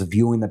audience that was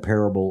viewing the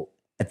parable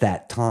at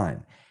that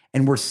time.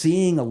 And we're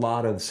seeing a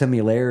lot of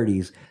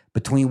similarities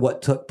between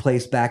what took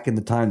place back in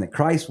the time that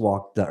Christ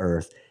walked the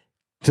earth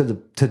to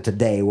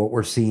today, what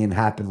we're seeing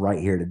happen right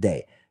here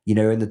today.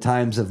 In the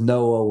times of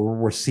Noah,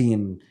 we're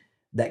seeing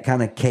that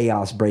kind of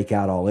chaos break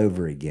out all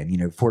over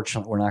again.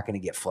 Fortunately, we're not going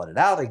to get flooded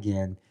out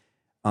again.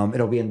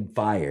 It'll be in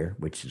fire,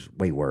 which is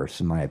way worse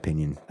in my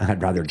opinion.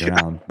 I'd rather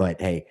drown,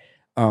 but hey,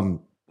 but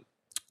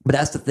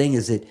that's the thing,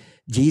 is that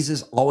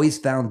Jesus always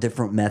found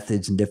different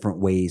methods and different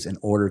ways in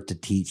order to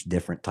teach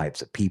different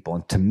types of people.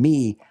 And to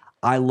me,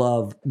 I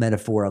love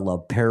metaphor. I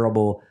love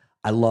parable.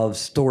 I love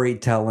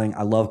storytelling.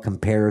 I love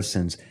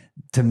comparisons.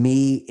 To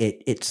me,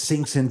 it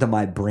sinks into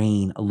my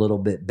brain a little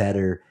bit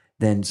better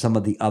than some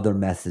of the other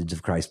methods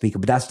of Christ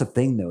speaking. But that's the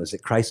thing, though, is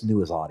that Christ knew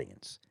his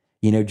audience.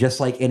 Just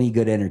like any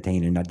good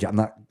entertainer. Now, I'm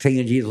not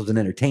saying Jesus was an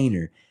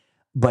entertainer,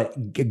 but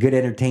a good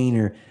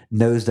entertainer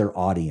knows their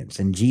audience.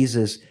 And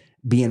Jesus,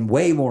 being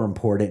way more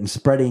important and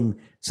spreading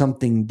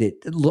something that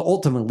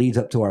ultimately leads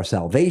up to our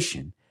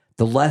salvation,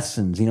 the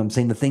lessons,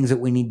 the things that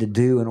we need to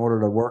do in order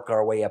to work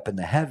our way up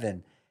into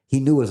heaven, he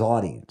knew his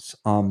audience.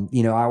 I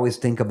always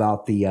think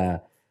about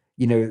the,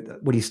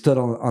 when he stood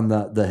on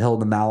the hill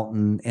of the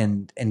mountain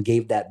and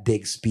gave that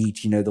big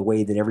speech, the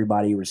way that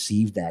everybody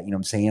received that,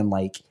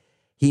 like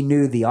he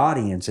knew the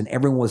audience and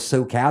everyone was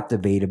so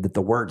captivated that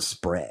the word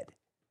spread.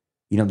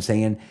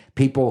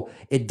 People,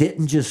 it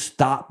didn't just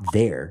stop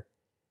there.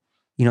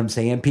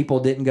 People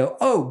didn't go,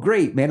 oh,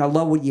 great, man, I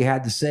love what you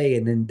had to say.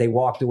 And then they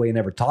walked away and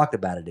never talked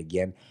about it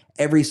again.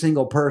 Every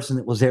single person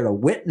that was there to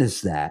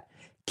witness that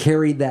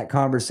carried that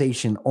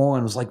conversation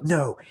on, was like,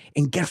 no,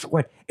 and guess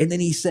what? And then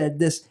he said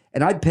this.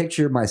 And I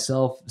picture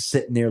myself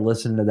sitting there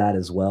listening to that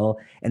as well,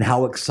 and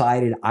how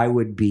excited I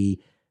would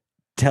be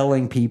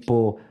telling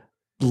people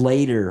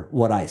later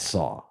what I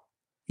saw.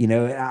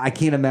 I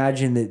can't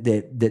imagine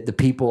that the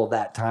people of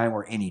that time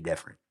were any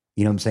different.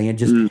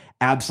 Just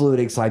absolute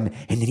excitement.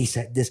 And then he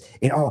said this,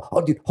 and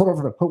oh, dude, hold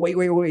on,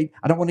 wait.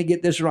 I don't want to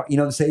get this wrong.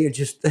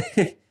 Just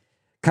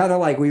kind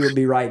of like we would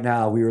be right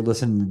now. We were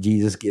listening to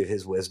Jesus give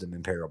his wisdom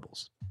in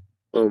parables.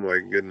 Oh my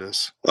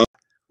goodness.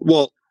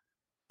 Well,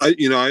 I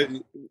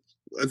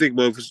think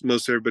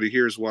most everybody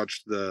here has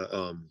watched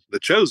the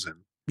Chosen.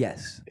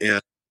 Yes.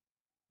 And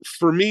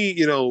for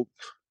me,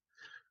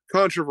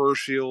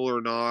 controversial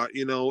or not,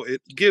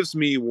 it gives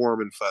me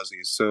warm and fuzzy.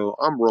 So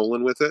I'm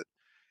rolling with it.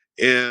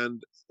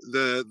 And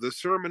the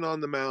Sermon on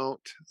the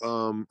Mount,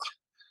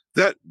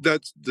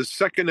 that's the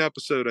second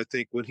episode, I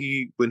think, when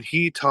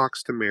he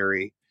talks to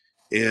Mary,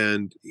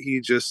 and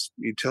he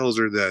tells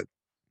her that,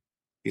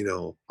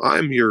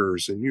 I'm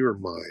yours and you're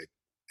mine,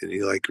 and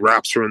he like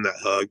wraps her in that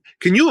hug.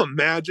 Can you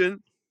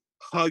imagine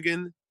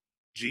hugging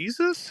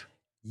Jesus?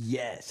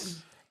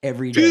 Yes,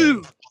 every day.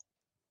 Dude,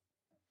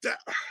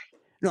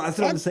 no, that's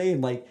what I'm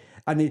saying. Like,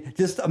 I mean,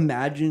 just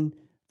imagine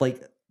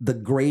like the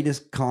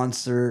greatest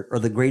concert or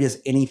the greatest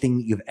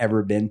anything you've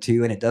ever been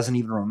to, and it doesn't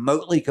even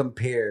remotely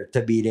compare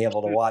to being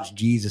able to watch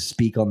Jesus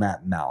speak on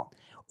that mount,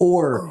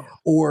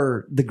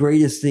 or the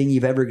greatest thing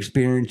you've ever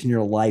experienced in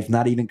your life,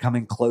 not even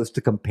coming close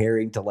to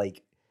comparing to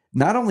like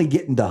not only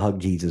getting to hug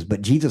Jesus,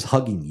 but Jesus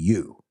hugging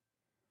you.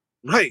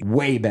 Right.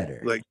 Way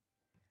better. Like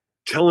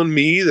telling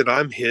me that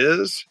I'm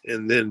his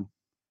and then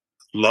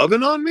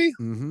loving on me.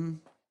 Mm-hmm.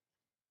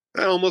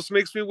 That almost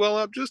makes me well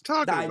up just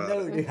talking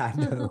about it. Dude, I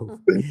know.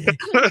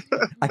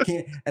 I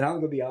can't, and I'm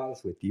going to be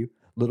honest with you,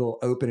 little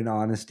open and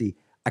honesty.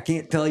 I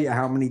can't tell you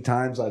how many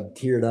times I've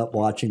teared up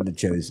watching The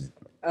Chosen.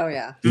 Oh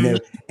yeah.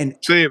 And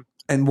same.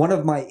 And one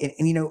of my,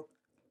 and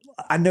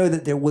I know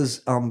that there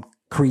was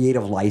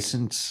creative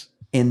license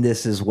in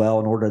this as well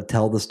in order to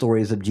tell the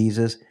stories of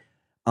Jesus.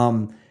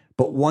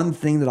 But one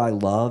thing that I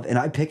love, and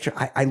I picture,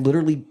 I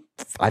literally,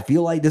 I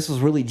feel like this was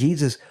really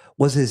Jesus,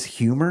 was his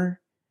humor.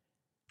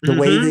 The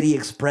way that he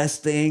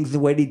expressed things, the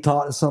way that he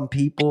taught to some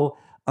people,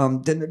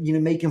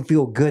 make him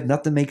feel good.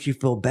 Nothing makes you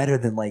feel better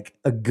than like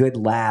a good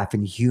laugh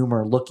and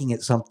humor, looking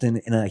at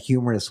something in a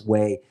humorous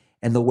way.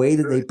 And the way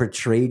that they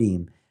portrayed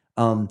him,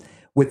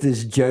 with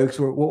his jokes.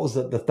 What was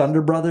it? The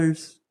Thunder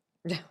Brothers?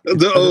 The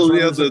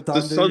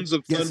Sons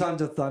of Thunder.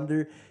 Sons of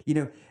Thunder. You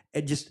know,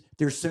 and just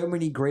there's so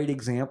many great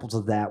examples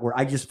of that where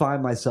I just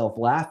find myself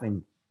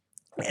laughing,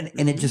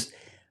 and it just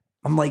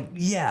I'm like,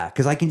 yeah,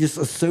 because I can just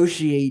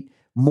associate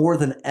more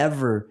than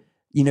ever,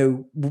 you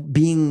know,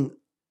 being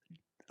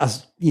a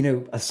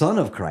son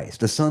of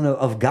Christ, a son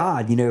of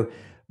God, you know,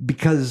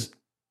 because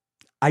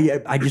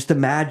I just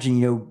imagine,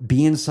 you know,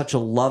 being such a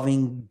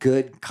loving,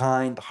 good,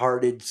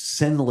 kind-hearted,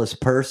 sinless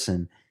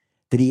person,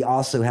 that he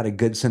also had a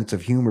good sense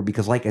of humor.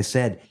 Because, like I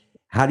said,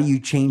 how do you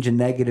change a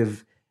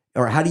negative,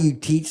 or how do you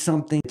teach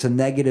something? It's a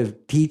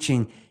negative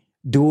teaching.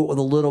 Do it with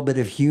a little bit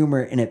of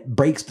humor, and it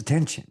breaks the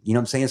tension. You know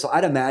what I'm saying? So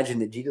I'd imagine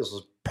that Jesus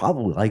was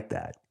probably like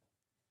that.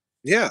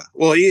 Yeah.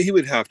 Well, he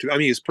would have to. I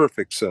mean, he's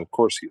perfect, so of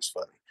course he was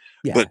funny.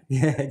 Yeah, But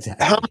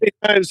exactly. how many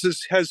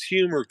times has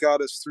humor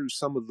got us through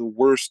some of the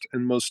worst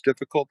and most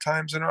difficult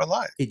times in our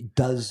life? It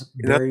does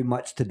very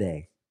much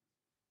today.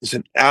 It's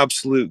an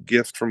absolute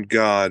gift from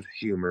God.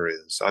 Humor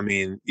is. I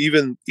mean,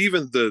 even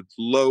the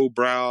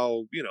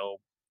lowbrow, you know,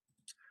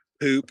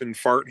 poop and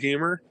fart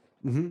humor.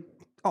 Mm-hmm.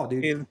 Oh,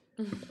 dude, I mean,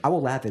 I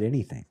will laugh at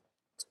anything.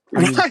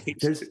 I mean, right.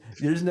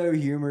 there's no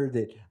humor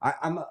that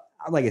I'm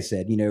like I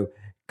said, you know,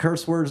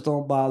 curse words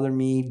don't bother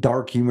me.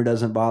 Dark humor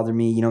doesn't bother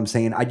me. You know what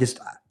I'm saying?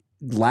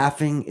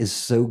 Laughing is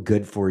so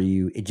good for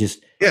you. It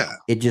just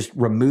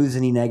removes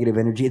any negative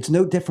energy. It's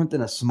no different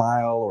than a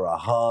smile or a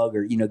hug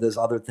or, you know, those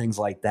other things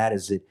like that.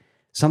 Is that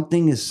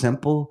something as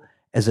simple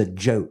as a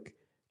joke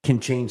can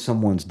change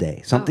someone's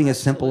day. Something as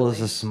simple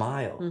as a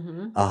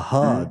smile, a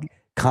hug,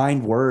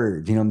 kind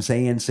words, you know what I'm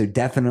saying? So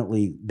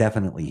definitely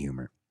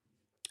humor.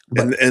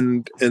 But,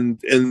 and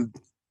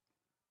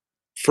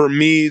for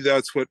me,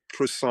 that's what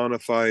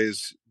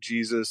personifies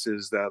Jesus,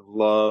 is that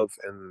love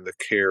and the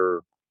care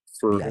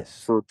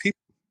for people,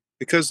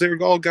 because they're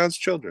all God's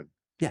children.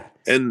 Yeah.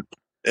 And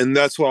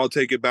that's why I'll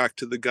take it back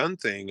to the gun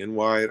thing, and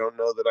why I don't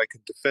know that I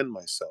could defend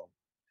myself,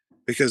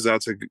 because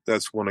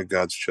that's one of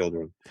God's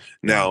children.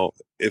 Now,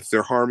 if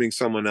they're harming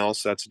someone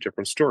else, that's a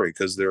different story,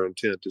 because their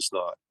intent is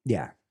not.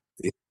 Yeah.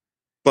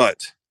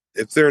 But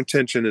if their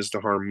intention is to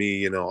harm me,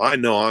 you know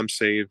I'm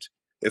saved.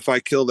 If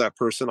I kill that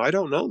person, I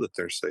don't know that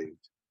they're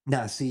saved.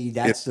 Now, see,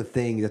 that's the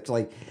thing. That's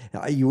like,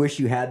 you wish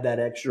you had that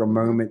extra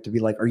moment to be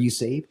like, "Are you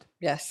saved?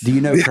 Yes. Do you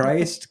know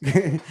Christ?"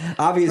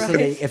 Obviously,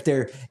 Right. if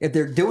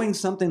they're doing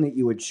something that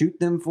you would shoot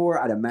them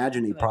for, I'd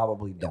imagine they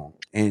probably don't.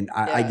 And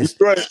I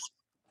just right.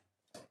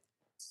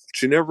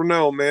 But you never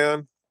know,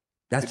 man.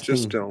 That's you the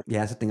just thing. don't. Yeah,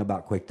 that's the thing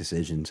about quick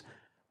decisions.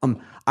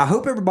 I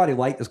hope everybody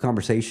liked this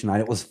conversation.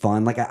 It was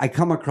fun. Like I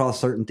come across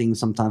certain things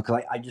sometimes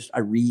because I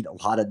read a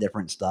lot of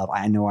different stuff.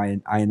 I know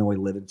I annoy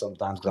living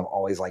sometimes because I'm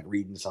always like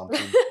reading something.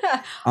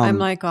 I'm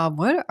like,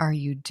 what are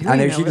you doing? I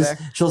know over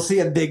she'll see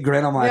a big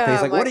grin on my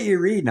face. I'm Like, what are you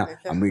reading?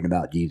 I'm reading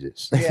about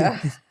Jesus. Yeah.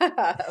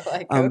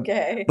 Like,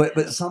 okay.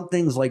 But some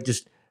things like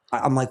just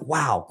I'm like,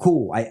 wow,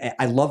 cool.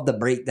 I love the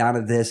breakdown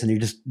of this,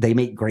 and they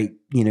make great,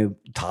 you know,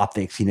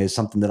 topics, you know,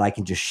 something that I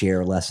can just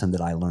share, a lesson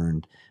that I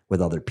learned with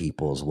other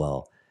people as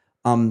well.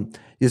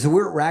 So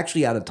we're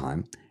actually out of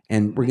time,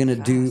 and we're gonna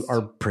do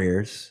our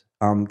prayers.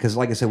 Because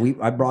like I said,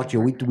 I brought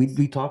you.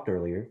 We talked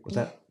earlier. Was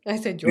that? I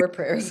said your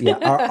prayers. Yeah,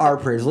 our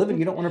prayers. Living,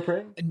 you don't want to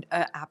pray?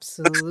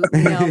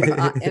 Absolutely.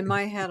 In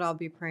my head, I'll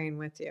be praying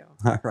with you.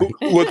 All right.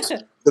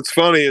 What's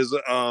funny is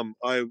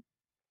I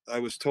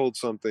was told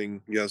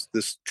something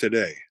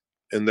today,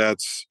 and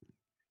that's,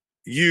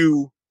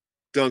 you,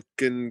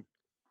 Duncan,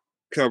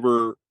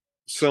 cover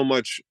so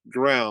much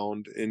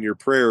ground in your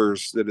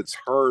prayers that it's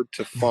hard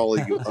to follow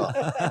you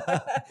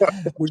up.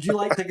 Would you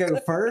like to go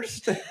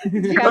first?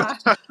 Yeah.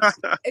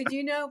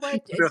 You know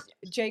what,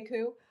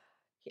 Jaku?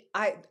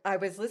 I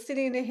was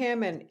listening to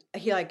him, and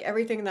he, like,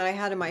 everything that I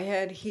had in my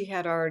head, he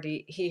had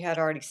already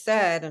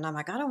said, and I'm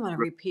like, I don't want to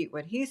repeat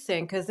what he's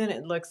saying, because then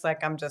it looks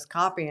like I'm just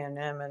copying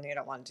him, and you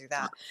don't want to do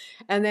that.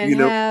 And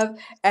then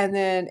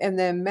and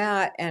then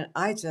Matt, and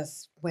I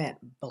just went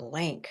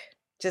blank,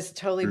 just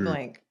totally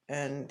blank,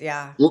 and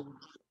yeah. Well,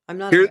 I'm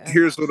not.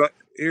 Here's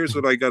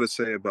what I got to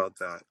say about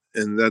that,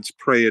 and that's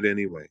pray it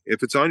anyway.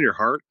 If it's on your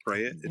heart,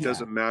 pray it. It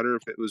doesn't matter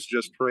if it was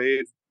just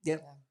prayed.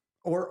 Yep.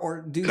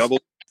 Or do double.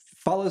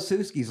 Follow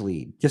Suski's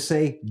lead. Just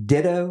say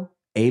ditto,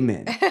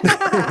 amen.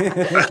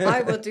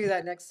 I will do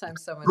that next time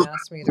someone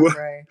asks me to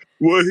pray.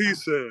 What he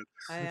said.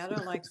 I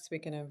don't like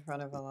speaking in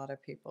front of a lot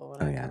of people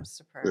when it comes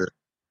to prayer. Yeah.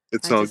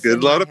 It's all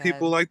good. A lot of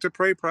people like to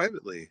pray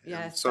privately.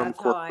 Yes, some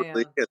that's how I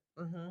am.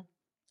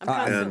 I'm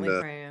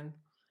constantly praying.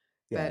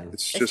 Yeah, but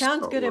it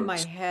sounds good in my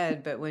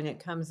head, but when it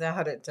comes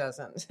out, it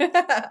doesn't.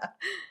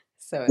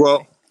 So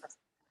well,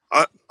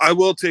 I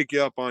will take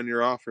you up on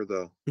your offer,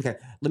 though. Okay,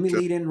 let me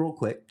lead in real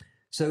quick.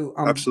 So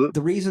Absolutely.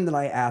 The reason that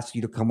I asked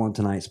you to come on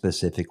tonight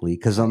specifically,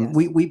 because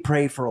we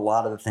pray for a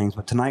lot of the things,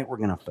 but tonight we're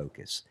going to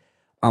focus.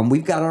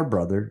 We've got our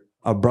brother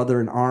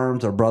in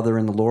arms, our brother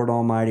in the Lord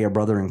Almighty, our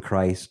brother in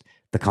Christ,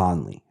 the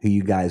Conley, who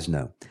you guys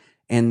know.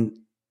 And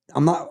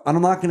I'm not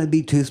going to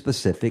be too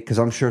specific, because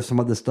I'm sure some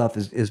of the stuff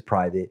is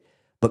private,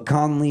 but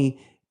Conley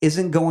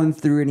isn't going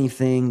through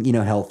anything, you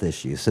know, health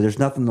issues. So there's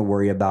nothing to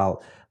worry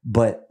about.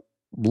 but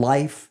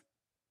life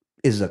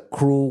is a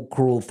cruel,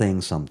 cruel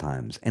thing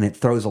sometimes. And it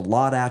throws a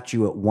lot at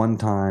you at one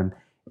time.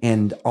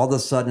 And all of a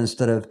sudden,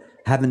 instead of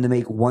having to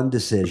make one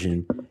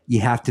decision,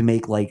 you have to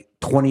make like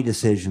 20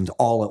 decisions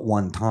all at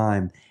one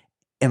time.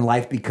 And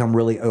life become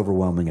really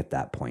overwhelming at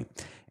that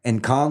point.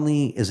 And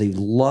Conley is a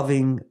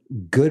loving,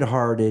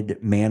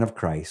 good-hearted man of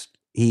Christ.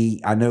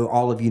 I know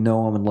all of you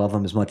know him and love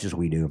him as much as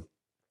we do.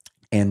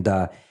 And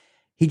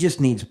he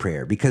just needs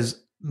prayer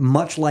because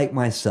much like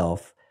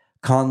myself,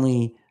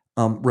 Conley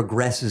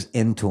regresses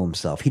into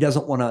himself. He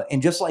doesn't want to,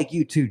 and just like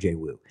you too, Jay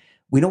Wu,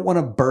 we don't want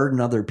to burden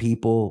other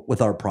people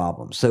with our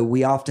problems. So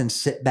we often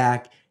sit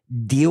back,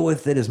 deal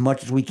with it as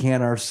much as we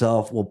can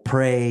ourselves. We'll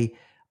pray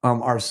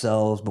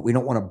ourselves, but we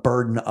don't want to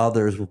burden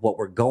others with what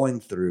we're going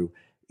through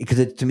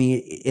because to me,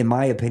 in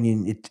my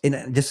opinion,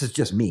 and this is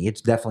just me,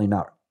 it's definitely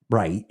not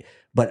right.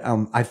 But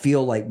I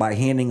feel like by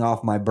handing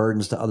off my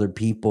burdens to other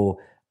people,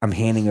 I'm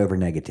handing over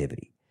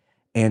negativity.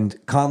 And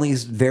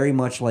Conley's very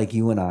much like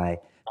you and I,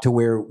 to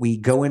where we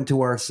go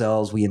into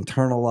ourselves, we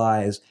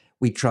internalize,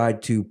 we try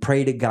to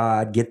pray to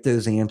God, get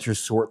those answers,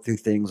 sort through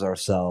things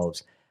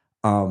ourselves.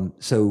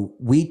 So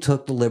we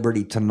took the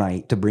liberty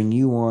tonight to bring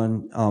you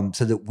on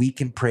so that we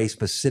can pray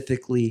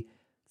specifically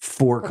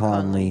for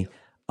Conley,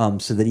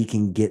 so that he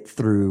can get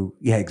through.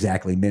 Yeah,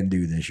 exactly. Men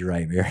do this. You're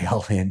right, Mary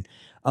Ellen.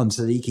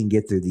 So that he can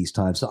get through these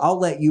times. So I'll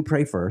let you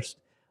pray first,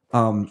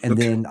 and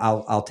then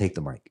I'll take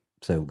the mic.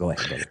 So go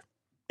ahead, brother.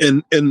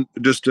 And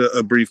just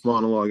a brief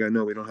monologue. I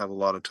know we don't have a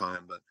lot of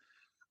time, but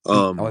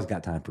always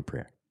got time for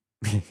prayer.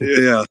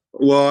 Yeah.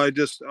 Well, I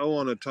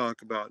want to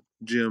talk about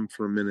Jim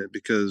for a minute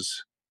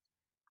because,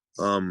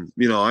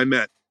 I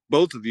met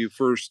both of you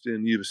first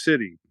in Yuba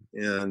City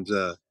and,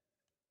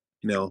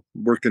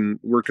 working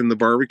the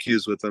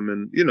barbecues with them.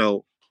 And,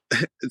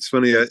 it's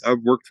funny.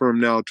 I've worked for him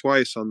now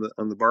twice on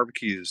the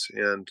barbecues,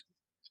 and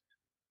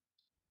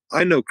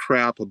I know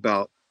crap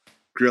about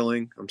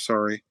grilling. I'm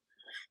sorry.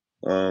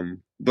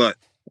 But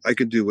I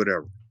could do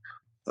whatever.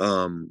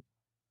 And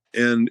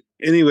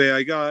anyway,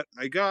 I got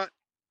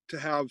to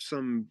have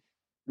some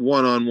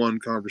one-on-one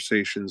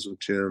conversations with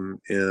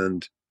Jim,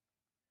 and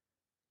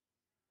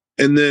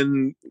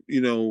then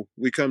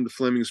we come to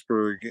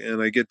Flemingsburg,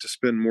 and I get to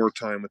spend more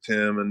time with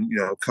him, and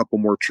a couple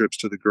more trips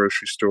to the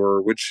grocery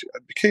store, which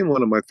became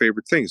one of my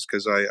favorite things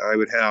because I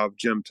would have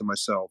Jim to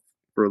myself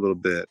for a little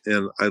bit,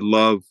 and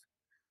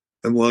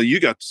well, you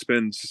got to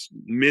spend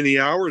many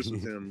hours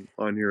with him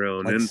on your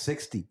own, like and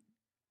 60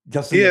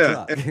 just in the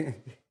truck.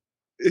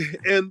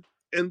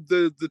 and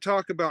the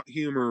talk about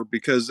humor,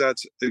 because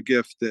that's a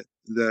gift that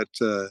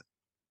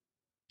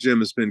Jim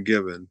has been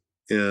given,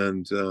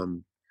 and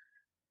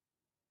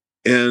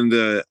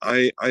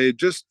I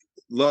just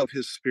love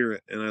his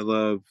spirit, and I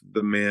love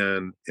the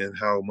man and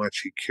how much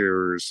he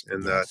cares,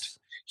 and that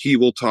he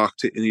will talk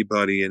to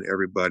anybody and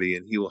everybody,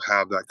 and he will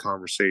have that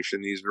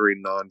conversation. He's very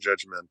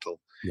non-judgmental.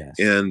 Yes.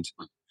 And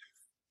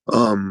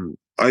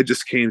I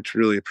just came to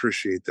really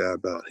appreciate that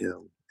about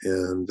him,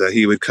 and that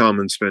he would come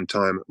and spend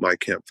time at my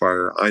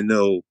campfire. I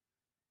know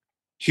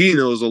he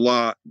knows a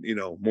lot,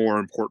 more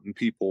important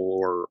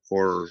people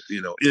or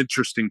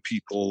interesting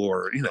people,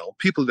 or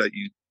people that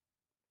you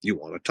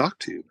want to talk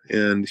to.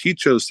 And he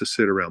chose to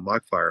sit around my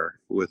fire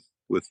with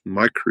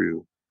my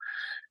crew,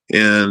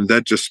 and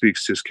that just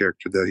speaks to his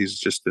character, that he's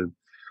just a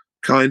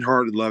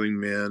kind-hearted, loving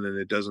man, and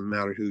it doesn't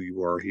matter who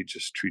you are. He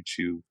just treats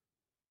you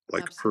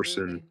like a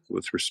person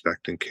with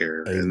respect and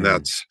care. Amen. And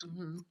that's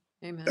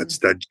Amen. that's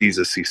that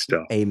Jesus-y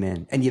stuff.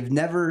 Amen. And you've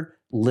never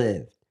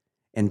lived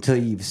until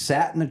you've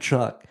sat in a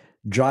truck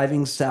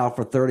driving south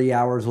for 30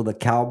 hours with a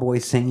cowboy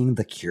singing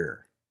The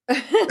Cure.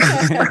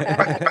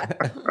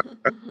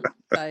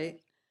 Right.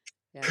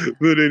 Yeah.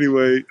 But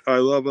anyway, I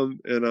love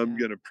him, and I'm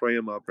going to pray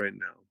him up right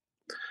now.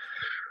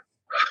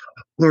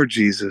 Lord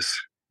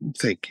Jesus,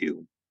 thank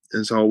you,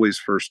 as always,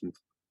 first and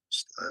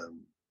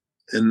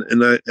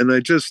foremost. And I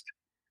just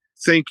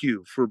thank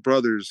you for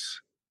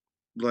brothers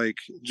like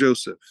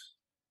Joseph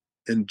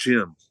and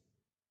Jim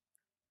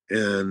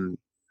and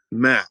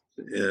Matt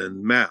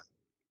and Matt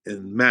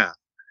and Matt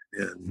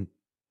and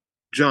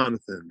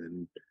Jonathan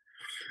and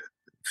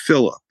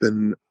Philip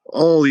and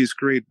all these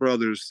great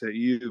brothers that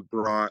you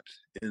brought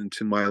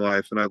into my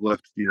life, and I've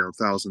left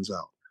thousands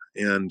out.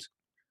 And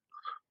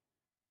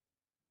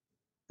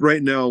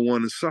right now,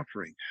 one is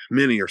suffering.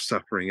 Many are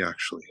suffering,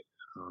 actually.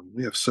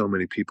 We have so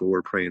many people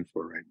we're praying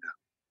for right now.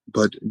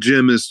 But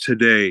Jim is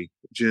today.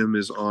 Jim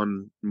is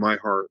on my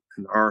heart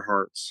and our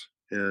hearts,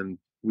 and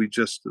we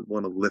just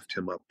want to lift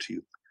him up to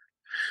you.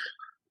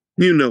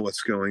 You know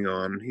what's going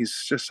on.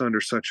 He's just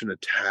under such an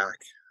attack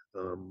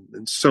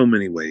in so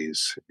many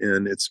ways,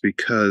 and it's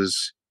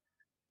because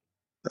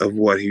of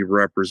what he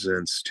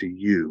represents to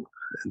you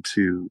and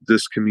to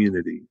this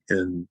community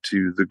and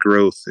to the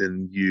growth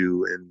in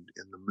you and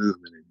in the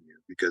movement in you,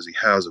 because he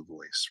has a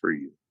voice for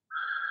you.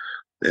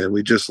 And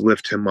we just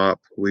lift him up.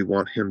 We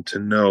want him to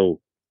know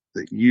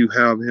that you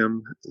have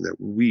him, that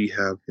we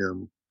have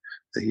him,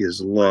 that he is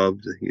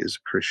loved, that he is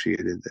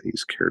appreciated, that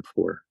he's cared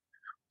for.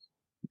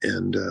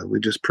 And we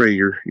just pray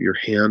your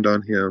hand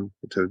on him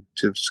to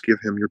just give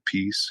him your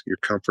peace, your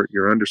comfort,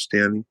 your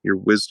understanding, your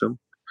wisdom,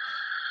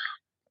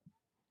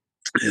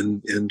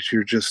 and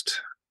your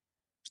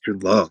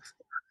love.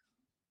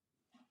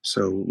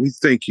 So we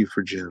thank you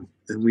for Jim,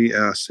 and we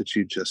ask that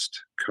you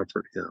just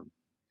comfort him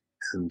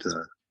and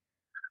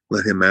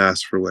let him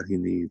ask for what he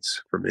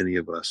needs from any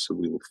of us, so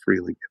we will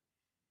freely give.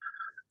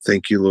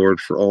 Thank you, Lord,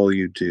 for all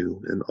you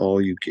do and all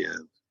you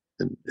give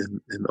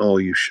and all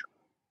you show.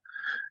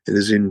 It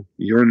is in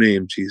your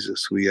name,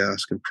 Jesus, we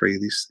ask and pray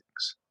these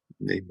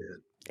things.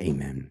 Amen.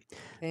 Amen.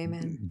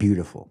 Amen.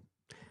 Beautiful.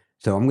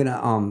 So I'm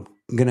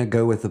gonna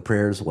go with the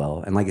prayer as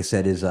well. And like I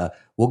said,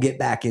 we'll get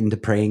back into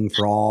praying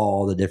for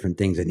all the different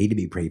things that need to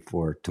be prayed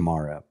for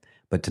tomorrow.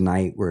 But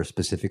tonight we're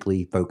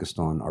specifically focused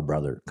on our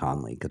brother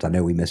Conley, because I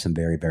know we miss him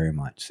very, very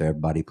much. So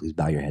everybody, please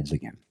bow your heads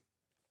again.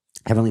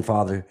 Heavenly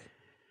Father,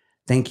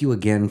 thank you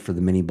again for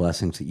the many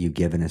blessings that you've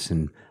given us.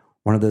 And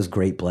one of those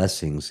great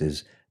blessings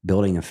is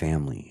building a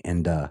family.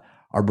 And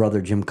our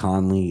brother Jim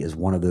Conley is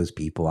one of those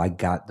people. I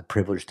got the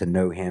privilege to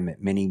know him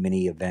at many,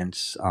 many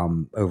events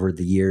over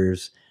the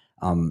years.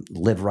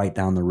 Live right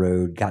down the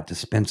road, got to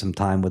spend some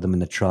time with him in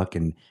the truck.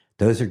 And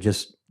those are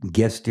just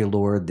gifts, dear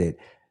Lord, that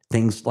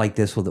things like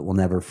this that we'll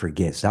never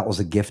forget. So that was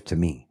a gift to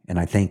me. And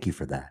I thank you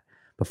for that.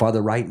 But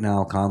Father, right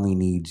now, Conley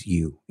needs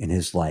you in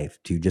his life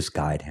to just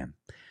guide him.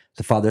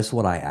 So Father, this is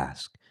what I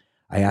ask.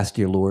 I ask,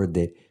 dear Lord,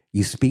 that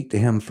you speak to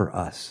him for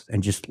us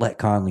and just let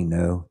Conley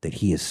know that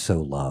he is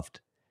so loved,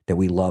 that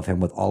we love him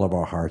with all of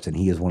our hearts. And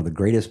he is one of the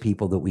greatest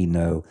people that we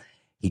know.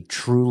 He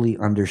truly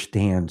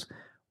understands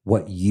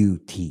what you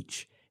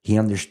teach. He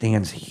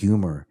understands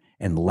humor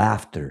and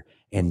laughter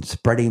and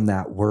spreading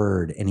that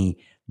word. And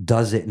he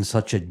does it in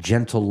such a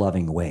gentle,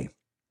 loving way.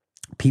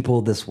 People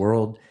of this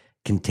world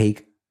can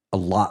take a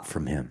lot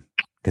from him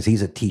because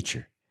he's a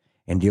teacher.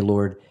 And dear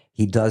Lord,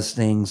 he does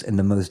things in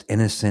the most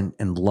innocent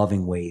and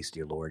loving ways,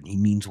 dear Lord. He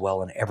means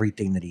well in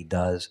everything that he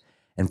does.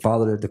 And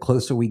Father, the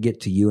closer we get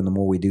to you and the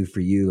more we do for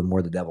you, the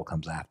more the devil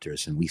comes after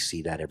us. And we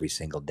see that every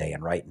single day.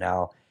 And right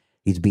now,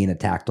 he's being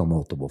attacked on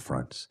multiple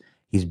fronts.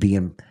 He's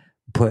being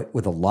put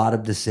with a lot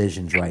of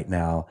decisions right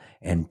now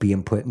and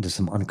being put into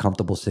some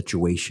uncomfortable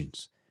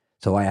situations.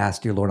 So I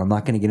ask, dear Lord, I'm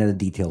not going to get into the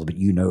details, but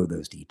you know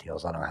those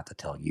details. I don't have to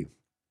tell you.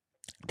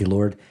 Dear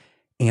Lord,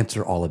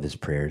 answer all of his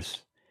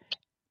prayers.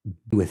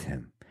 Be with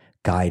him.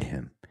 Guide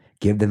him.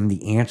 Give them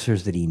the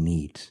answers that he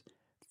needs.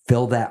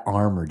 Fill that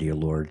armor, dear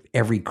Lord,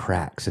 every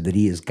crack so that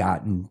he has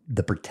gotten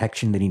the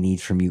protection that he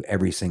needs from you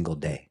every single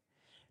day.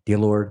 Dear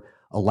Lord,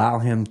 allow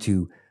him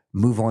to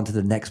move on to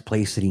the next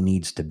place that he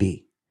needs to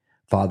be.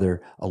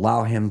 Father,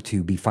 allow him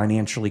to be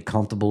financially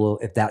comfortable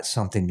if that's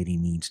something that he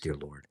needs, dear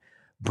Lord.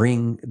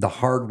 Bring the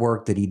hard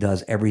work that he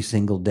does every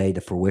single day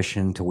to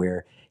fruition to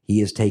where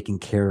he is taken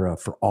care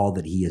of for all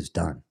that he has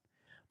done.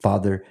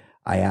 Father,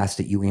 I ask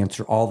that you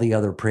answer all the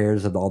other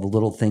prayers of all the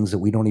little things that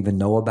we don't even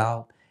know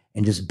about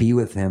and just be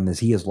with him as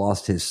he has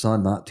lost his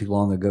son not too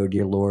long ago,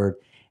 dear Lord,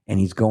 and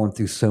he's going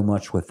through so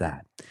much with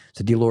that.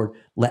 So, dear Lord,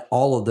 let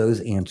all of those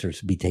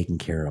answers be taken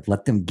care of.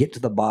 Let them get to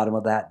the bottom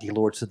of that, dear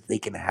Lord, so that they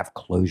can have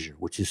closure,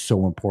 which is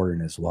so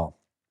important as well.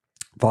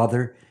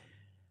 Father,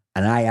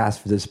 and I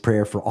ask for this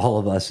prayer for all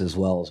of us as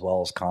well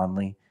as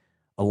Conley.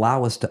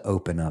 Allow us to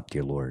open up,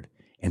 dear Lord,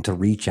 and to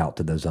reach out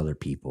to those other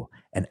people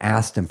and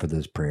ask them for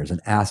those prayers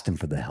and ask them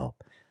for the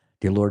help.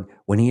 Dear Lord,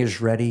 when he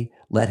is ready,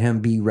 let him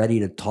be ready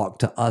to talk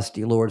to us,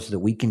 dear Lord, so that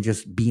we can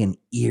just be an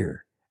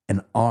ear,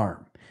 an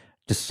arm,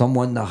 just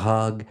someone to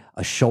hug,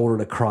 a shoulder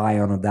to cry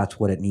on if that's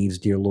what it needs,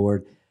 dear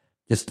Lord.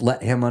 Just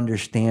let him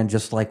understand,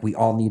 just like we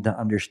all need to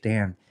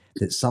understand,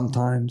 that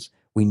sometimes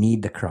we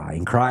need to cry.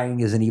 And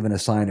crying isn't even a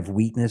sign of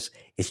weakness.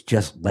 It's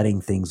just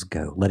letting things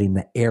go, letting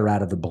the air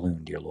out of the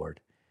balloon, dear Lord.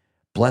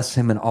 Bless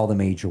him in all the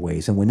major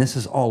ways. And when this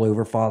is all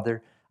over,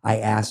 Father, I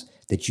ask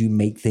that you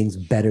make things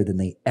better than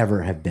they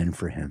ever have been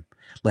for him.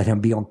 Let him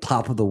be on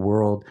top of the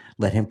world.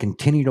 Let him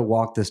continue to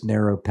walk this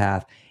narrow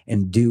path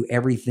and do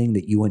everything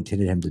that you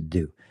intended him to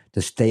do,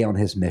 to stay on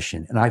his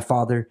mission. And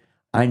Father,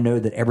 I know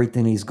that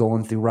everything he's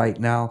going through right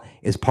now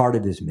is part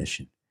of his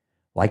mission.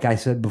 Like I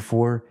said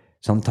before,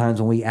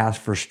 sometimes when we ask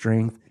for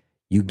strength,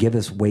 you give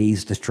us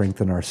ways to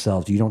strengthen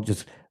ourselves. You don't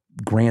just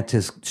grant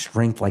us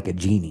strength like a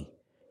genie.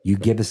 You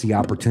give us the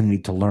opportunity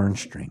to learn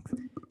strength.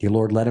 Dear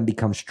Lord, let him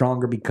become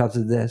stronger because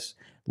of this.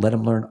 Let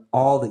him learn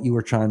all that you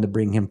are trying to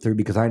bring him through,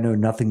 because I know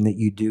nothing that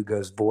you do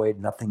goes void.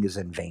 Nothing is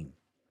in vain.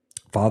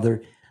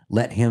 Father,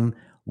 let him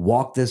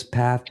walk this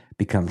path,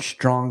 become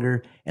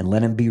stronger, and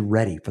let him be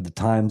ready for the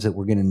times that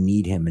we're going to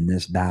need him in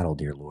this battle,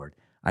 dear Lord.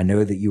 I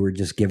know that you are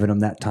just giving him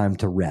that time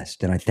to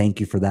rest, and I thank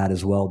you for that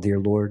as well, dear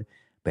Lord.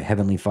 But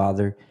Heavenly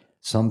Father,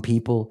 some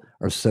people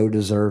are so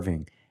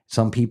deserving.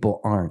 Some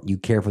people aren't. You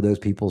care for those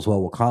people as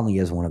well. Well, Conley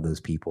is one of those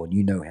people, and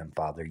you know him,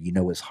 Father. You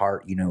know his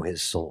heart. You know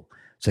his soul.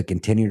 So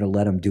continue to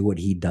let him do what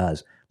he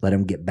does. Let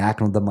him get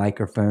back on the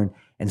microphone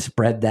and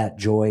spread that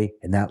joy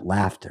and that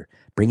laughter,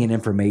 bringing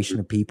information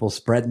to people,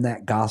 spreading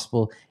that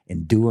gospel,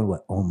 and doing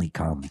what only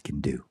Conley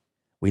can do.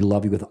 We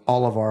love you with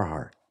all of our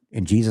heart.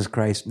 In Jesus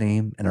Christ's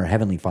name and our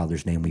Heavenly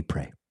Father's name we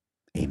pray.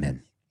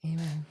 Amen.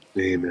 Amen.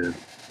 Amen.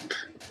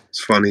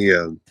 It's funny.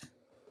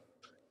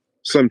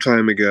 Some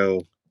time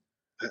ago,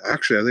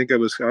 actually, I think I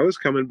was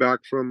coming back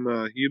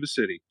from Yuba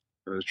City.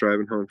 I was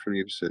driving home from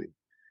Yuba City,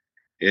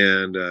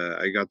 and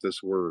I got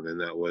this word,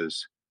 and that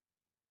was,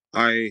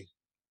 I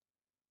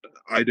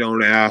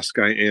don't ask,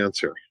 I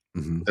answer.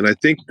 Mm-hmm. And I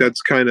think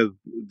that's kind of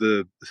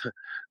the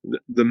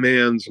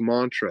man's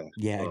mantra.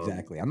 Yeah,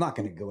 exactly. I'm not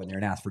going to go in there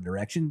and ask for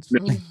directions.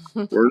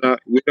 No,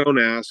 we don't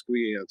ask,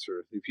 we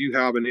answer. If you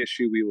have an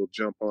issue, we will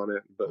jump on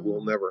it, but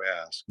we'll never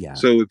ask. Yeah.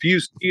 So if you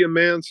see a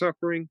man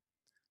suffering,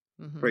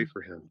 pray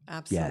for him.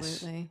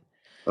 Absolutely.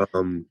 Yes.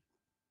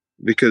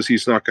 Because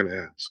he's not going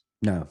to ask.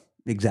 No,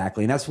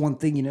 exactly. And that's one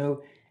thing,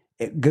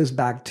 it goes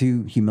back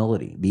to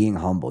humility, being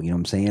humble. You know what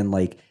I'm saying?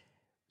 Like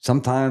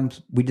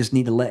sometimes we just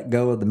need to let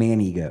go of the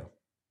man ego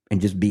and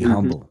just be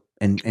humble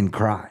and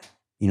cry.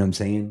 You know what I'm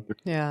saying?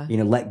 Yeah.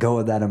 Let go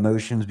of that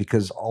emotions,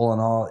 because all in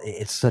all,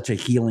 it's such a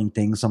healing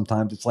thing.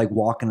 Sometimes it's like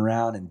walking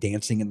around and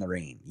dancing in the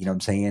rain. You know what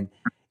I'm saying?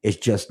 It's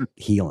just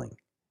healing.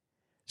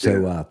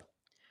 So,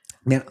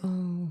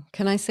 man.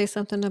 Can I say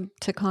something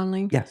to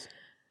Conley? Yes.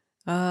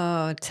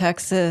 Oh,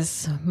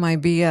 Texas, my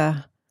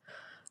Bia,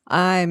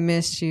 I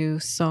miss you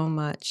so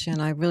much.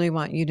 And I really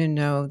want you to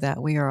know that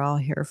we are all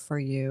here for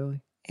you,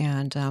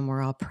 and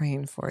we're all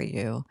praying for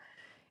you.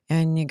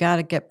 And you got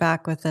to get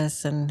back with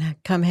us and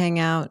come hang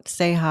out,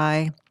 say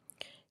hi.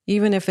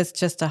 Even if it's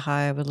just a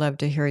hi, I would love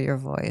to hear your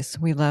voice.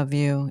 We love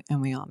you, and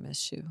we all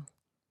miss you.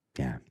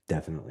 Yeah,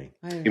 definitely.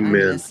 I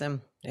miss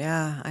him.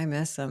 Yeah, I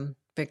miss him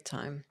big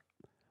time.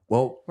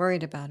 Well,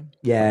 worried about him.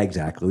 Yeah,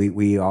 exactly.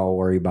 We all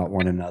worry about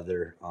one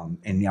another.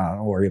 And yeah,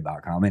 don't worry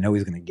about Colin. I know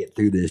he's going to get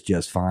through this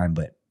just fine,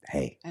 but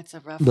hey, it's a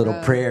rough little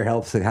road. prayer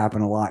helps it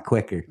happen a lot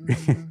quicker.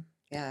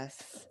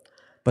 Yes.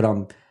 But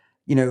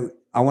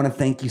I want to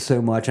thank you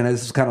so much. I know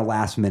this is kind of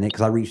last minute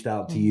because I reached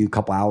out to you a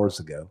couple hours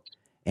ago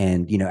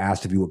and,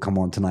 asked if you would come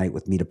on tonight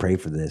with me to pray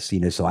for this,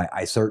 so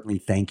I certainly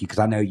thank you, because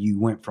I know you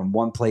went from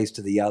one place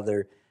to the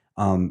other.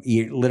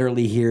 You're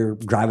literally here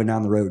driving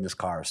down the road in this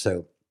car.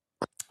 So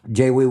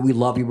Jay, we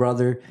love you,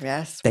 brother.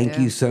 Yes. Thank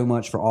you so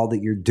much for all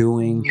that you're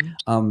doing.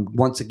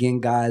 Once again,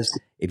 guys,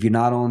 if you're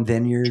not on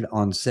Vineyard,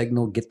 on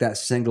Signal, get that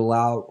signal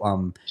out.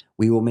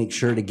 We will make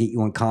sure to get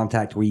you in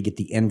contact where you get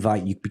the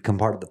invite. You become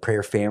part of the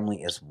prayer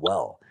family as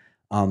well.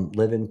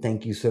 Livin,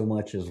 thank you so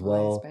much as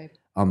well.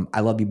 I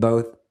love you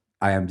both.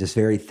 I am just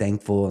very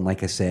thankful. And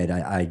like I said,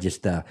 I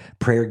just,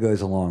 prayer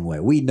goes a long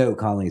way. We know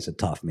Conley's a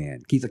tough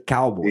man. He's a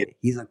cowboy.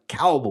 He's a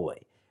cowboy,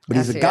 but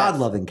Yes, he's a he is.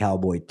 God-loving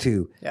cowboy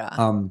too.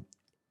 Yeah.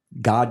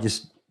 God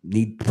just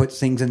puts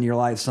things in your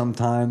life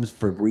sometimes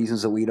for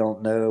reasons that we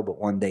don't know, but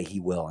one day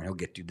he will, and he'll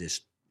get through this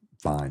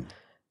fine.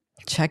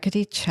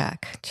 Checkity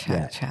check.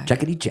 Check.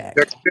 Checkity check.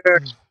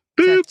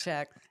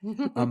 Check.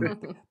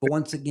 But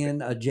once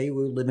again, Jay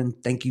Wu Livin,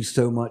 thank you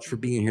so much for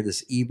being here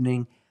this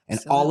evening. And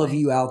Absolutely. all of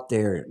you out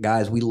there,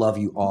 guys, we love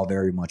you all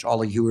very much.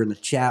 All of you who are in the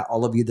chat,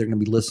 all of you that are going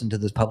to be listening to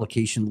this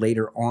publication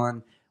later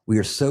on, we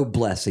are so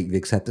blessed that you've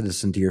accepted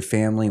us into your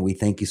family. And we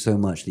thank you so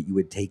much that you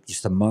would take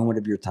just a moment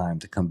of your time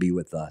to come be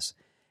with us.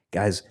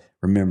 Guys,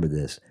 remember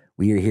this.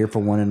 We are here for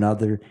one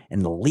another,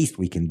 and the least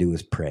we can do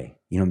is pray.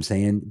 You know what I'm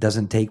saying? It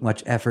doesn't take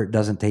much effort,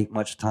 doesn't take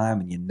much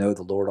time, and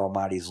the Lord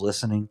Almighty is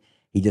listening.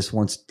 He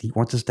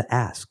wants us to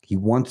ask. He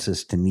wants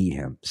us to need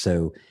him.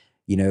 So,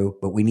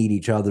 but we need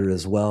each other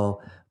as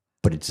well.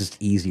 But it's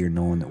just easier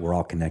knowing that we're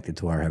all connected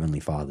to our Heavenly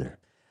Father.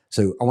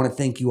 So I want to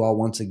thank you all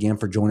once again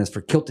for joining us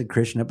for Kilted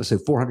Christian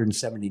episode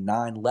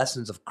 479,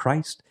 Lessons of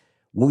Christ.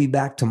 We'll be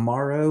back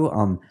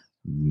tomorrow.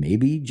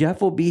 Maybe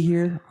Jeff will be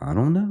here. I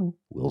don't know.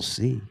 We'll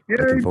see.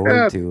 Looking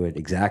forward to it.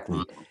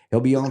 Exactly. He'll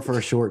be on for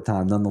a short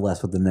time,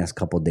 nonetheless, with the next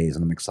couple of days,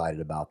 and I'm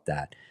excited about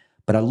that.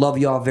 But I love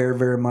you all very,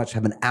 very much.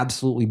 Have an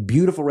absolutely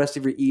beautiful rest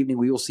of your evening.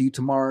 We will see you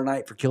tomorrow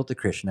night for Kilted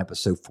Christian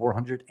episode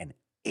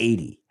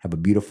 480. Have a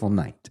beautiful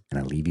night. And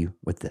I leave you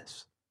with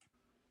this.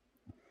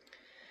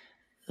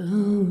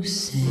 Oh,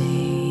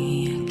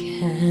 say,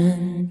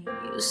 can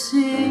you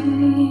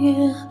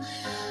see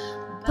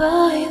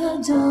by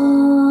the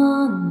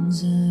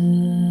dawn's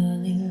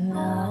early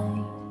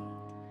light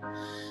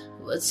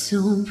what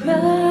so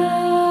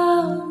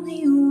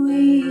proudly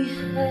we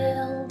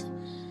held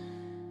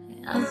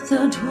at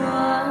the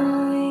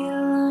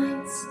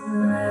twilight's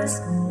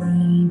last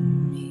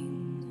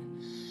gleaming,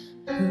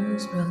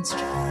 whose broad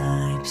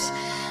stripes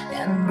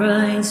and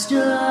bright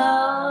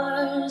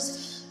stars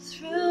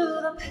through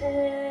the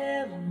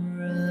perilous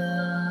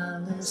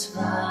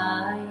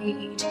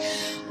fight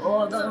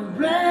o'er the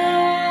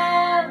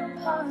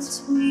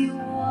ramparts we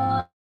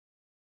watched